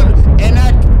 And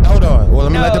hold on. Well,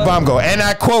 let me let the bomb go. And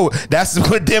I quote, that's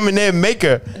what them and their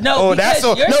maker. No, that's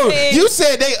on. No, you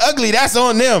said they ugly. That's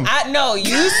on them.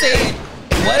 You said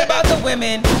What about the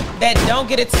women that don't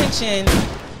get attention?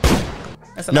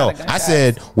 No, I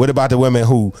said, what about the women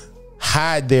who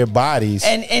hide their bodies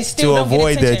and still to don't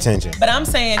avoid get the attention? But I'm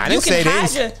saying you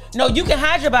can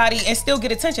hide your body and still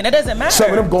get attention. It doesn't matter. Some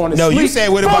of them going to no, sleep. you said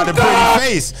what about the pretty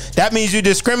face? That means you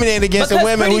discriminate against the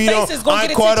women who you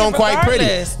aren't quite on quite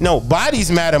pretty. No, bodies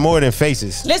matter more than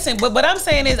faces. Listen, but what I'm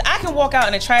saying is I can walk out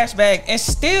in a trash bag and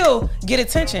still get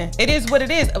attention. It is what it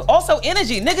is. Also,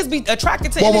 energy. Niggas be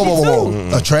attracted to energy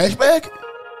too. A trash bag?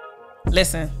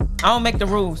 Listen, I don't make the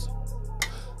rules.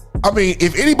 I mean,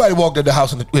 if anybody walked in the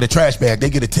house with a trash bag, they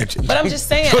get attention. But I'm just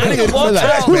saying, I can walk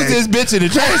out. Who's this bitch in the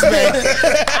trash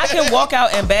bag? I can walk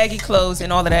out in baggy clothes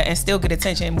and all of that and still get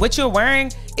attention. What you're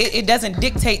wearing, it doesn't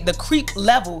dictate the creep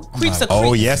level. Creeps are creeps.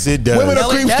 Oh, yes, it does. Women are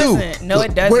creeps too. No,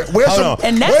 it doesn't. Where's some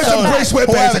gray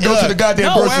sweatpants and go to the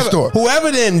goddamn grocery store?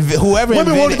 Whoever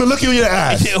women won't even look you in your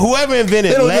eyes. Whoever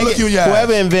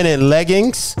invented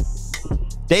leggings,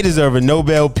 they deserve a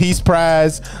Nobel Peace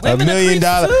Prize, women $1 million.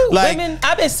 Like, women,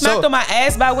 I've been smacked on my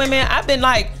ass by women. I've been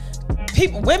like,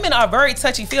 women are very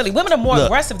touchy feely. Women are more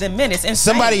aggressive than men. It's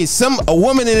insane. A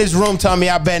woman in this room told me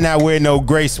I better not wear no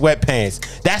gray sweatpants.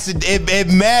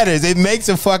 It matters. It makes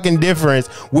a fucking difference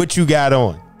what you got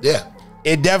on. Yeah,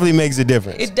 it definitely makes a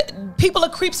difference. People are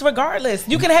creeps regardless.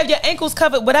 You can have your ankles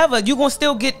covered, whatever. You gonna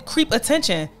still get creep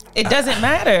attention. It doesn't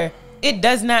matter. It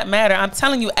does not matter. I'm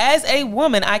telling you, as a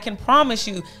woman, I can promise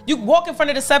you, you walk in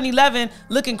front of the 7-Eleven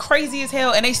looking crazy as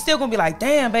hell, and they still gonna be like,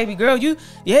 "Damn, baby girl, you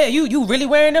really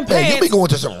wearing them pants?" You be going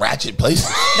to some ratchet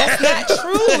places. That's not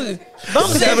true.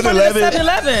 Bums in front of the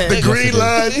 7-Eleven. The green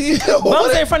line.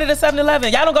 Bums in front of the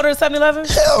 7-Eleven. Y'all don't go to the 7-Eleven?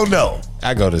 Hell no.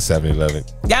 I go to 7-Eleven.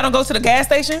 Y'all don't go to the gas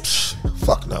station?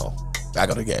 Fuck no. I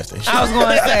go to the gas station. I was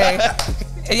going to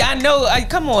say, I know.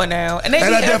 Come on now, and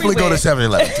I definitely go to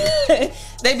 7-Eleven too.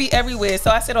 They be everywhere. So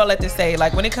I said all that to say,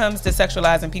 like, when it comes to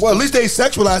sexualizing people. Well, at least they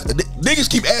sexualize. Niggas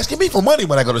keep asking me for money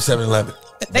when I go to 7-Eleven.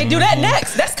 They do that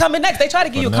next. That's coming next. They try to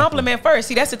give you a compliment first.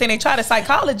 See, that's the thing. They try to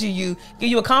psychology you, give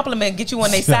you a compliment, get you on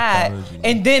their side,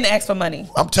 and then ask for money.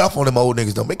 I'm tough on them old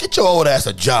niggas though. Man, get your old ass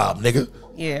a job, nigga.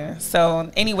 Yeah. So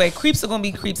anyway, creeps are gonna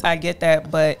be creeps. I get that,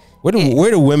 but where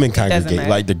do women congregate?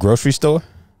 Like the grocery store?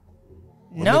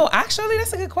 No, actually,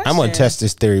 that's a good question. I'm gonna test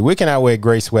this theory. Where can I wear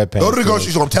gray sweatpants? Go to the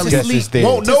grocery store. I'm telling you,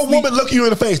 won't no woman look you in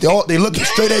the face. They look you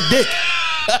straight at dick.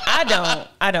 I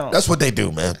don't. That's what they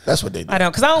do, man. That's what they do. I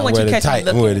don't, because I don't want you catching me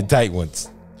looking. I wear the tight ones.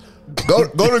 Go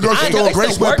to the grocery store, gray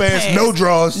sweatpants, no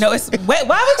drawers. No, why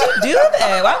would you do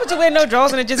that? Why would you wear no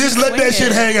drawers and just let that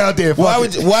shit hang out there? Why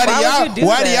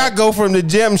do y'all go from the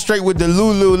gym straight with the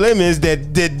Lululemons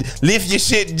that lift your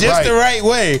shit just the right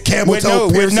way, with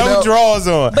no drawers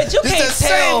on? But you can't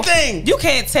tell. You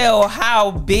can't tell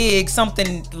how big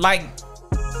something like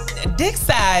dick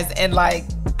size and like.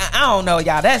 I don't know,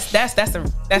 y'all. That's a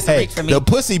reach for me. The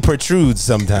pussy protrudes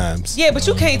sometimes. Yeah, but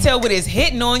you can't tell what it's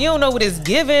hitting on. You don't know what it's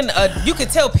giving. You can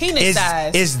tell penis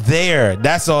size. It's there.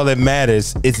 That's all that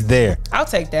matters. It's there. I'll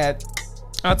take that.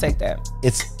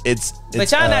 It's.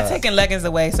 But y'all not taking leggings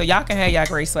away, so y'all can have y'all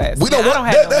gray sweats. We don't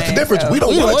want that. That's the difference. We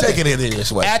don't want to take it in this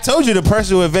sweat. I told you the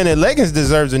person who invented leggings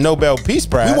deserves a Nobel Peace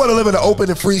Prize. We want to live in an open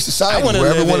and free society where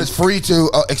everyone is free to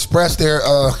express their.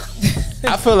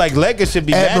 I feel like leggings should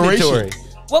be mandatory.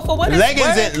 Well, for what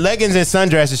leggings and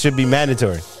sundresses should be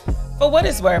mandatory. For what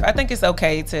it's worth, I think it's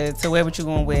okay to wear what you're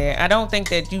gonna wear. I don't think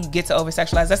that you get to over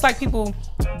sexualize. That's like people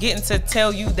getting to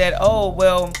tell you that, oh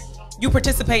well, you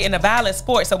participate in a violent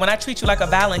sport, so when I treat you like a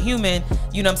violent human,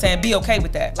 you know what I'm saying, be okay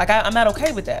with that. Like I'm not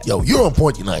okay with that. Yo, you're on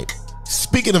point tonight.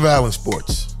 Speaking of violent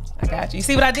sports, I got you. You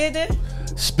see what I did there?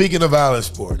 Speaking of violent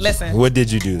sports, listen. What did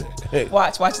you do there?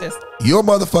 Watch this. Your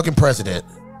motherfucking president.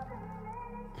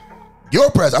 Your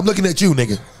president. I'm looking at you,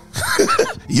 nigga.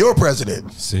 Your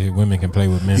president. See, women can play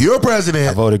with men. Your president.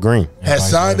 I voted green. Has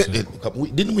signed it.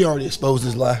 Didn't we already expose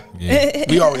this lie? Yeah.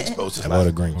 We already exposed this lie. I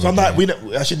voted green. So I'm not.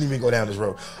 I shouldn't even go down this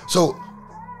road. So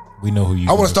we know who you.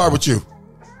 I want to start with you.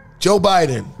 Joe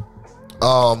Biden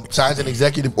signs an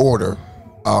executive order,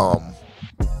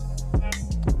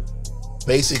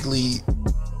 basically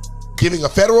giving a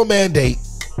federal mandate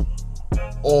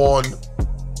on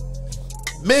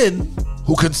men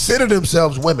who consider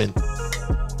themselves women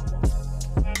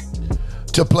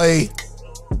to play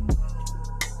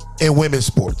in women's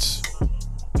sports.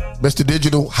 Mr.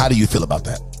 Digital, how do you feel about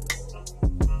that?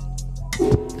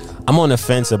 I'm on the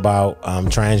fence about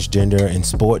transgender in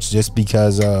sports just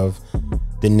because of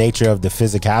the nature of the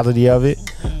physicality of it,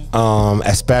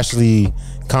 especially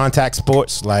contact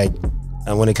sports, like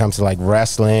when it comes to like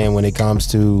wrestling, when it comes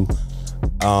to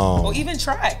Or even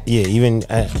track. Yeah, even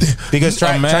because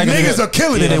track niggas are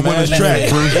killing it in women's track.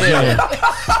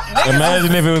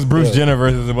 Imagine if it was Bruce Jenner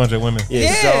versus a bunch of women.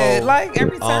 Yeah, so, like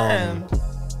every time.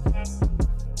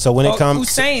 So when it comes,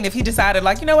 Hussein, if he decided,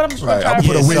 like, you know what, I'm just gonna try to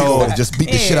put a wig on and just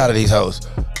beat the shit out of these hoes.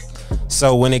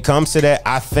 So when it comes to that,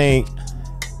 I think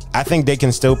they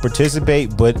can still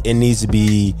participate, but it needs to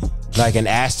be like an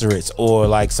asterisk or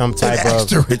like some type of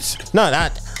asterisk. No,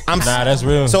 not. That's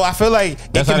real. So I feel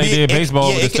like that's how they did baseball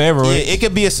with the steroids. It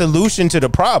could be a solution to the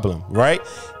problem, right?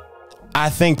 I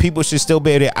think people should still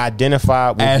be able to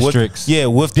identify with asterisks.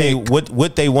 What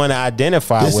they want to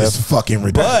identify with. This is fucking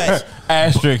ridiculous. But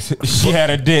asterisk, she had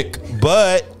a dick.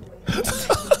 But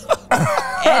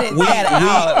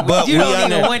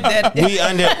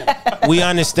we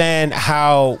understand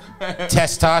how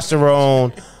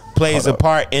testosterone plays a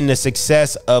part in the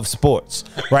success of sports,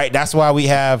 right? That's why we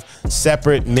have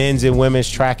separate men's and women's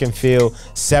track and field,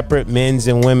 separate men's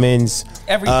and women's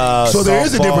so there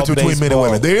is a difference between men and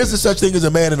women. There is a such thing as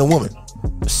a man and a woman.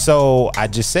 So I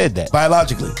just said that.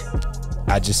 Biologically.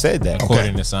 I just said that.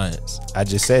 According to science. I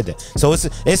just said that. So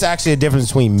it's actually a difference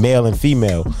between male and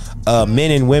female.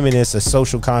 Men and women is a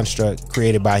social construct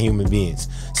created by human beings.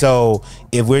 So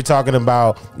if we're talking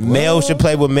about males should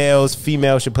play with males,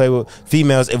 females should play with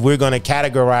females, if we're going to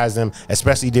categorize them,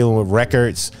 especially dealing with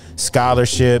records,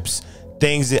 scholarships,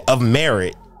 things of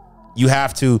merit, you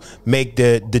have to make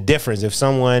the difference. If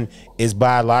someone is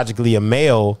biologically a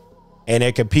male and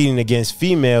they're competing against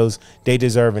females, they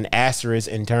deserve an asterisk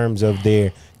in terms of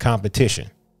their competition.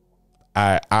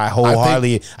 I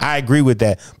wholeheartedly I agree with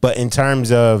that. But in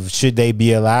terms of should they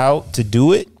be allowed to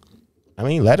do it, I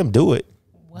mean, let them do it.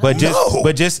 What? But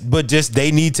just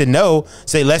they need to know.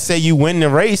 Say, let's say you win the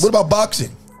race. What about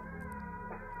boxing?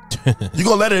 You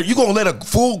gonna let a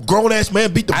full grown ass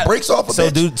man beat the brakes off of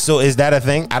bitch? So is that a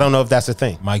thing? I don't know if that's a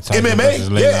thing. Mike Tyson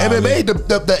MMA, yeah, MMA.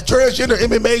 That transgender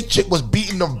MMA chick was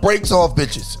beating the brakes off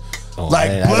bitches,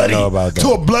 bloody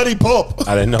to a bloody pulp.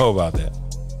 I didn't know about that.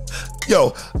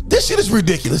 Yo, this shit is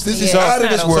ridiculous. This is out of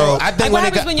this world. I think what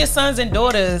happens when your sons and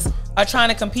daughters are trying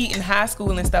to compete in high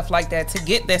school and stuff like that to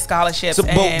get their scholarships? So,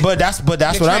 but that's what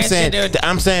I'm saying.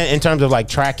 I'm saying in terms of like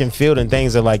track and field and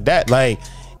things like that. Like,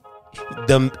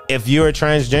 if you're a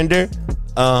transgender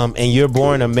and you're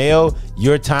born a male,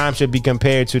 your time should be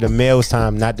compared to the male's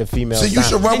time, not the female's time. So you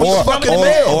should run with the fucking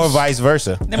males. Or vice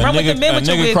versa. Then run with the men with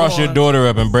your wig cross on. your daughter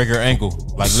up and break her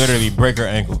ankle. Like literally break her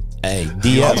ankle. Hey,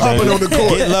 D up. I'm hopping on the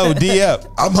court. Get low, D up.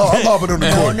 I'm hopping on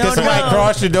the court. Does somebody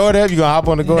cross your daughter up? You gonna hop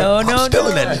on the court? I'm still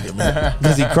in that nigga, man.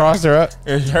 Does he cross her up?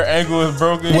 If her ankle is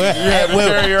broken, you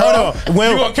hold on.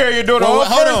 You gonna carry your daughter off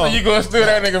first, or you gonna steal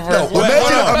that nigga first?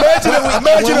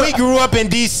 Imagine when we grew up in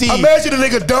DC. Imagine a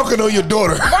nigga dunking on your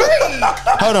daughter.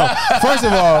 Hold on. First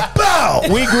of all, bow.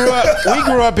 We grew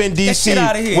up in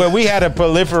DC where we had a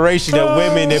proliferation of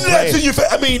women that played.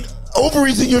 I mean,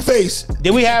 ovaries in your face.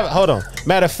 Did we have? Hold on.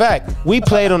 Matter of fact, we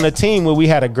played on a team where we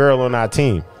had a girl on our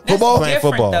team. Playing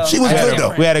football. Though. She was good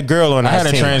though. We had a girl on our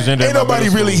team. Ain't nobody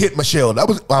really hit Michelle. That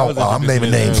was. I'm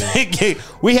naming names.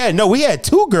 we had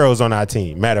two girls on our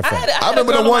team. Matter of fact, I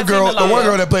remember the one girl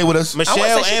that played with us,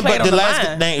 Michelle, but the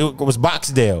last name was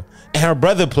Boxdale, and her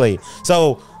brother played.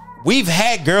 So. We've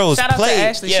had girls Shout play. Out to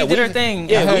Ashley. She did her thing.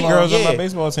 Yeah, we had girls on my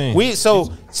baseball team.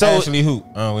 So Ashley who?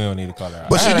 Oh, we don't need to call her out.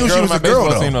 But she knew she was a girl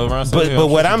though. But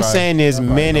what I'm saying is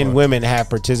men and women have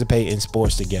participated in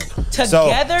sports together.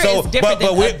 Together is different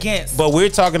than against. But we're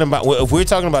talking about if we're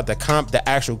talking about the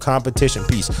actual competition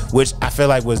piece, which I feel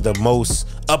like was the most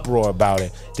uproar about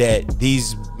it, that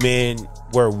these men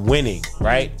were winning,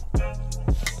 right?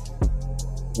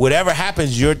 Whatever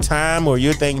happens, your time or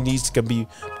your thing needs to be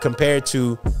compared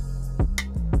to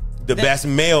the best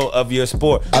male of your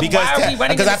sport, because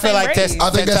I feel like I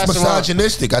think that's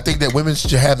misogynistic. I think that women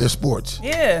should have their sports.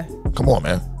 Yeah, come on,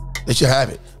 man, they should have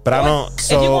it. But I don't.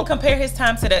 So if you won't compare his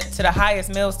time to the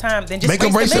highest male's time, then just make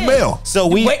him race a male. So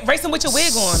race him with your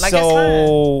wig on. Like,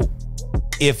 so that's fine.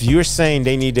 If you're saying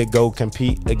they need to go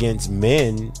compete against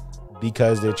men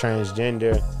because they're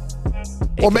transgender.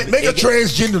 Or make a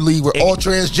transgender league where all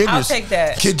transgenders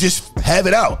can just have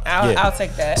it out. I'll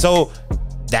take that. So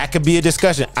that could be a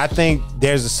discussion. I think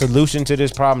there's a solution to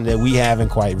this problem that we haven't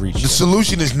quite reached. The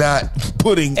solution is not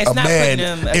putting a man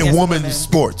in women's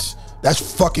sports.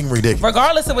 That's fucking ridiculous.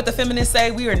 Regardless of what the feminists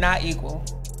say, we are not equal.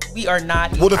 We are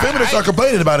not equal. Well, the feminists are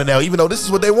complaining about it now, even though this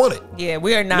is what they wanted. Yeah,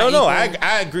 we are not equal. No,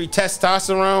 I agree.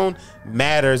 Testosterone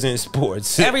matters in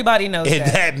sports. Everybody knows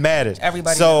that matters.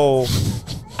 Everybody knows.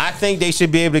 I think they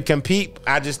should be able to compete.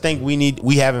 I just think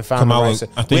we haven't found the right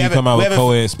solution. I think you come out with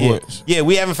co-ed sports. Yeah,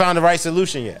 we haven't found the right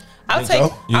solution yet. I'll take.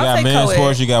 You got men's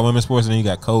sports, you got women's sports, and then you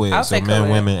got co-ed. So men,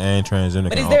 women, and transgender.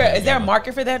 But is there a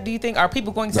market for that? Do you think are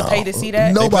people going to pay to see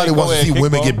that? Nobody wants to see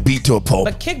women get beat to a pulp.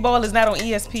 But kickball is not on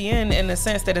ESPN in the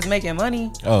sense that it's making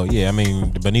money. Oh yeah, I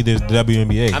mean, but neither is the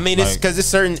WNBA. I mean, it's because it's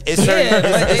certain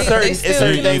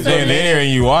things they're there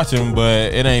and you watch them,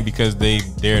 but it ain't because they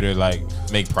dare to like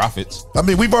make profits. I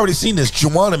mean, we've already seen this.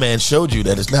 Juwanna Man showed you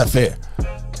that it's not fair.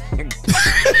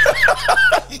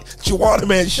 Juwanna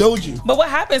Man showed you. But what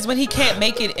happens when he can't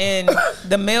make it in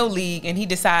the male league and he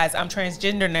decides I'm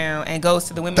transgender now and goes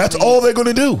to the women's That's league all they're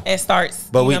gonna do. and starts.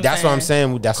 But that's what I'm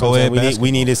saying. That's what I'm saying.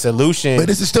 We need a solution. But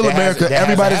this is still America.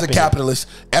 Everybody's a capitalist.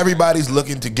 Everybody's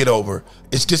looking to get over.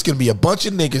 It's just gonna be a bunch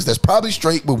of niggas that's probably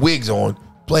straight with wigs on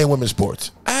playing women's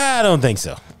sports. I don't think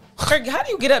so. Kirk, how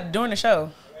do you get up during the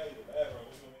show?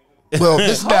 Well,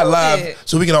 this is not live,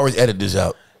 so we can always edit this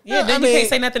out. Yeah, then you can't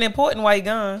say nothing important while you're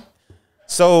gone.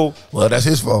 So, well, that's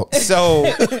his fault. So,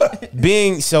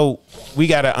 we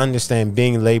got to understand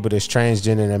being labeled as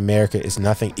transgender in America is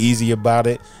nothing easy about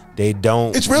it. They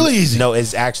don't. It's really easy. No,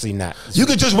 it's actually not. You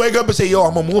can just wake up and say, "Yo,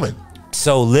 I'm a woman."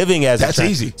 So living as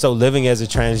easy. So living as a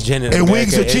transgender in and America,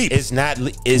 wigs are cheap. It's not.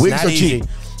 It's not easy. Cheap.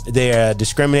 They're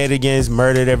discriminated against,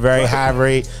 murdered at a very high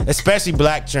rate, especially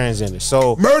black transgenders.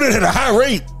 So murdered at a high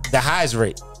rate, the highest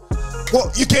rate. Well,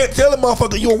 you can't tell a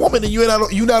motherfucker you're a woman and you're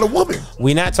not a woman.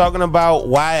 We're not talking about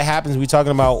why it happens. We're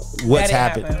talking about what's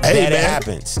happened. Hey, that man, it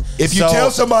happens. If you tell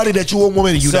somebody that you're a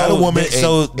woman and you're not a woman,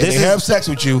 and they have sex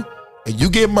with you, and you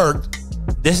get murked,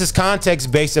 this is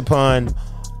context based upon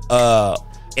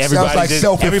everybody's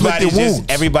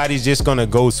just gonna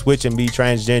go switch and be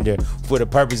transgender for the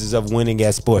purposes of winning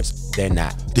at sports. They're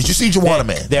not. Did you see Juwanna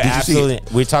Man? They're absolutely.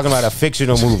 We're talking about a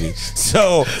fictional movie.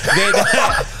 So they're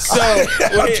not. So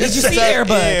did you see Air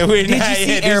Bud? Yeah, did you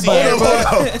see Air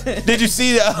Bud? Did you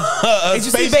see did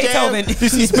you see Beethoven? Did you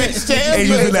see Space Jam?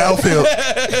 Angels in the outfield.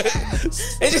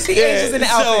 Did you see Angels in the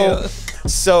outfield?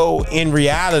 So in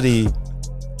reality,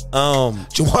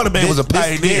 Juwanna Man was a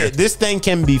pioneer. This thing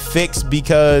can be fixed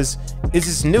because this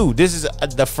is new. This is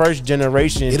the first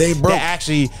generation that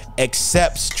actually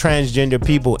accepts transgender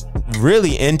people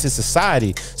really into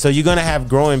society. So you're gonna have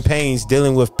growing pains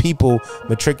dealing with people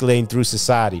matriculating through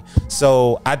society.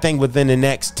 So I think within the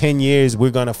next 10 years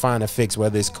we're gonna find a fix,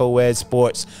 whether it's co-ed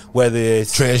sports, whether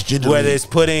it's transgender, whether it's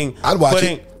putting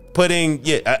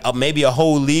maybe a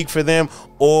whole league for them,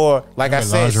 or like I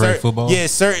said,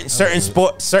 certain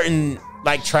sports, certain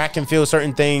like track and field,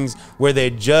 certain things where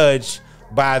they're judged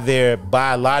by their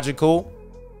biological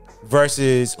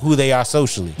versus who they are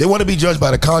socially. They want to be judged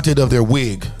by the content of their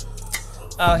wig.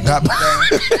 Oh,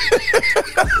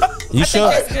 you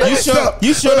sure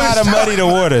know how to muddy the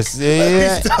waters.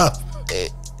 Yeah.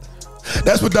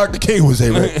 That's what Dr. King would say,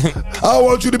 right? I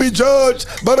want you to be judged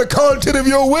by the content of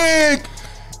your wig,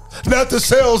 not the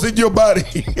cells in your body.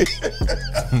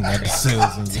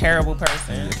 Terrible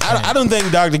person. I don't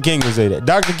think Dr. King would say that.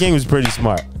 Dr. King was pretty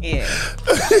smart. Yeah.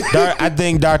 I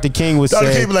think Dr. King would say.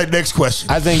 Dr. King would be like, next question.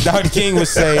 I think Dr. King would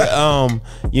say,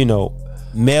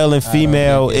 male and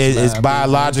female is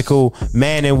biological,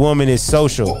 man and woman is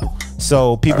social.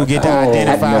 So people get to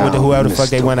identify with whoever the fuck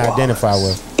they want to identify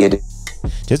with.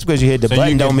 Just because you hit the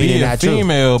button don't mean it's not true.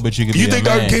 Female, but you can be a think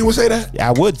man. Dr. King would say that?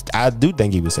 I do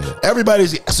think he would say that.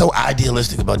 Everybody's so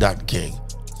idealistic about Dr. King.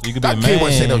 So you could Dr. be a man, King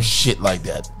wouldn't say no shit like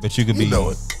that. But you could be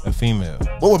a female.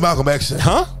 What would Malcolm X say?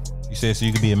 Huh? You said so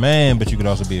you could be a man, but you could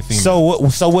also be a female.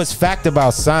 So what's fact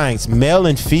about science? Male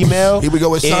and female. Here we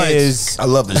go with science. I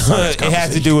love this science. It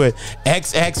has to do with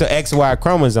XX or XY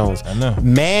chromosomes. I know.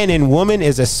 Man and woman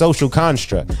is a social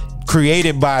construct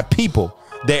created by people.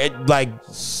 They're like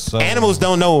animals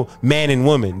don't know man and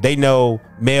woman. They know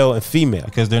male and female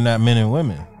because they're not men and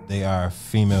women. They are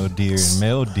female deer and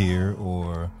male deer,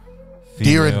 or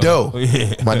deer and doe.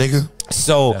 My nigga.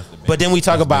 So, but then we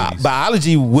talk about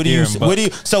biology. What do you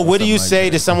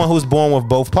say to someone who's born with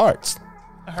both parts?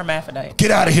 A hermaphrodite. Get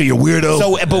out of here, you weirdo.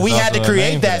 So, but we had to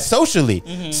create that socially.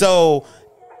 So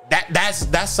that's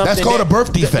something. That's called a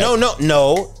birth defect.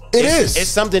 No. It's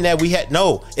something that we had.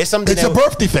 No, it's something. It's a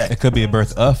birth defect. It could be a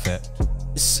birth effect.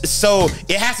 So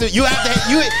it has to. You have to.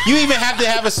 You even have to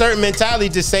have a certain mentality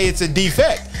to say it's a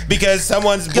defect because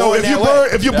someone's born that way.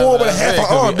 If you're born with a half an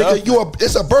arm, nigga,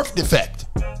 it's a birth defect.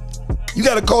 You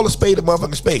got to call a spade a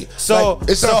motherfucking spade. So like,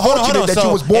 it's unfortunate that you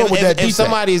was born with that defect. If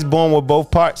somebody is born with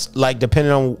both parts, like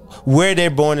depending on where they're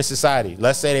born in society,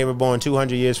 let's say they were born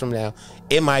 200 years from now,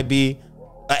 it might be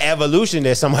an evolution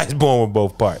that somebody's born with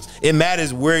both parts. It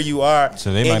matters where you are.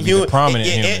 So they might be the prominent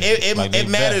human. It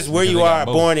matters where you are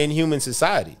born in human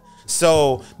society.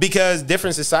 So because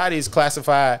different societies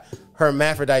classify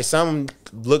hermaphrodites. Some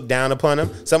looked down upon them.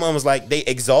 Some of them was like they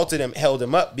exalted them, held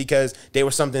them up because they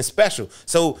were something special.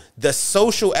 So the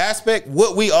social aspect,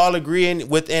 what we all agree in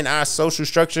within our social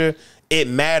structure, it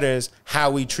matters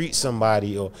how we treat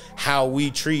somebody or how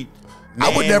we treat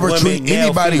man, I would never women, treat male,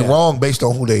 anybody female. wrong based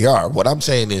on who they are. What I'm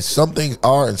saying is some things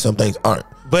are and some things aren't.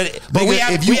 But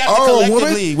if you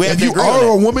are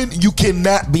a woman, you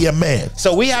cannot be a man.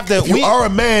 So we have to. If you are a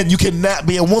man, you cannot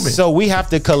be a woman. So we have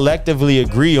to collectively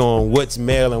agree on what's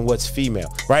male and what's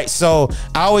female, right? So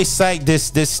I always cite this.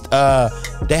 They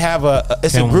have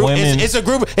it's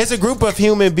a group of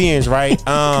human beings, right?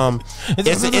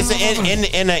 It's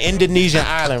in an Indonesian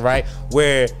island, right,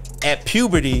 where at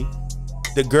puberty,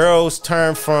 the girls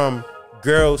turn from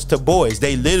girls to boys.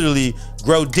 They literally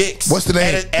grow dicks. What's the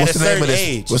name? At a certain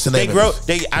age. What's the name?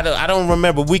 I don't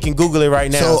remember. We can Google it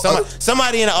right now. So,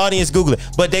 somebody in the audience Google it.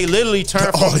 But they literally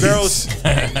turn from girls.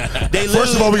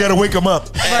 First of all, we gotta wake them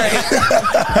up. Right.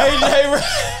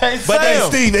 Hey,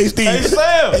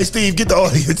 Steve, get the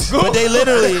audience. But they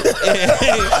literally.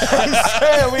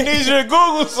 Sam, we need you to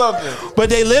Google something.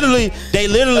 But they literally. Hey,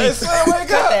 Sam,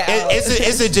 wake up.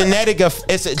 It's a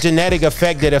genetic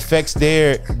effect that affects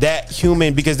that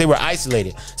human because they were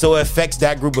isolated. So it affects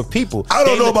that group of people. I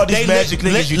don't know about these magic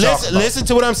niggas you talking about. Listen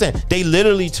to what I'm saying. They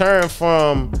literally turn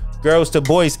from girls to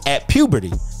boys at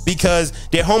puberty because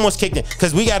their hormones kicked in.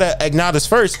 Because we gotta acknowledge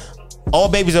first, all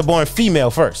babies are born female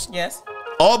first. Yes.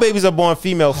 All babies are born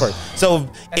female first. So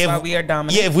that's why we are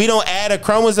dominant. Yeah, if we don't add a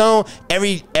chromosome,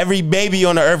 every baby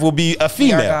on the earth will be a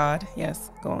female. We are God. Yes.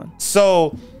 Go on.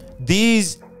 So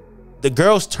the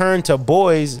girls turn to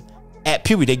boys at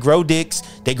puberty. They grow dicks,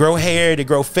 they grow hair, they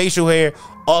grow facial hair.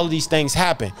 All of these things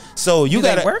happen. So you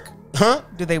gotta work? Huh?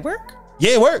 Do they work?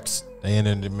 Yeah, it works. They in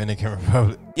the Dominican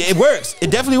Republic. Yeah, it works. It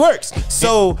definitely works.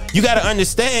 So you gotta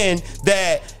understand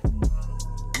that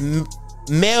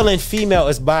male and female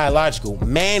is biological.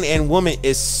 Man and woman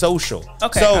is social.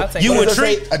 Okay. So you would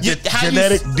treat a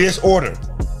genetic disorder.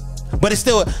 But it's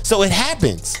still, so it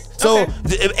happens. So,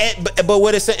 okay. But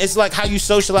what it's like how you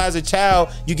socialize a child.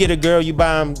 You get a girl, you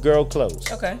buy them girl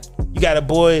clothes. Okay. You got a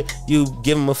boy, you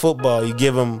give him a football. You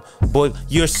give him boy.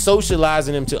 You're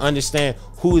socializing them to understand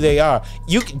who they are.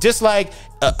 You just like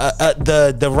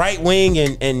the right wing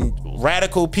and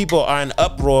radical people are in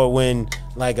uproar when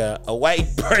like a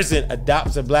white person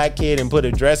adopts a black kid and put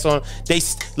a dress on.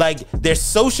 They're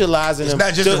socializing them. It's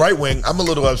not just the right wing. I'm a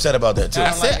little upset about that too.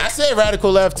 I said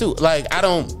radical left too. Like I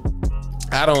don't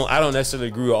necessarily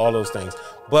agree with all those things.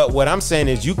 But what I'm saying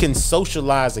is you can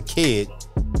socialize a kid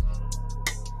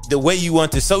the way you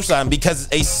want to socialize them because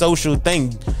it's a social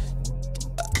thing.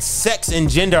 Sex and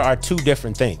gender are two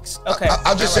different things. Okay.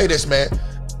 I'll just say this, man.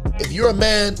 If you're a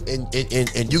man and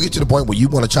you get to the point where you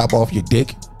want to chop off your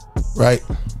dick, right?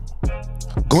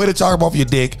 Go ahead and chop off your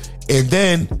dick and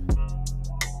then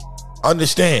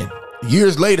understand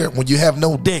years later when you have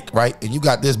no dick, right? And you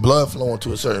got this blood flowing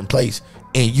to a certain place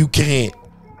and you can't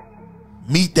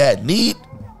meet that need,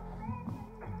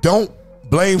 don't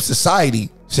blame society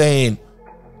saying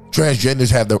transgenders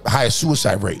have the highest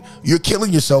suicide rate. You're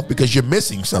killing yourself because you're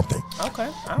missing something. Okay.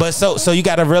 But so you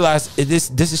got to realize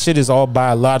this shit is all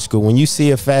biological. When you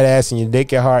see a fat ass and your dick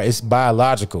get hard, it's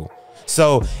biological.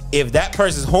 So if that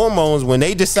person's hormones, when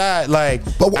they decide, like,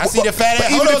 I see the fat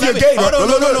ass.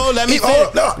 Let me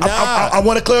finish. I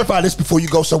want to clarify this before you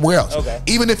go somewhere else. Okay.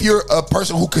 Even if you're a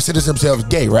person who considers themselves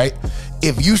gay, right?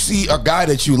 If you see a guy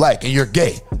that you like and you're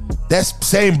gay, that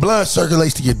same blood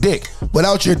circulates to your dick.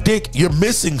 Without your dick, you're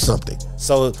missing something.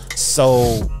 So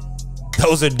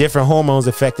those are different hormones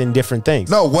affecting different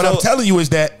things. No, what I'm telling you is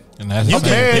that you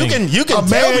can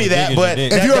tell me that, but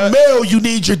if you're a male, you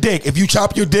need your dick. If you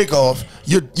chop your dick off,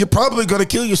 you're probably gonna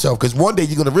kill yourself because one day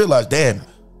you're gonna realize, damn,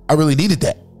 I really needed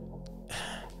that.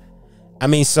 I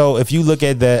mean, so if you look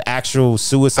at the actual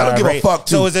suicide rate, I don't give a fuck.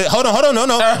 So is it? Hold on, no.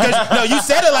 No, you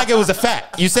said it like it was a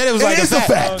fact. You said it was like a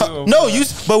fact. No,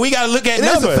 but we got to look at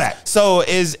numbers. It is a fact. So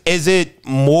is it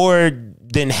more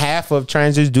than half of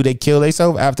transgenders? Do they kill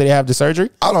themselves after they have the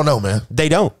surgery? I don't know, man. They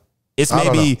don't. It's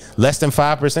maybe less than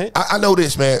 5%. I know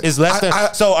this, man. It's less than.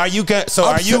 So are you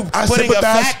putting a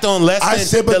fact on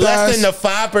less than the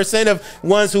 5% of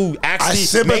ones who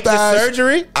actually make the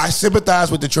surgery? I sympathize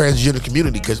with the transgender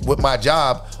community because with my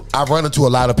job, I run into a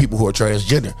lot of people who are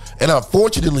transgender, and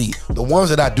unfortunately, the ones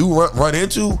that I do run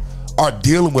into are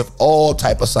dealing with all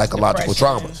type of psychological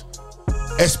traumas,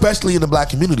 especially in the black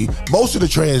community. Most of the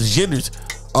transgenders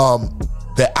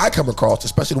that I come across,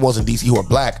 especially the ones in DC who are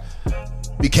black,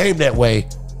 became that way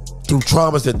through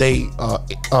traumas that they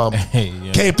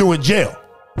came through in jail.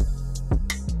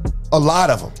 A lot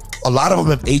of them. A lot of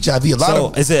them have HIV.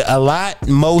 Is it a lot,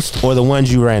 most, or the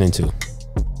ones you ran into?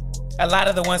 A lot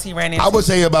of the ones he ran into. I would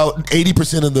say about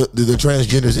 80% of the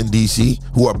transgenders in DC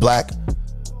who are black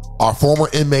are former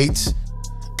inmates.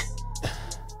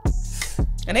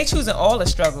 And they choosing all the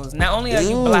struggles. Not only are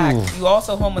you black, you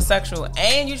also homosexual,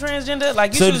 and you transgender.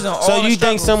 Like, you choosing all the struggles. So you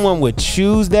think someone would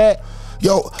choose that?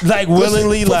 Yo, like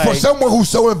willingly, for someone who's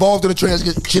so involved in the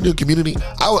transgender community,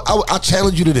 I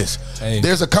challenge you to this. Hey.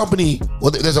 There's a company,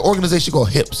 there's an organization called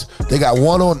HIPS. They got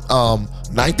one on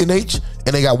 9th and H,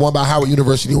 and they got one by Howard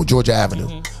University on Georgia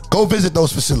Avenue. Go visit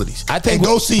those facilities. And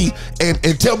go see and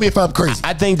tell me if I'm crazy.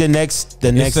 I think the next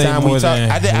time we talk,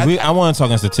 I want to talk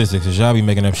in statistics because y'all be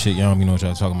making up shit. Y'all don't be know what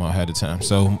y'all talking about ahead of time.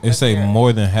 So it say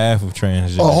more than half of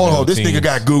transgender. Oh, hold on, this nigga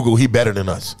got Google. He better than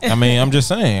us. I mean, I'm just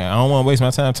saying. I don't want to waste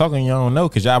my time talking. Y'all don't know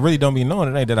because y'all really don't be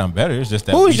knowing. It ain't that I'm better. It's just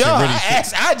that. Who's y'all? Really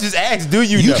I just asked. Do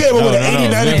you? You came up with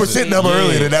an 80-90% number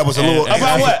earlier, and that was a little.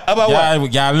 About what? About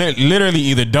what? Y'all literally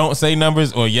either don't say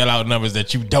numbers or yell out numbers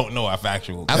that you don't know are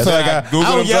factual. I feel like I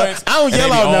don't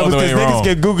yell out numbers because niggas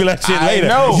can Google that shit later.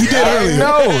 No, you did earlier.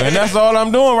 No, and that's all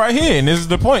I'm doing right here. And this is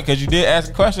the point because you did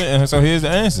ask a question, and so here's the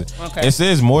answer. Okay. It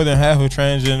says more than half of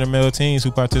transgender male teens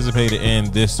who participated in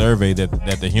this survey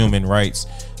that the Human Rights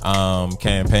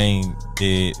campaign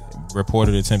did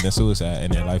reported attempting suicide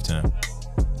in their lifetime.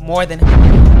 More than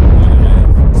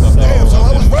Damn, so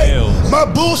I was right. My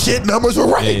bullshit numbers were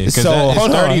right. Yeah, so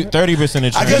 30%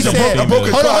 of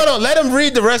transgender. Hold on. Let him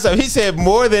read the rest of it. He said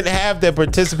more than half that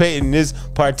participate in this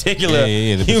particular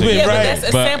human rights. That's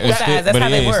a sample size. That's how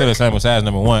they work. Instead of sample size,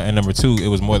 number one, and number two, it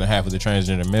was more than half of the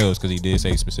transgender males because he did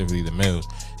say specifically the males.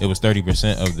 It was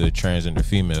 30% of the transgender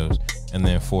females, and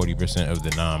then 40% of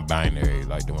the non-binary,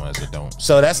 like the ones that don't.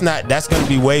 So that's going to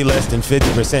be way less than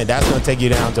 50%. That's going to take you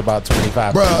down to about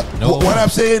 25%. Bruh, what I'm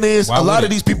saying is a lot of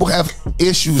these people have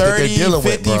issues 30, that they're dealing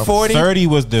 50, with, bro. 40? 30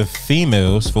 was the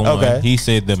females for one. He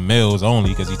said the males only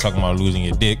because he's talking about losing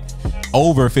your dick.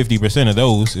 Over 50% of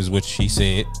those is what she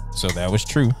said. So that was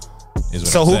true.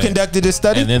 So who conducted this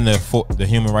study? And then the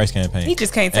Human Rights Campaign. He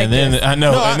just can't take and then this. I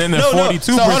know. And then the 42%.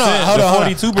 So hold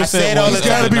on. 42%. I say it all the time.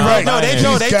 Gotta be right. No,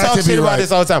 they talk shit about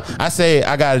this all the time. I say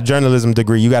I got a journalism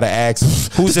degree. You got to ask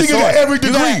who's the source. He got every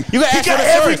degree. He got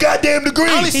every goddamn degree.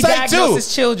 He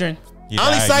diagnoses children.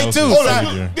 Only cite 2. Hold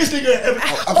on. This nigga.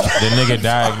 The nigga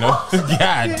diagnosed.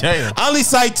 God damn. Only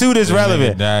cite 2 that's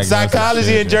relevant.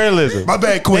 Psychology and journalism. My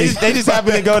bad, Queen. They just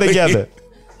happen to go together.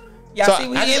 Y'all So see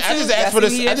what I he just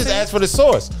asked for the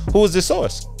source. Who was the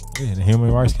source? Yeah, the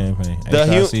Human Rights Campaign.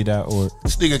 HRC.org.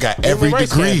 This nigga got every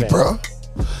degree, bro.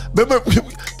 Remember,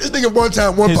 this nigga one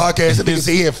podcast, the nigga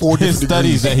said he had 4 different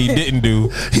studies that he didn't do.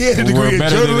 He had a degree in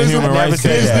journalism, Human Rights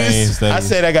business. I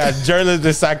said I got journalism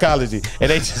and psychology,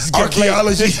 and they just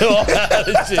archaeology. He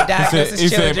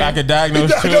said I could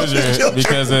diagnose children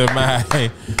because of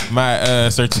my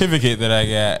certificate that I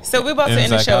got. So we're about to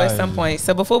end the show at some point.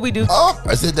 So before we do,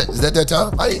 I said is that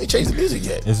time? I didn't even change the music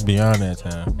yet. It's beyond that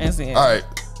time. All right.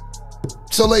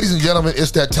 So, ladies and gentlemen,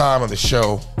 it's that time of the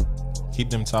show. Keep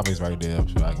them topics right there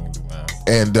so I can do mine.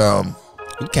 And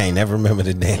you can't never remember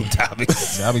the damn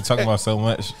topics. I'll be talking about so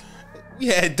much. We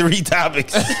had 3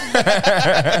 topics.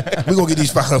 We're gonna get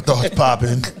these final thoughts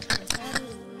popping.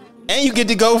 And you get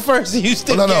to go first. You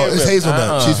still no, it's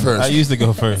Hazelnut. She's first. I used to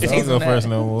go first. I don't go first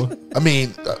no more. I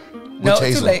mean, no,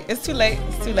 it's too late. It's too late.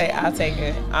 I'll take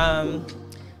it.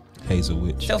 Hazel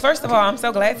Witch. So first of all, I'm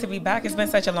so glad to be back. It's been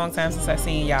such a long time since I've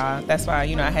seen y'all. That's why,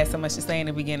 I had so much to say in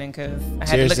the beginning because I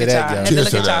had to look at y'all. I had to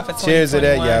look at y'all for 2021. Cheers to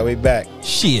that, y'all. We back.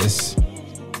 Cheers.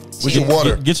 With your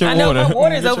water. Get your water. I know, my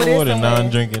water's over there somewhere.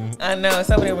 Non-drinking. I know, it's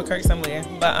over there with Kirk somewhere.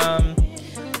 But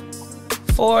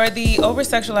for the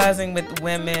over-sexualizing with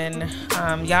women,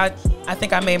 y'all, I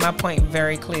think I made my point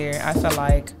very clear. I feel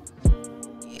like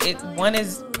one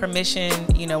is permission.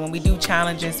 When we do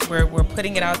challenges, we're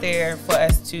putting it out there for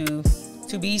us to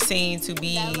be seen, to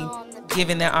be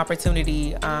given that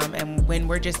opportunity. And when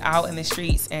we're just out in the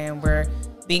streets and we're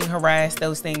being harassed,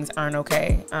 those things aren't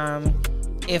okay.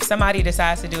 If somebody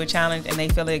decides to do a challenge and they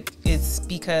feel it's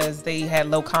because they had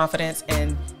low confidence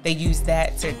and they use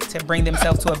that to bring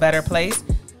themselves to a better place,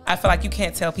 I feel like you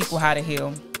can't tell people how to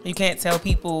heal. You can't tell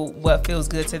people what feels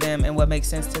good to them and what makes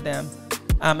sense to them.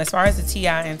 As far as the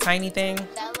T.I. and Tiny thing,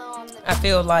 I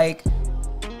feel like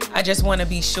I just want to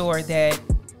be sure that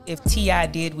if T.I.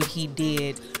 did what he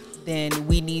did, then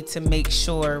we need to make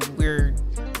sure we're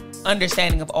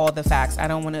understanding of all the facts. I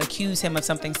don't want to accuse him of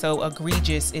something so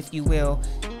egregious, if you will,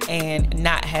 and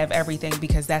not have everything,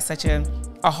 because that's such a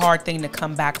hard thing to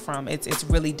come back from. It's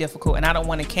really difficult, and I don't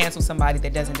want to cancel somebody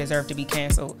that doesn't deserve to be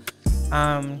canceled.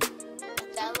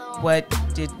 What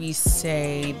did we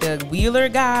say? The Wheeler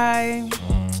guy.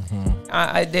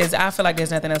 I feel like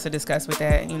there's nothing else to discuss with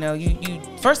that. You know, you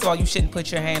first of all, you shouldn't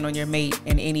put your hand on your mate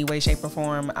in any way, shape, or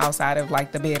form outside of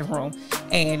like the bedroom.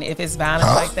 And if it's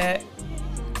violence like that,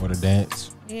 or the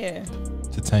dance, yeah,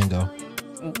 to tango.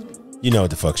 You know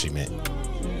what the fuck she meant.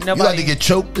 Nobody. You like to get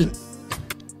choked?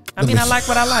 I mean, I like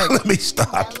what I like. Let me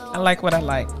stop. I like what I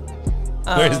like.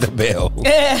 Where's the bell?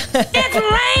 It's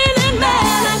raining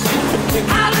men.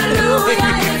 Hallelujah,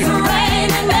 it's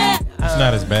raining men. It's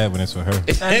not as bad when it's for her.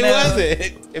 It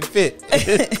wasn't. It fit.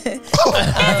 It's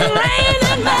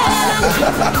raining men.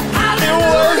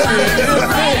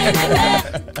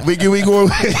 We going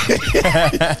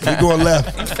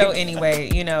left. So anyway,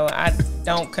 you know, I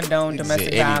don't condone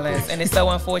domestic violence, and it's so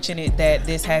unfortunate that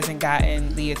this hasn't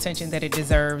gotten the attention that it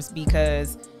deserves,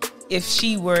 because if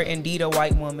she were indeed a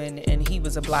white woman and he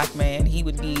was a black man, he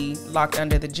would be locked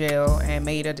under the jail and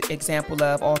made an example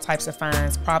of, all types of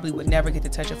fines, probably would never get to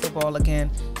touch a football again.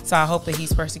 So I hope that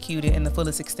he's persecuted in the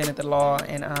fullest extent of the law,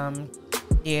 and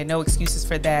yeah, no excuses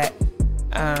for that.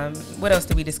 What else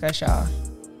did we discuss, y'all?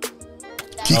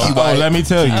 Keke Wyatt. Let me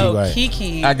tell you.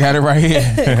 Keke. I got it right here.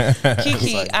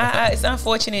 Keke, it's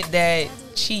unfortunate that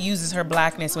she uses her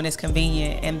blackness when it's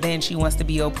convenient, and then she wants to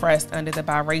be oppressed under the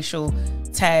biracial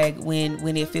tag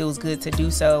when it feels good to do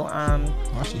so.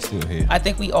 Why is she still here? I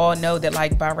think we all know that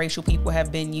like biracial people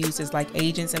have been used as like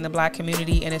agents in the black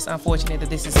community, and it's unfortunate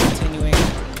that this is continuing.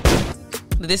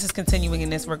 This is continuing in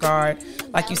this regard.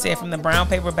 Like you said, from the brown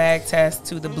paper bag test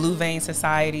to the blue vein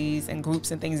societies and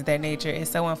groups and things of that nature. It's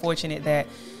so unfortunate that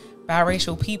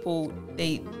biracial people,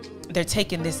 they're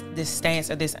taking this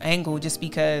stance or this angle just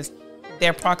because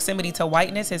their proximity to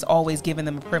whiteness has always given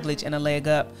them a privilege and a leg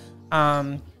up.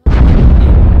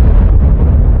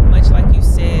 Much like you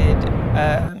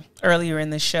said earlier in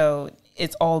the show,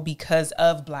 it's all because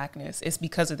of blackness. It's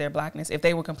because of their blackness. If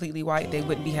they were completely white, they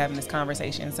wouldn't be having this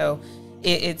conversation. So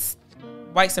it's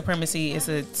white supremacy is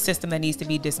a system that needs to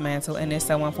be dismantled, and it's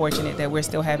so unfortunate that we're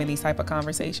still having these type of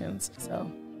conversations.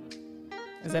 So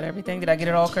is that everything? Did I get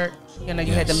it all, Kurt? You know,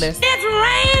 you had the list. It's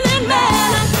raining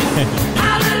men.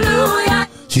 Hallelujah.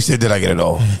 She said, "Did I get it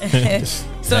all?"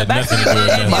 So back to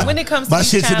and when it comes to my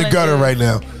shit's in the gutter right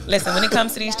now. Listen, when it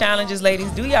comes to these challenges,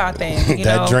 ladies, do y'all thing. You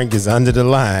that know, drink is under the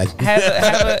line. Have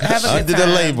a under good the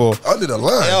time. label. Under the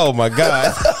line. Oh my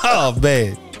God. Oh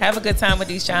man. Have a good time with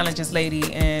these challenges, ladies,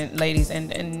 and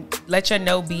let your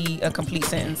no be a complete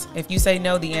sentence. If you say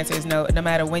no, the answer is no. No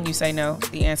matter when you say no,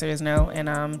 the answer is no. And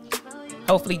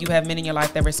hopefully you have men in your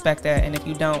life that respect that. And if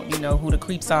you don't, you know who the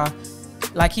creeps are.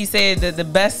 Like he said, the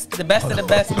best of the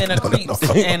best men are creeps.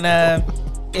 And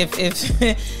if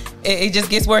it just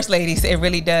gets worse, ladies, it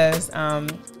really does.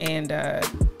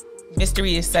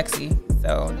 Mystery is sexy.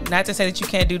 So not to say that you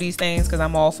can't do these things, because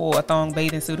I'm all for a thong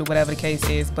bathing suit or whatever the case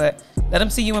is, but let them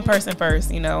see you in person first.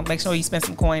 You know, make sure you spend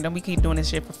some coin. Don't we keep doing this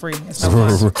shit for free? It's no fun.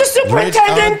 The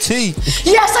superintendent.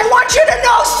 Yes, I want you to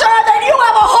know, sir, that you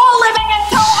have a hole living in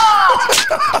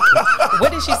 2 hours.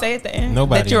 What did she say at the end?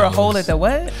 Nobody That you're knows. a hole at the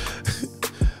what?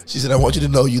 She said, "I want you to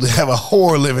know you have a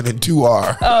whore living in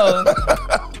 2R." Oh,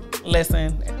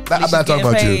 listen. I'm not talking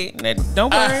about you.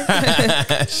 Don't worry.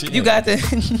 You got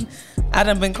the. I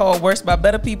done been called worse by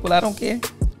better people. I don't care.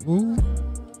 Ooh.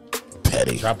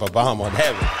 Petty. Drop a bomb on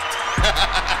that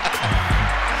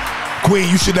one. Queen,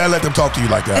 you should not let them talk to you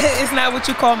like that. It's not what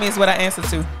you call me. It's what I answer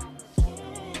to.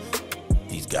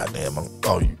 These goddamn.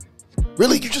 Oh, you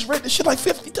really? You just read this shit like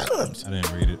 50 times. I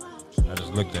didn't read it. I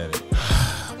just looked at it.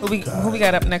 Who we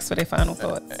got up next for their final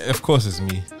thoughts? Of course, it's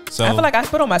me. So I feel like I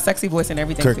put on my sexy voice and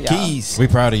everything Kirk for y'all. Keys. We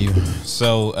proud of you.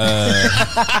 So,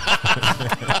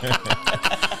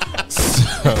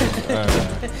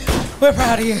 we're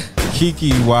proud of you.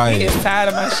 Keke Wyatt. He is tired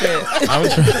of my shit.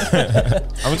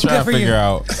 I'm trying to figure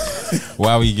out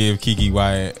why we give Keke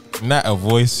Wyatt not a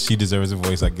voice. She deserves a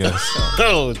voice, I guess.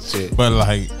 Oh shit. But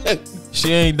like,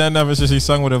 she ain't done nothing since she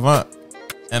sung with Avant.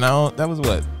 And that was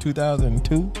what,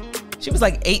 2002? She was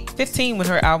like 15 when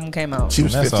her album came out. She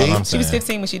was 15. She was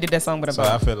 15 when she did that song with So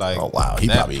Avant. I feel like, oh wow, he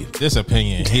probably this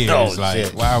opinion here is like,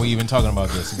 shit. why are we even talking about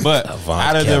this? But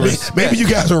out of Kelly. the respect, maybe you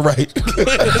guys are right.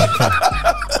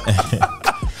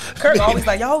 Kirk always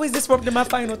like, y'all always disrupting my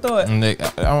final thought.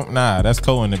 nah, that's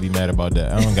Cohen to be mad about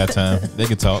that. I don't got time. They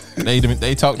can talk.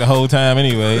 They talk the whole time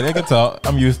anyway. They can talk.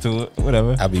 I'm used to it.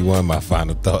 Whatever. I'll be one of my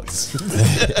final thoughts.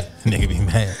 Nigga be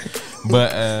mad.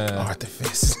 But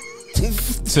Artifice.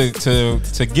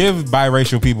 to give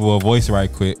biracial people a voice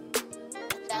right quick,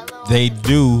 they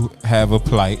do have a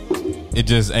plight. It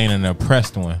just ain't an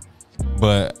oppressed one.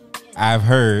 But I've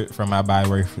heard from my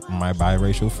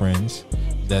biracial friends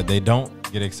that they don't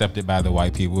get accepted by the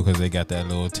white people because they got that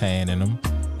little tan in them,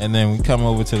 And then we come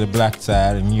over to the black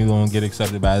side, and you don't get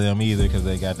accepted by them either because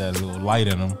they got that little light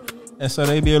in them. And so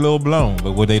they be a little blown.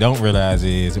 But what they don't realize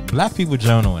is black people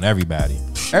joan on everybody.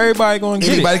 Everybody gonna get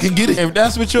Anybody can get it. If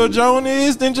that's what your joan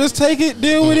is, then just take it,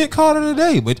 deal with it, call it a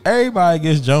day. But everybody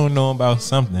gets joan on about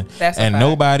something. And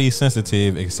nobody's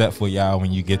sensitive except for y'all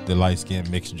when you get the light skin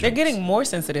mixed drinks. They're getting more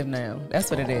sensitive now. That's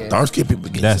what it is. Dark skin people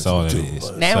get That's all it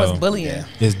is. Now it's bullying. Yeah.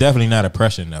 It's definitely not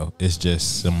oppression though. It's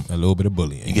just a little bit of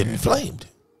bullying. You get inflamed.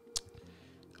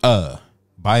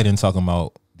 Biden talking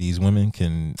about these women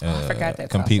can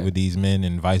compete with these men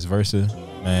and vice versa.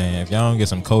 Man, if y'all don't get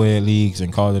some co-ed leagues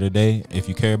and call it a day, if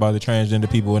you care about the transgender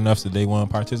people enough that they want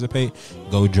to participate,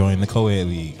 go join the co-ed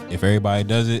league. If everybody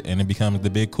does it and it becomes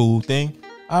the big cool thing,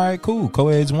 all right, cool,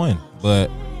 co-eds win. But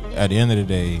at the end of the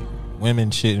day, women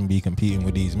shouldn't be competing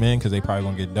with these men because they probably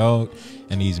gonna get dogged,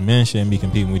 and these men shouldn't be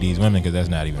competing with these women because that's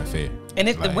not even fair. And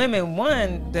if the women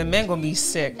won, the men gonna be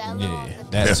sick. Yeah,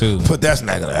 that too. But that's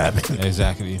not gonna happen.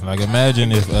 Exactly. Like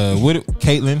imagine if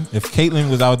Caitlyn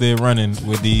was out there running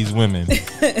with these women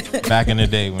back in the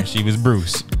day when she was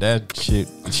Bruce. That shit.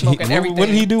 What did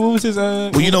he do? What was his?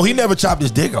 Well, you know, he never chopped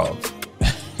his dick off,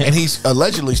 and he's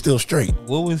allegedly still straight.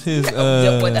 What was his?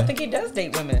 I think he does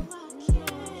date women.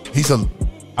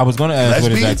 I was going to ask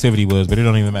what his activity was, but it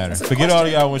don't even matter. Forget all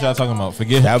of y'all what y'all talking about.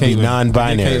 Forget that would be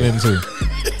non-binary. Caitlyn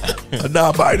too. A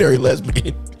non-binary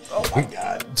lesbian. Oh my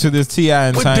God. To this T.I.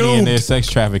 and Tiny and their sex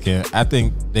trafficking, I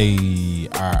think they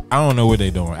are. I don't know what they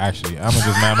doing. Actually, I'm gonna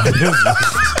just mind my business.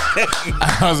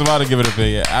 I was about to give it a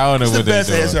opinion. I don't know what they doing.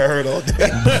 Best answer I heard all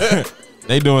day.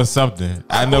 They doing something.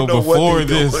 I know before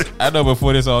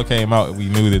this all came out, we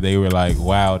knew that they were like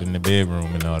wild in the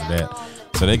bedroom and all of that.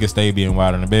 So they could stay being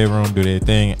wild in the bedroom, do their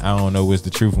thing. I don't know what's the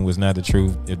truth and what's not the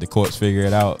truth. If the courts figure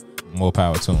it out, more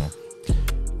power to them.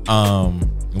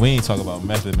 We ain't talk about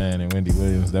Method Man and Wendy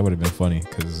Williams. That would have been funny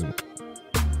because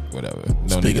whatever.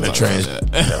 Speaking of trans,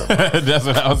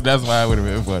 that's why it would have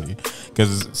been funny.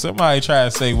 Because somebody tried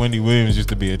to say Wendy Williams used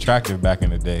to be attractive back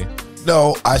in the day.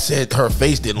 No, I said her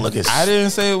face didn't look as I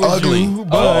didn't say it was ugly. You,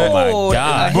 but oh my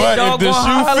God. But if the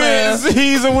shoe fits,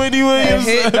 he's a Wendy Williams.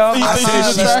 I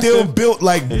said she's still built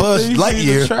like Buzz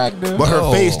Lightyear, but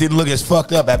her face didn't look as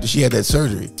fucked up after she had that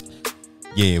surgery.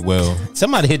 Yeah, well,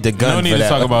 somebody hit the gun. We don't need to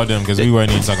talk about them because we weren't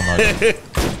even talking about them.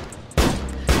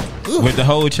 With the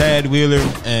whole Chad Wheeler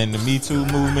and the Me Too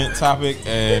movement topic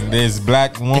and this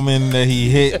black woman that he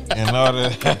hit and all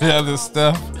the other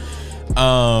stuff.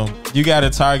 You got to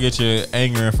target your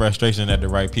anger and frustration at the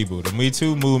right people. The Me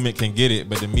Too movement can get it,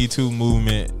 but the Me Too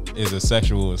movement is a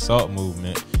sexual assault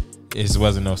movement. It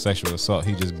wasn't no sexual assault.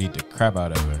 He just beat the crap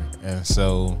out of her. And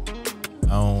so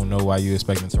I don't know why you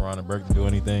expecting Tarana Burke to do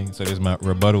anything. So this my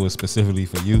rebuttal is specifically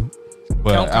for you.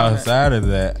 But outside of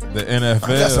that, the NFL,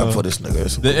 I got something for this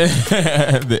nigga.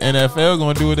 The NFL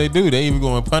gonna do what they do. They even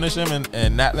gonna punish him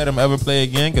and not let him ever play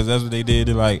again because that's what they did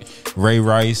to like Ray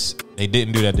Rice. They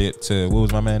didn't do that to what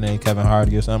was my man named Kevin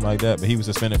Hardy or something like that. But he was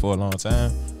suspended for a long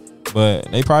time. But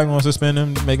they probably gonna suspend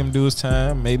him, make him do his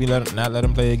time. Maybe not let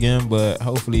him play again. But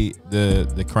hopefully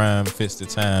the crime fits the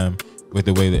time with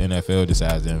the way the NFL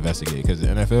decides to investigate, because the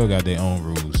NFL got their own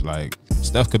rules. Like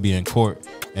stuff could be in court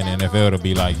and the NFL will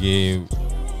be like, yeah,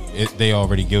 they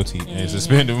already guilty and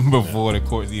suspend them before the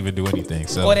courts even do anything.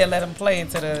 So or they let him play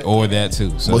into the or that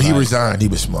too. So well, he resigned. He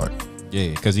was smart.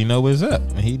 Yeah, because he know what's up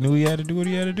and he knew he had to do what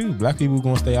he had to do. Black people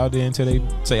gonna stay out there until they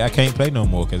say I can't play no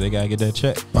more because they gotta get that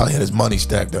check. Probably had his money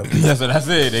stacked up. That's what I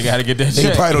said. They gotta get that check.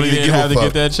 They probably don't even have to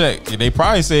get that check. They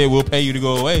probably said we'll pay you to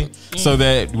go away so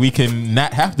that we can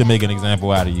not have to make an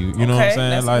example out of you. You know what I'm saying?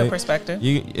 That's like a good perspective.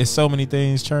 It's so many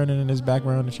things churning in this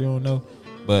background that you don't know.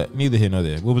 But neither here nor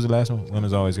there. What was the last one?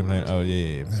 Women's always complaining. Oh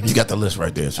yeah. You got the list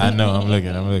right there. So. I know. I'm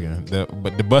looking.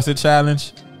 But the busted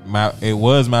challenge. It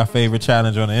was my favorite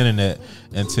challenge on the internet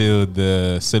until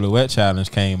the silhouette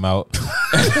challenge came out. Did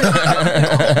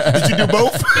you do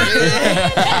both?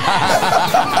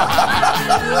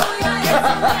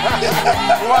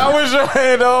 Why was your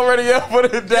hand already up for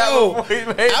the dap?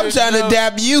 I'm trying to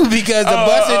dap you because the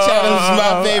busted challenge is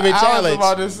my favorite challenge. I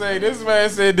was about to say, this man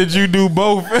said, "Did you do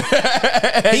both?"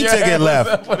 He took it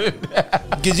left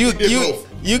because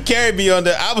you carried me on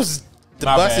the. I was. The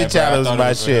busted challenge was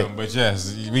my shit. Him, but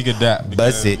yes, we could dap.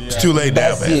 Bust it. It's too late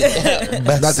now, man.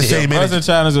 Not the same. Busted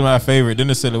challenge was my favorite. Then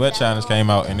the silhouette challenge came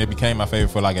out, and it became my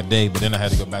favorite for like a day. But then I had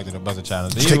to go back to the busted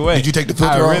challenge. Either way, did you take the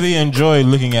filter off? I really enjoy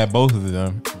looking at both of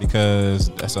them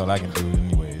because that's all I can do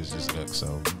anyway. Is just look.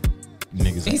 So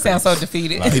niggas. He sounds so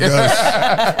defeated. He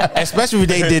does. Especially when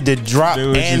they did the drop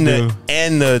and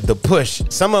the push.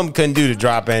 Some of them couldn't do the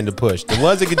drop and the push. The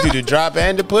ones that could do the drop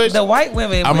and the push. The white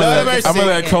women. I'm gonna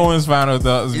let Cohen's final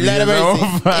thoughts be his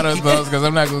own final thoughts because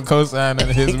I'm not gonna co-sign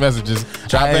his messages.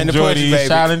 I enjoy these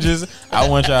challenges. I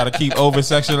want y'all to keep over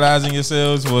sexualizing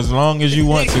yourselves for as long as you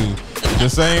want to. The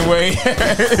same way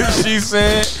she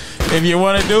said, if you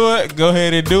want to do it, go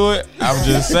ahead and do it. I'm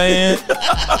just saying,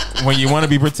 when you want to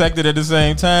be protected at the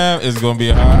same time, it's going to be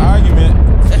a hard argument.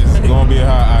 It's going to be a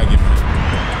hard argument.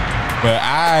 But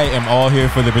I am all here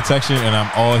for the protection, and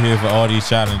I'm all here for all these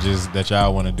challenges that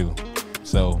y'all want to do.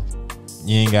 So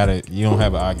you don't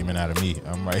have an argument out of me.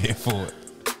 I'm right here for it.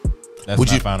 That's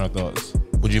my final thoughts.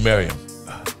 Would you marry him?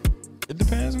 It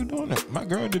depends who's doing it. My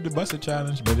girl did the busted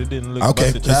challenge, but it didn't look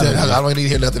okay. Busted challenge. I don't need to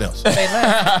hear nothing else.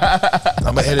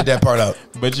 I'm gonna edit that part out.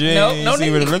 But you ain't see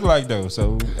what it looked like though.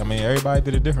 So I mean, everybody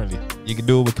did it differently. You can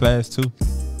do it with class too.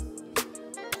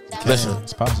 Listen,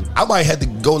 it's possible. I might have to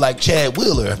go like Chad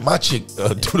Wheeler if my chick do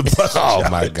the busted challenge. Oh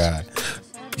my god.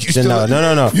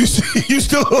 No. You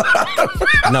still alive?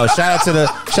 No, shout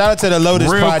out to the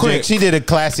Lotus Real Project. quick. She did a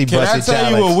classy busted challenge. Can I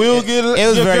tell you what Will get? It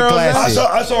was very classy.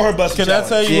 I saw her busted challenge.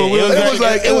 Can I tell you what Will?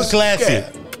 It was classy. Yeah.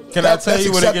 Can I tell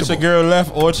you what it gets your girl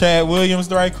left or Chad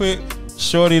Williams right quick?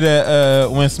 Shorty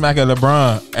that went smack at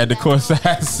LeBron at the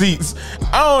courtside seats.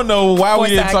 I don't know why we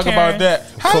didn't talk about that.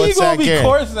 How you gonna be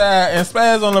courtside and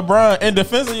spaz on LeBron in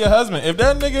defense of your husband? If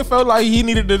that nigga felt like he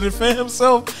needed to defend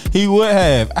himself, he would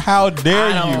have. How dare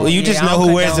you? Well, you just know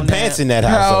who wears the pants in that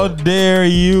household. How dare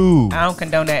you? I don't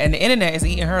condone that. And the internet is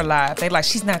eating her alive. They like,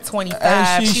 she's not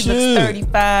 25. She looks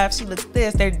 35. She looks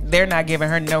this. They're not giving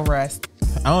her no rest.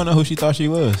 I don't know who she thought she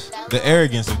was. The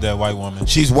arrogance of that white woman.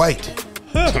 She's white.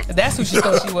 That's who she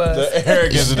thought she was. The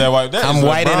arrogance of that white. I'm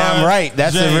white and I'm right.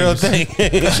 That's the real thing.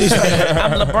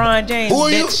 I'm LeBron James. Who are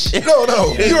you? Bitch.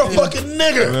 No, you're a fucking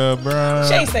nigga. LeBron.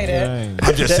 She ain't say that.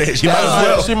 I'm just saying she might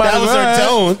as well. That was her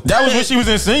tone. That was what she was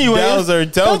insinuating. That was her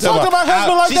tone. Don't talk to my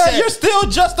husband like that. You're still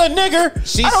just a nigger.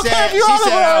 She I don't care if you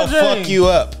said I'll LeBron fuck you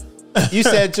up. You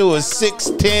said to a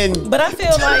 6'10". But I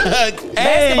feel like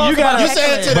hey, you gotta. You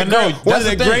said to one of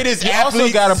the greatest athletes. You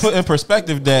also got to put in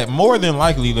perspective that more than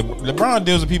likely LeBron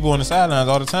deals with people on the sidelines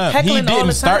all the time. Heckling he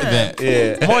didn't start that.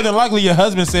 Yeah. More than likely, your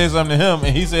husband said something to him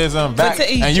and he said something back,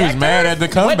 and you was mad at the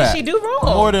comeback. What did she do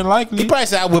wrong? More than likely, he probably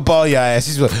said, "I whip all your ass."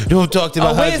 He's like, "Don't talk to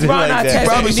my husband like that."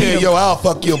 Probably said, "Yo, I'll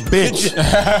fuck your bitch."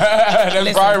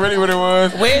 That's probably really what it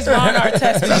was. Where's Ron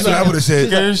Artest? That's what I would have said.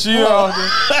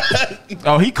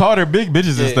 Oh, he called her big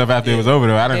bitches and stuff after it was over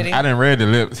though. I didn't read the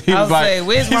lips. He was like, say,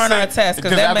 "Where's Ron Artest?"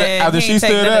 Because that man, after she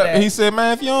stood up, he said,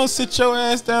 "Man, if you don't sit your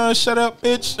ass down, shut up,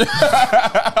 bitch."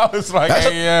 I was like,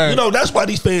 "Hey, that's why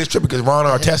these fans tripping because Ron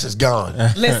Artest is gone."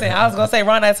 Listen, I was gonna say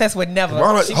Ron Artest would never.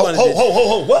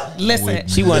 What? Listen,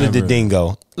 she wanted the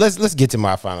dingo. Let's get to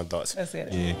my final thoughts. That's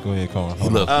it. Yeah, go ahead, Colin.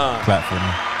 Look, clap for me.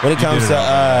 When it comes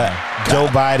to Joe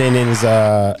Biden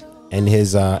and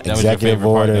his executive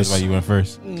orders. That's why you went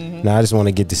first. No, I just want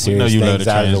to get the serious things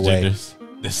out of the way.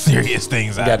 The serious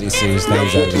things out. Got these serious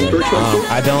things out of the way.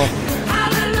 I don't.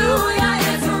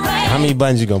 How many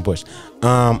buttons you gonna push?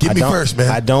 Give me first, man.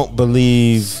 I don't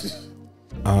believe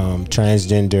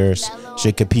transgenders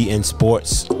should compete in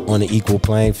sports on an equal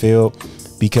playing field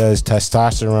because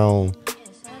testosterone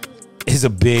is a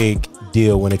big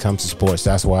deal when it comes to sports.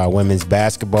 That's why women's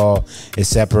basketball is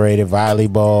separated,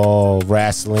 volleyball,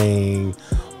 wrestling,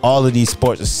 all of these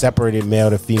sports are separated male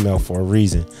to female for a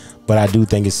reason. But I do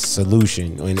think it's a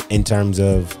solution in terms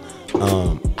of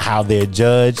how they're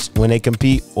judged when they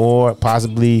compete, or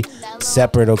possibly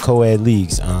separate or co-ed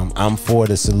leagues. I'm for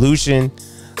the solution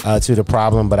to the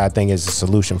problem, but I think it's a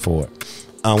solution for it.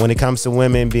 When it comes to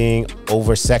women being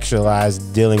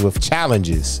over-sexualized, dealing with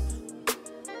challenges,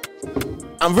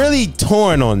 I'm really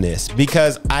torn on this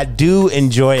because I do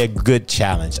enjoy a good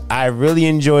challenge. I really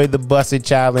enjoy the busted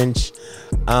challenge.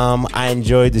 I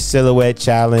enjoyed the silhouette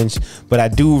challenge, but I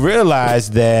do realize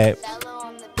that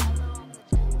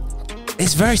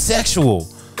it's very sexual.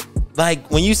 Like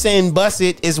when you saying bust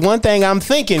it, it's one thing I'm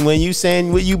thinking when you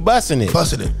saying you busting it.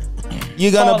 Busting it.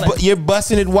 You're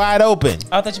busting it wide open.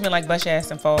 I thought you meant like bust your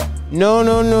ass and fall. No.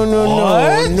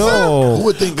 Who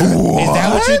would think that? Is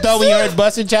that what you thought when you heard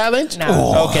busted challenge?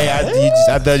 No. Okay,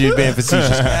 I thought you were being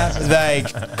facetious. Like,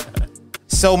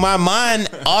 so my mind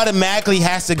automatically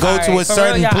has to go to a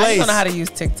certain place. I don't know how to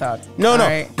use TikTok. No.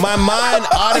 My mind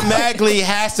automatically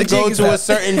has to go to a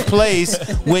certain place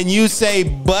when you say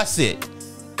bust it.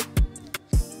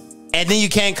 And then you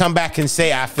can't come back and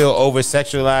say I feel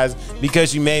over-sexualized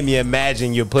because you made me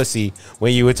imagine your pussy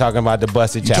when you were talking about the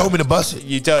busted challenge. You told me to bust it.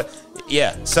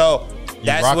 Yeah. So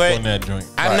That's rock what on that joint.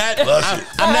 I'm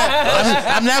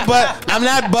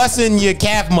not busting your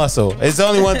calf muscle. It's the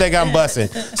only one thing I'm busting.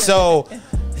 So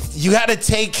you got to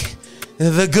take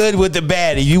the good with the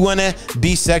bad. If you want to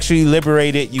be sexually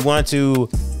liberated, you want to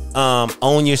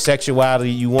own your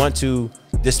sexuality, you want to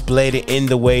display it in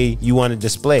the way you want to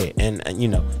display it, and you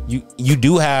know, you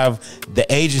do have the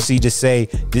agency to say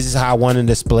this is how I want to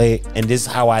display it and this is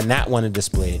how I not want to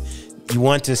display it. You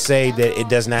want to say that it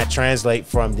does not translate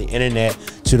from the internet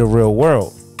to the real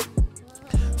world.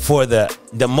 For the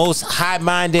most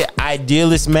high-minded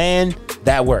idealist man,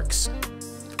 that works.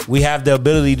 We have the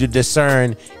ability to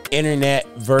discern internet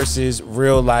versus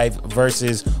real life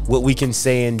versus what we can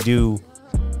say and do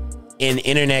in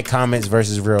internet comments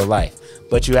versus real life.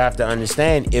 But you have to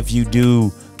understand, if you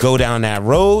do go down that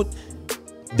road,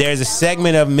 there's a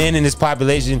segment of men in this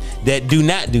population that do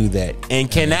not do that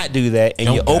and cannot do that,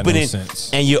 and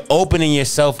you're opening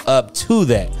yourself up to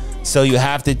that. So you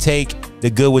have to take the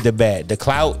good with the bad, the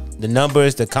clout, the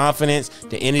numbers, the confidence,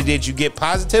 the energy that you get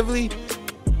positively.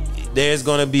 There's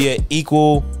going to be an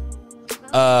equal,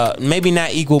 maybe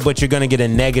not equal, but you're going to get a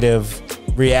negative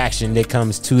reaction that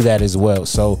comes to that as well.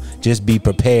 So just be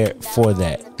prepared for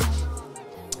that.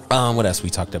 What else we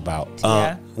talked about?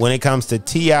 When it comes to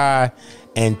T.I.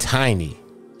 and Tiny,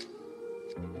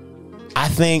 I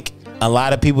think a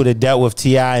lot of people that dealt with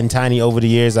T.I. and Tiny over the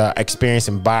years are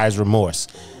experiencing buyer's remorse.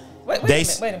 Wait a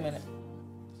minute.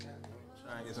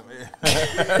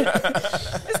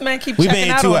 This man keeps checking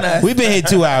out on us. We've been here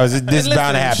 2 hours. This is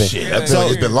bound to happen. So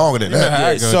it's been longer than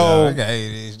that.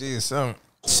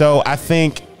 So I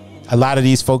think a lot of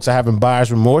these folks are having buyer's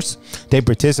remorse. They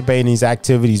participate in these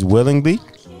activities willingly,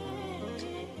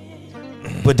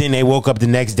 but then they woke up the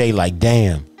next day like,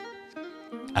 damn,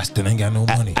 I still ain't got no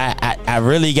money. I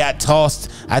really got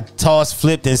tossed. I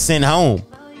flipped, and sent home.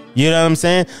 You know what I'm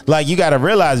saying? Like, you got to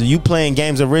realize, if you playing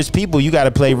games of rich people, you got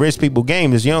to play rich people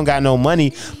games. If you don't got no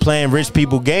money playing rich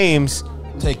people games,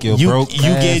 take your broke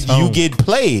ass home. You get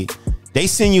played. They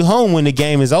send you home when the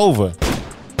game is over.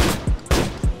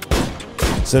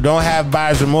 So don't have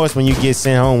buyer's remorse when you get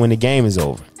sent home when the game is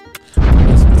over.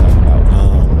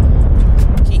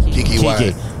 Keke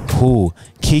Wyatt. Who?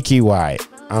 Keke Wyatt.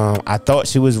 I thought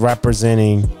she was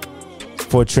representing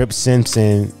for Trip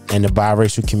Simpson and the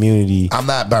biracial community. I'm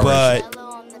not biracial.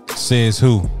 But says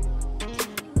who?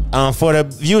 For the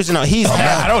viewers to know,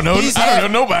 I don't know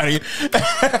nobody.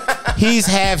 He's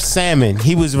half salmon.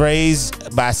 He was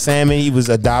raised by salmon. He was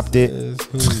adopted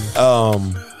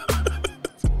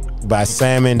by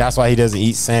salmon. That's why he doesn't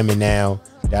eat salmon now.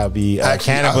 That would be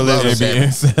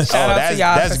cannibalism. Shout out to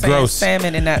y'all that's for gross.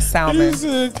 Salmon and not salmon.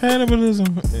 Cannibalism.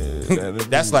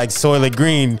 That's like Soylent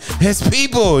Green. It's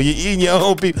people. You're eating your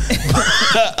own people.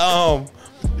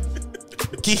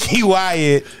 Keke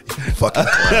Wyatt. Fucking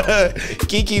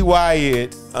Keke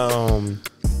Wyatt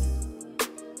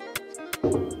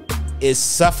is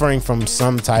suffering from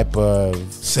some type of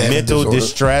mental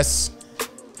distress,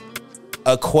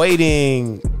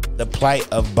 equating the plight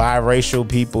of biracial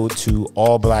people to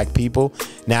all black people.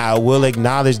 Now, I will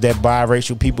acknowledge that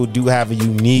biracial people do have a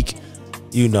unique,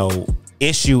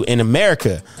 issue in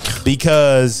America,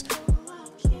 because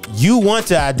you want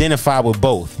to identify with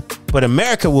both, but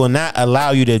America will not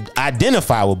allow you to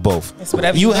identify with both.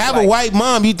 You have a white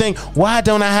mom, you think, why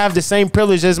don't I have the same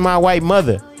privilege as my white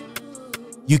mother?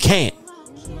 You can't.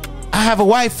 I have a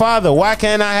white father. Why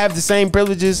can't I have the same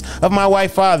privileges of my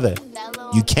white father?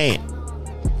 You can't.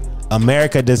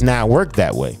 America does not work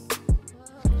that way.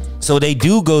 So they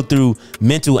do go through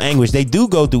mental anguish. They do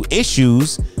go through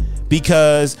issues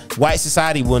because white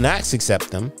society will not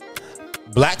accept them.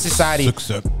 Black society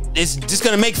is just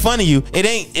gonna make fun of you. It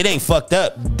ain't fucked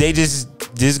up. They just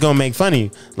gonna make fun of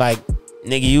you. Like,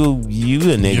 nigga, you a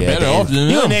nigga. You're better off than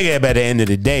you a nigga at the end of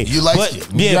the day. You like it.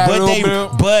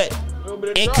 But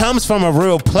it comes from a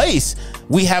real place.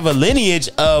 We have a lineage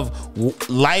of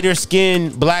lighter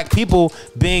skinned black people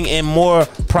being in more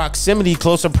proximity,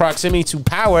 closer proximity to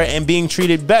power, and being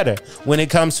treated better when it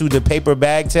comes to the paper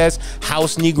bag test,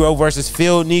 house Negro versus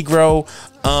field Negro,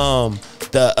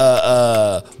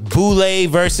 the boule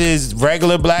versus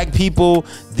regular black people,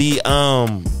 the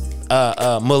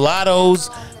mulattoes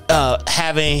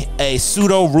having a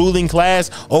pseudo ruling class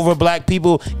over black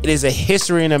people. It is a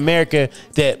history in America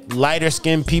that lighter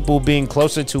skinned people being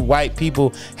closer to white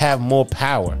people have more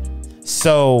power.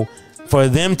 So for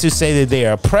them to say that they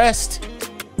are oppressed,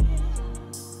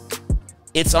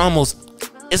 it's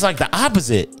like the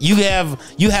opposite. You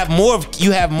have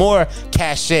more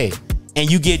cachet,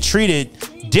 and you get treated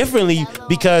differently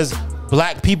because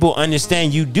black people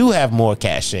understand you do have more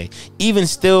cachet. Even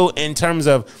still, in terms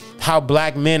of how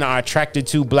black men are attracted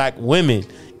to black women,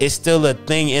 it's still a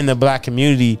thing in the black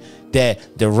community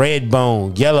that the red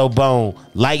bone, yellow bone,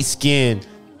 light skin,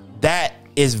 that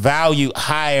is valued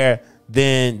higher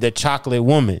than the chocolate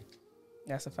woman.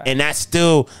 That's a fact. And that's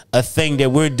still a thing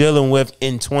that we're dealing with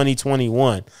in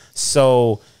 2021.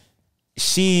 So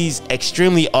she's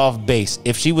extremely off base.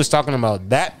 If she was talking about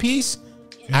that piece,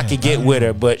 I could get with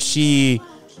her, but she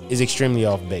is extremely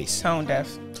off base. Tone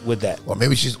deaf. With that. Or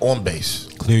maybe she's on base.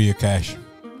 Clear your cache.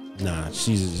 Nah,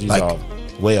 she's like, off,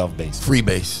 way off base. Free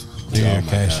base. Clear your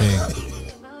cache.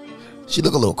 She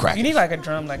look a little cracky. You need like a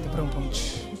drum, like the boom boom.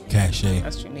 Cache.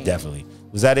 That's what you need. Definitely.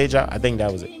 Was that it, y'all? I think that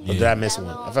was it. Or did I miss one?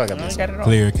 I feel like I missed one.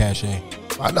 Clear your cache.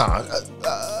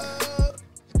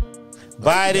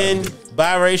 Biden,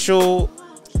 biracial.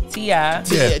 T.I.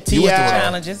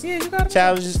 Challenges. Yeah, you got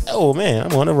challenges. Oh, man,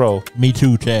 I'm on a roll. Me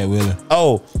too, Chad Wheeler.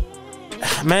 Oh,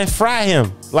 man, fry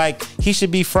him. Like, he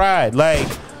should be fried. Like,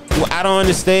 I don't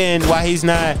understand why he's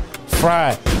not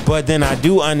fried. But then I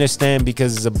do understand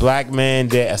because it's a black man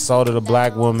that assaulted a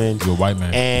black woman. You're a white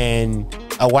man. And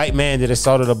a white man that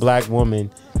assaulted a black woman.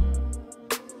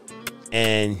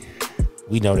 And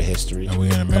we know the history. And we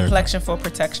in America. Complexion for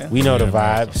protection. We know the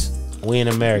vibes. We in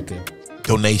America.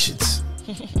 Donations.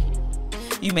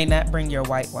 You may not bring your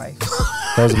white wife.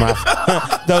 Those are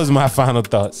my final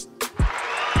thoughts.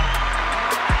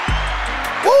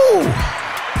 Woo!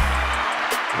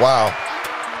 Wow.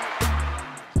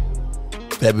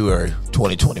 February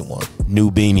 2021. New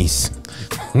beanies.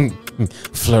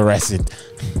 Fluorescent.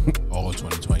 All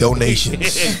 2020.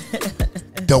 Donations.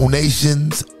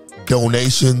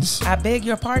 Donations. I beg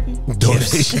your pardon?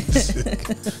 Donations.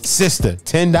 Sister,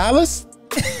 $10?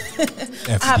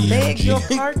 I beg your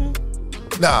pardon?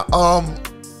 Nah, I'm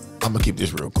gonna keep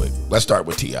this real quick. Let's start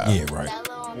with T.I. Yeah, right.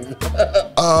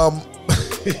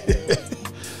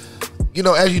 You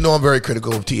know, as you know, I'm very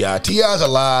critical of T.I. T.I.'s a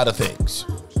lot of things.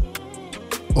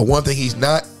 But one thing he's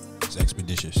not is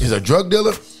expeditious. He's a drug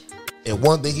dealer. And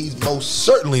one thing he's most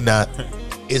certainly not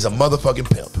is a motherfucking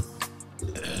pimp.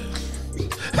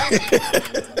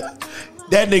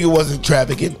 That nigga wasn't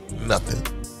trafficking nothing.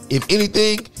 If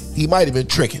anything, he might have been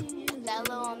tricking.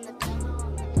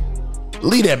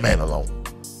 Leave that man alone.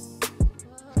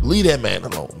 Leave that man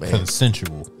alone, man.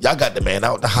 Consensual. Y'all got the man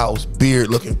out the house, beard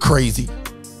looking crazy.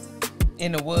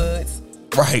 In the woods.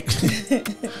 Right.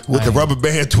 With the rubber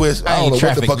band twist. I don't know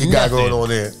what the fuck he got going on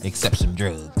there. Except some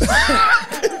drugs.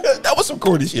 That was some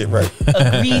corny shit, right?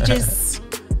 Egregious.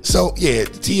 So, yeah,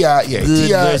 T.I. Yeah,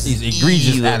 T.I.'s these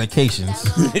egregious allocations.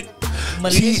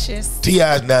 Malicious.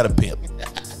 T.I.'s not a pimp.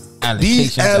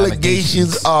 These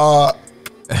allegations are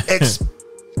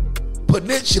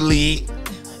exponentially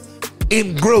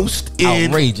engrossed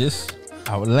in outrageous,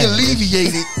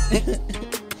 alleviated,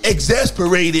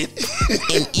 exasperated,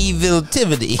 and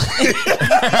eviltivity.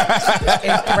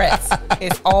 And threats.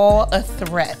 It's all a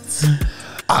threat.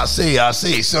 I see,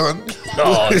 son.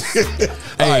 All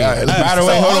right, by the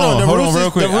way, hold on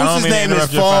real quick. The Rooster's name is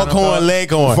Foghorn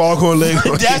Leghorn. Foghorn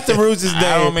Leghorn. That's the Rooster's name.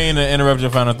 I don't mean to interrupt your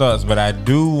final thoughts, but I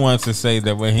do want to say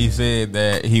that when he said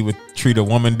that he would treat a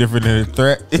woman different than a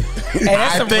threat, Hey,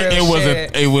 I think it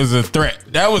was a threat.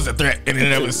 That was a threat in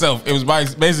and of itself. It was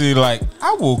basically like,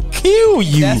 I will kill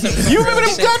you. You remember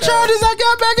them gun charges I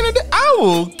got back in the day? I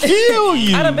will kill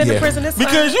you. I'd have been in prison this time.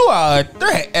 Because you are a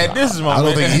threat at this moment. I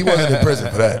don't think he wasn't in prison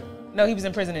for that. No, he was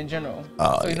in prison in general.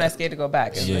 So he's not scared to go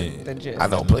back. I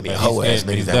know plenty of hoe ass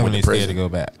niggas that went to prison. Scared to go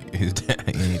back. He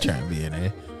ain't trying to be in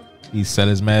there. He sell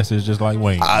his masters just like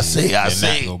Wayne. I see. Not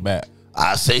go back.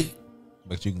 I see.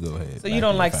 But you can go ahead. So you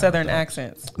don't like Southern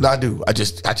accents? No, I do. I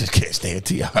just can't stand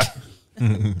T.I.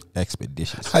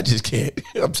 Expeditious. I just can't.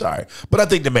 I'm sorry. But I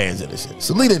think the man's innocent.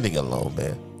 So leave that nigga alone,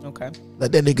 man. Okay.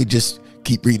 Let that nigga just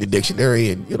keep reading the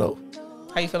dictionary and, you know.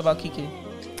 How you feel about Keke?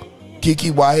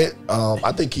 Keke Wyatt,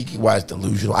 I think Keke Wyatt's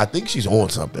delusional. I think she's on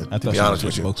something, to be honest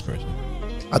with you. Spokesperson.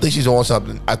 I think she's on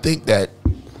something. I think that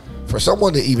for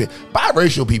someone to even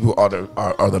biracial people are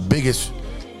the biggest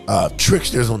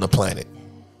tricksters on the planet.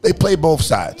 They play both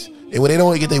sides. And when they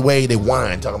don't get their way, they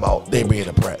whine talking about they being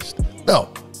oppressed.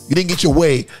 No, you didn't get your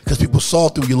way because people saw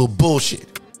through your little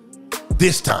bullshit.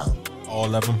 This time.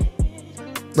 All of them?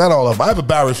 Not all of them. I have a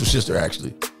biracial sister,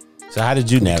 actually. So how did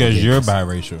you navigate? Because you're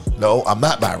biracial. No, I'm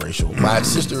not biracial. My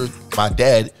sister, my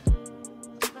dad,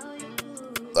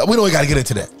 we don't got to get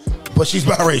into that. But she's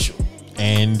biracial.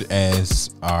 And as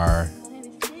are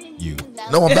you.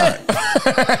 No, I'm not.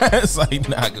 It's like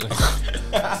not good.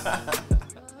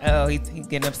 Oh, he's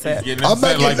getting upset. I'm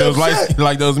not getting upset.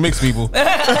 Like those mixed people. I'm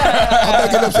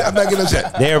not getting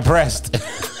upset. They're oppressed.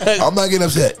 I'm not getting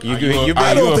upset. You're being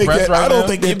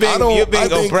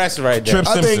oppressed right now. Trip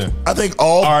Simpson. I think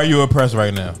all. Are you oppressed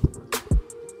right now?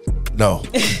 No.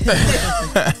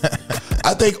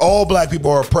 I think all black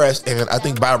people are oppressed, and I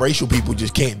think biracial people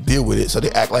just can't deal with it, so they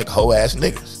act like hoe ass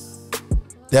niggas.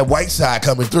 That white side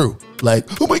coming through, like,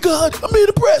 oh my God, I'm being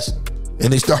oppressed,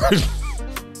 and they start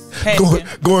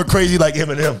going crazy like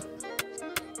Eminem.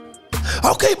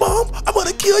 Okay, mom, I'm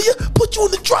gonna kill you, put you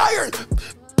in the dryer,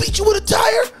 beat you with a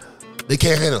tire. They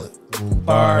can't handle it.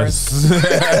 Bars.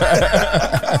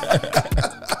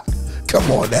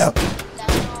 Come on now.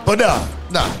 But nah.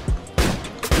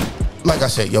 Like I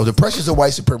said, yo, the pressures of white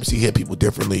supremacy hit people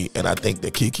differently, and I think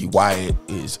that Keke Wyatt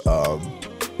is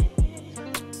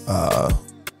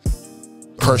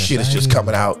her shit is just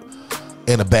coming out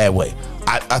in a bad way.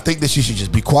 I think that she should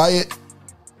just be quiet.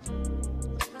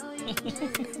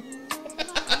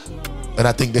 And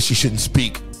I think that she shouldn't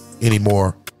speak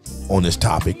anymore on this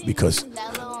topic because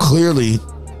clearly,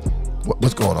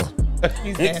 what's going on?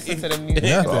 He's dancing to the music.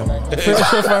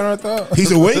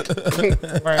 He's awake?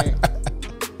 Right.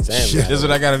 This is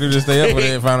what I gotta do to stay up with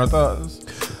it. Final thoughts.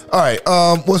 All right,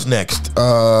 what's next?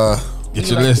 Get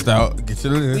your list out. Get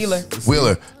your list.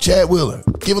 Wheeler. Chad Wheeler.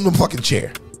 Give him the fucking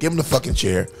chair. Give him the fucking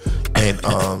chair. And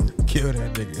kill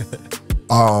that nigga.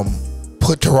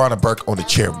 Put Tarana Burke on the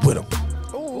chair with him.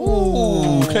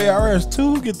 Ooh,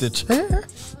 KRS2 get the chair?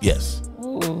 Yes.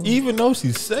 Ooh. Even though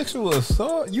she's sexual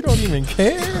assault, you don't even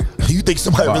care? You think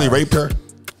somebody really raped her?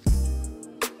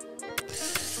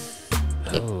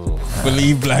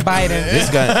 Believe black Biden. Biden.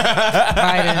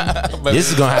 This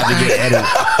is gonna have to get edited.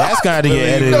 That's gonna have to get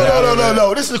edited.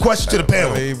 No. This is a question to the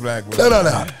panel.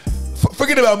 No.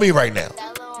 Forget about me right now.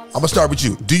 I'm gonna start with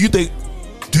you. Do you think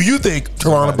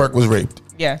Tarana Burke was raped?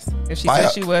 Yes. If she said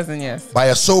she was, then yes. By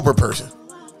a sober person.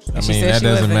 I mean, that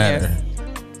doesn't matter. Yes.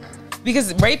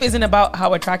 Because rape isn't about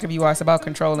how attractive you are. It's about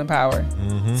control and power.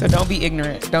 Mm-hmm. So don't be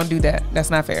ignorant. Don't do that. That's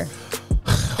not fair.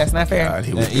 That's not fair. God,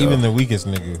 even the weakest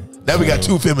nigga. Now we got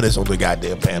two feminists on the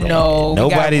goddamn panel. No,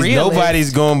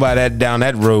 nobody's going by that down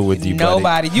that road with you.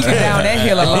 Nobody. Buddy. You can down that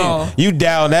hill alone. You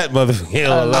down that mother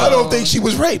hill alone. I don't think she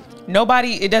was raped.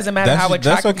 Nobody. It doesn't matter how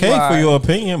attractive you are. That's okay for your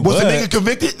opinion. Was the nigga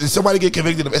convicted? Did somebody get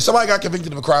convicted of? If somebody got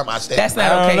convicted of a crime, I stand. That's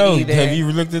not okay either. Have you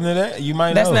looked into that? You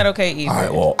might. That's know. not okay either. All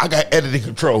right. Well, I got editing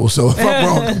control, so if I'm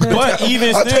wrong, but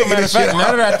even still, matter of fact,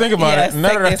 now that I think about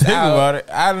it,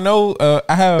 I know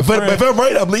I have. A friend, if I'm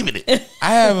right, I'm leaving it. I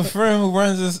have a friend who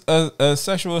runs a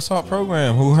sexual assault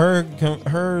program who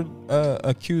her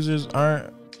accusers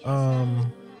aren't.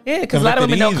 Yeah, because a lot of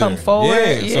women don't come forward.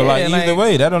 Yeah, so like either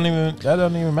way, that don't even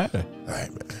matter. All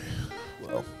right, man.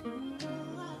 Well,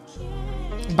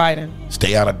 Biden,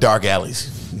 stay out of dark alleys.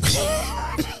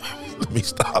 Let me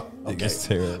stop. Okay.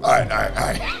 All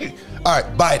right.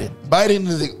 Biden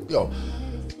is yo.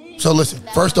 So listen,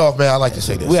 first off, man, I like to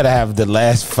say this. We gotta have the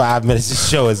last 5 minutes of the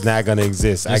show is not gonna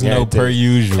exist. There's no per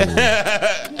usual.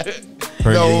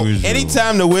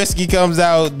 Anytime the whiskey comes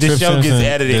out, the Trip show Simpson gets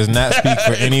edited. Does not speak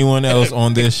for anyone else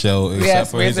on this show except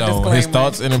for his own. His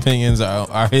thoughts and opinions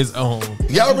are his own.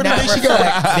 Y'all really think she got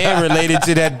raped? They're related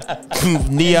to that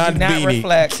neon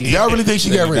beanie. Y'all really think she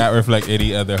got raped? Not reflect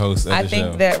any other host of the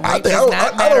show. I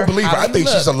don't believe her. I think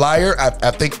she's a liar.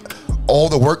 I think all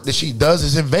the work that she does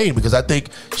is in vain because I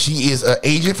think she is an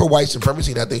agent for white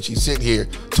supremacy, and I think she's sitting here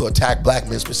to attack black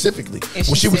men specifically.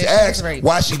 When she was asked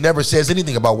why she never says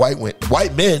anything about white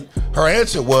men, her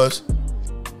answer was,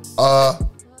 I'm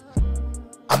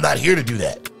not here to do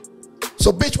that.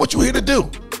 So, bitch, what you here to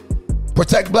do?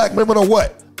 Protect black women or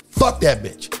what? Fuck that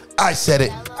bitch. I said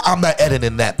it. I'm not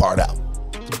editing that part out.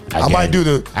 I might do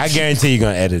the. I guarantee you're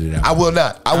gonna edit it out. I will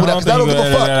not. I will not. I don't give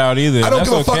a fuck. I don't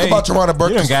give a fuck about Tarana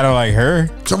Burke. You don't gotta like her.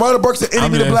 Tarana Burke's the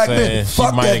enemy of black men.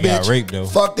 Fuck that bitch. Raped, though.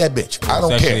 Fuck that bitch. I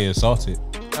don't Sexually care. Assaulted.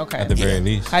 Okay. At the very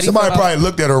least. Somebody probably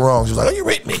looked at her wrong. She was like, "Oh, you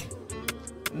raped me."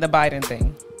 The Biden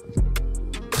thing.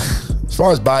 As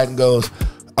far as Biden goes,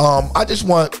 I just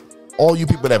want all you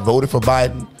people that voted for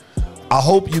Biden. I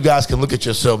hope you guys can look at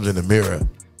yourselves in the mirror.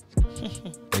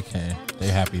 They can. They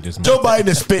happy this month. Joe Biden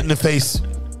is spit in the face.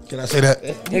 Can I say that?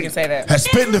 You can say that. Has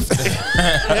spit in the face.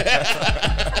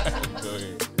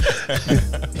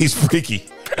 He's freaky.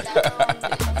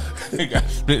 He got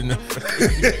spit in the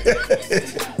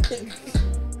face.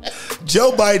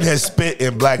 Joe Biden has spit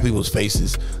in black people's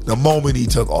faces the moment he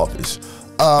took office.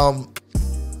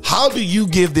 How do you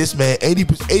give this man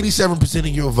 87% of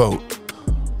your vote,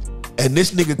 and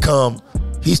this nigga come?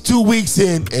 He's 2 weeks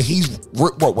in, and he's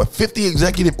what 50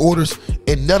 executive orders,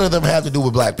 and none of them have to do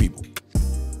with black people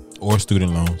or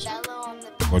student loans.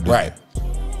 Right.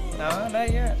 No,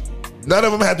 not yet. None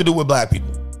of them have to do with black people.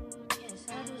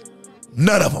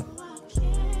 None of them.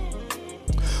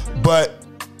 But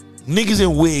niggas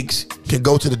in wigs can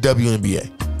go to the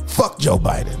WNBA. Fuck Joe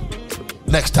Biden.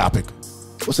 Next topic.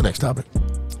 What's the next topic?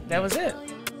 That was it.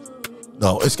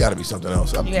 No, it's got to be something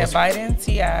else. You had Biden,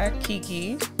 T.I.,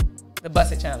 Keke, the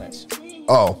Busted Challenge.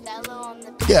 Oh.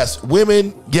 Yes,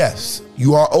 women, yes.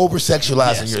 You are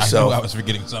over-sexualizing yourself. I knew I was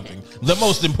forgetting something. The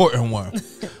most important one.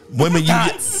 Women,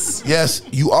 yes,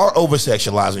 you are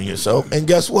over-sexualizing yourself. And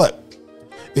guess what?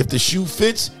 If the shoe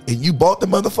fits and you bought the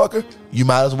motherfucker, you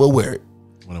might as well wear it.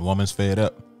 When a woman's fed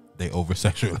up, they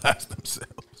over-sexualize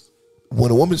themselves. When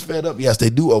a woman's fed up, yes, they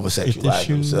do over-sexualize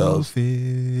themselves.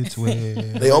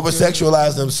 They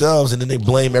over-sexualize themselves and then they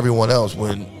blame everyone else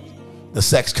when the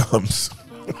sex comes.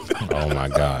 Oh my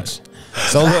gosh.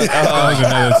 So look, that was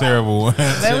another terrible one.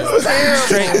 That was terrible.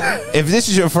 Straight, if this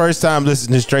is your first time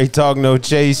listening to Straight Talk No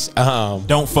Chase,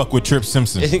 don't fuck with Trip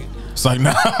Simpson. It's like,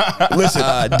 nah.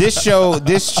 Listen, this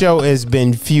show has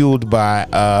been fueled by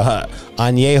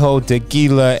Añejo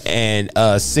Tequila and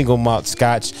single malt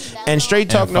Scotch, and Straight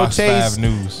Talk No Chase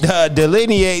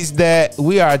delineates that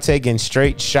we are taking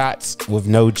straight shots with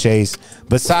no chase.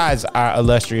 Besides our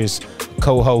illustrious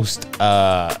co-host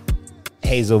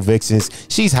Hazel Vixens,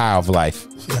 she's high off life.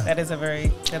 Yeah. That is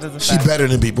a She better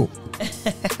than people.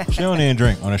 She don't even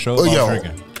drink on a show.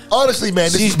 Drinking. Honestly, man,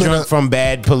 she's drunk from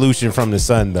bad pollution from the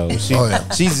sun, though.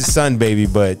 She's a sun baby,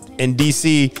 but in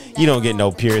DC, you don't get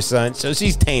no pure sun, so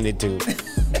she's tainted too.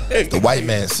 The white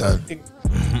man's son.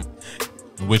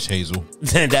 Witch Hazel.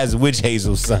 That's Witch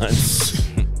Hazel's son.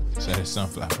 That is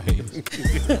sunflower haze.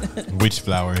 Witch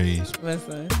flower haze.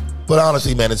 Listen. But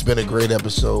honestly, man, it's been a great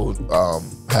episode.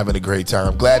 Having a great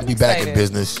time. Glad to be back in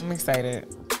business. I'm excited.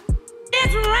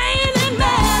 It's raining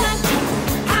men.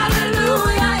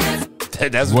 Hallelujah.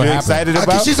 That's what you're excited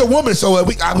about. She's a woman, so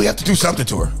we have to do something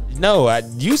to her. No,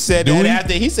 you said that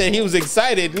after he said he was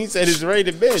excited, and he said it's ready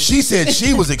to bed. She said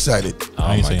she was excited.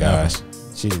 Oh my gosh,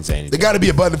 she didn't say anything. There got to be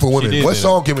a button for women. What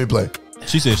song can we play?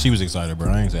 She said she was excited,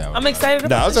 bro. I ain't say I was. I'm excited.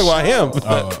 No, I was talking about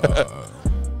him.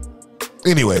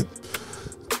 Anyway,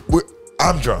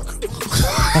 I'm drunk.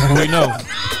 We know.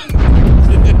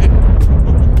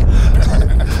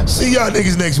 See y'all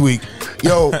niggas next week.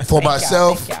 Yo, for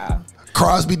myself,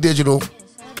 Crosby Digital.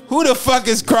 Who the fuck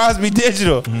is Crosby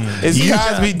Digital? It's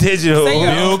Cosby Digital.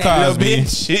 Bill Cosby.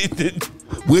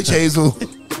 Witch Hazel.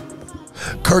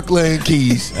 Kirkland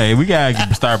Keys. Hey, we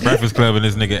gotta start Breakfast Club in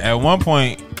this nigga. At one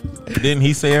point, didn't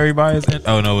he say everybody's in?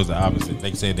 Oh no, it was the opposite.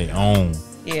 They said they own.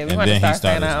 Yeah, we want to start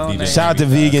saying our own. Shout out to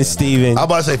Vegan Steven. I'm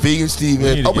about to say Vegan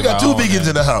Steven. Oh, we got two vegans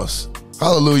in the house.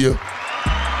 Hallelujah.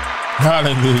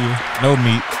 Hallelujah. No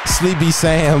meat. Sleepy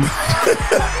Sam.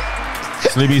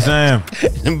 Sleepy Sam.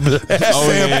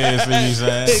 Oh yeah, Sleepy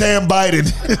Sam. Sam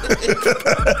Biden.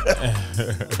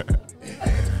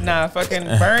 Nah, fucking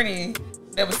Bernie.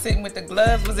 That was sitting with the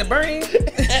gloves. Was it Bernie?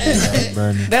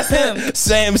 Bernie. That's him.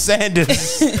 Sam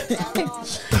Sanders.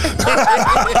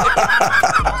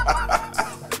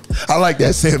 I like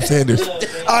that, Sam Sanders. All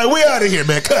right, we out of here,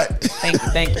 man. Cut.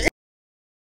 Thank you.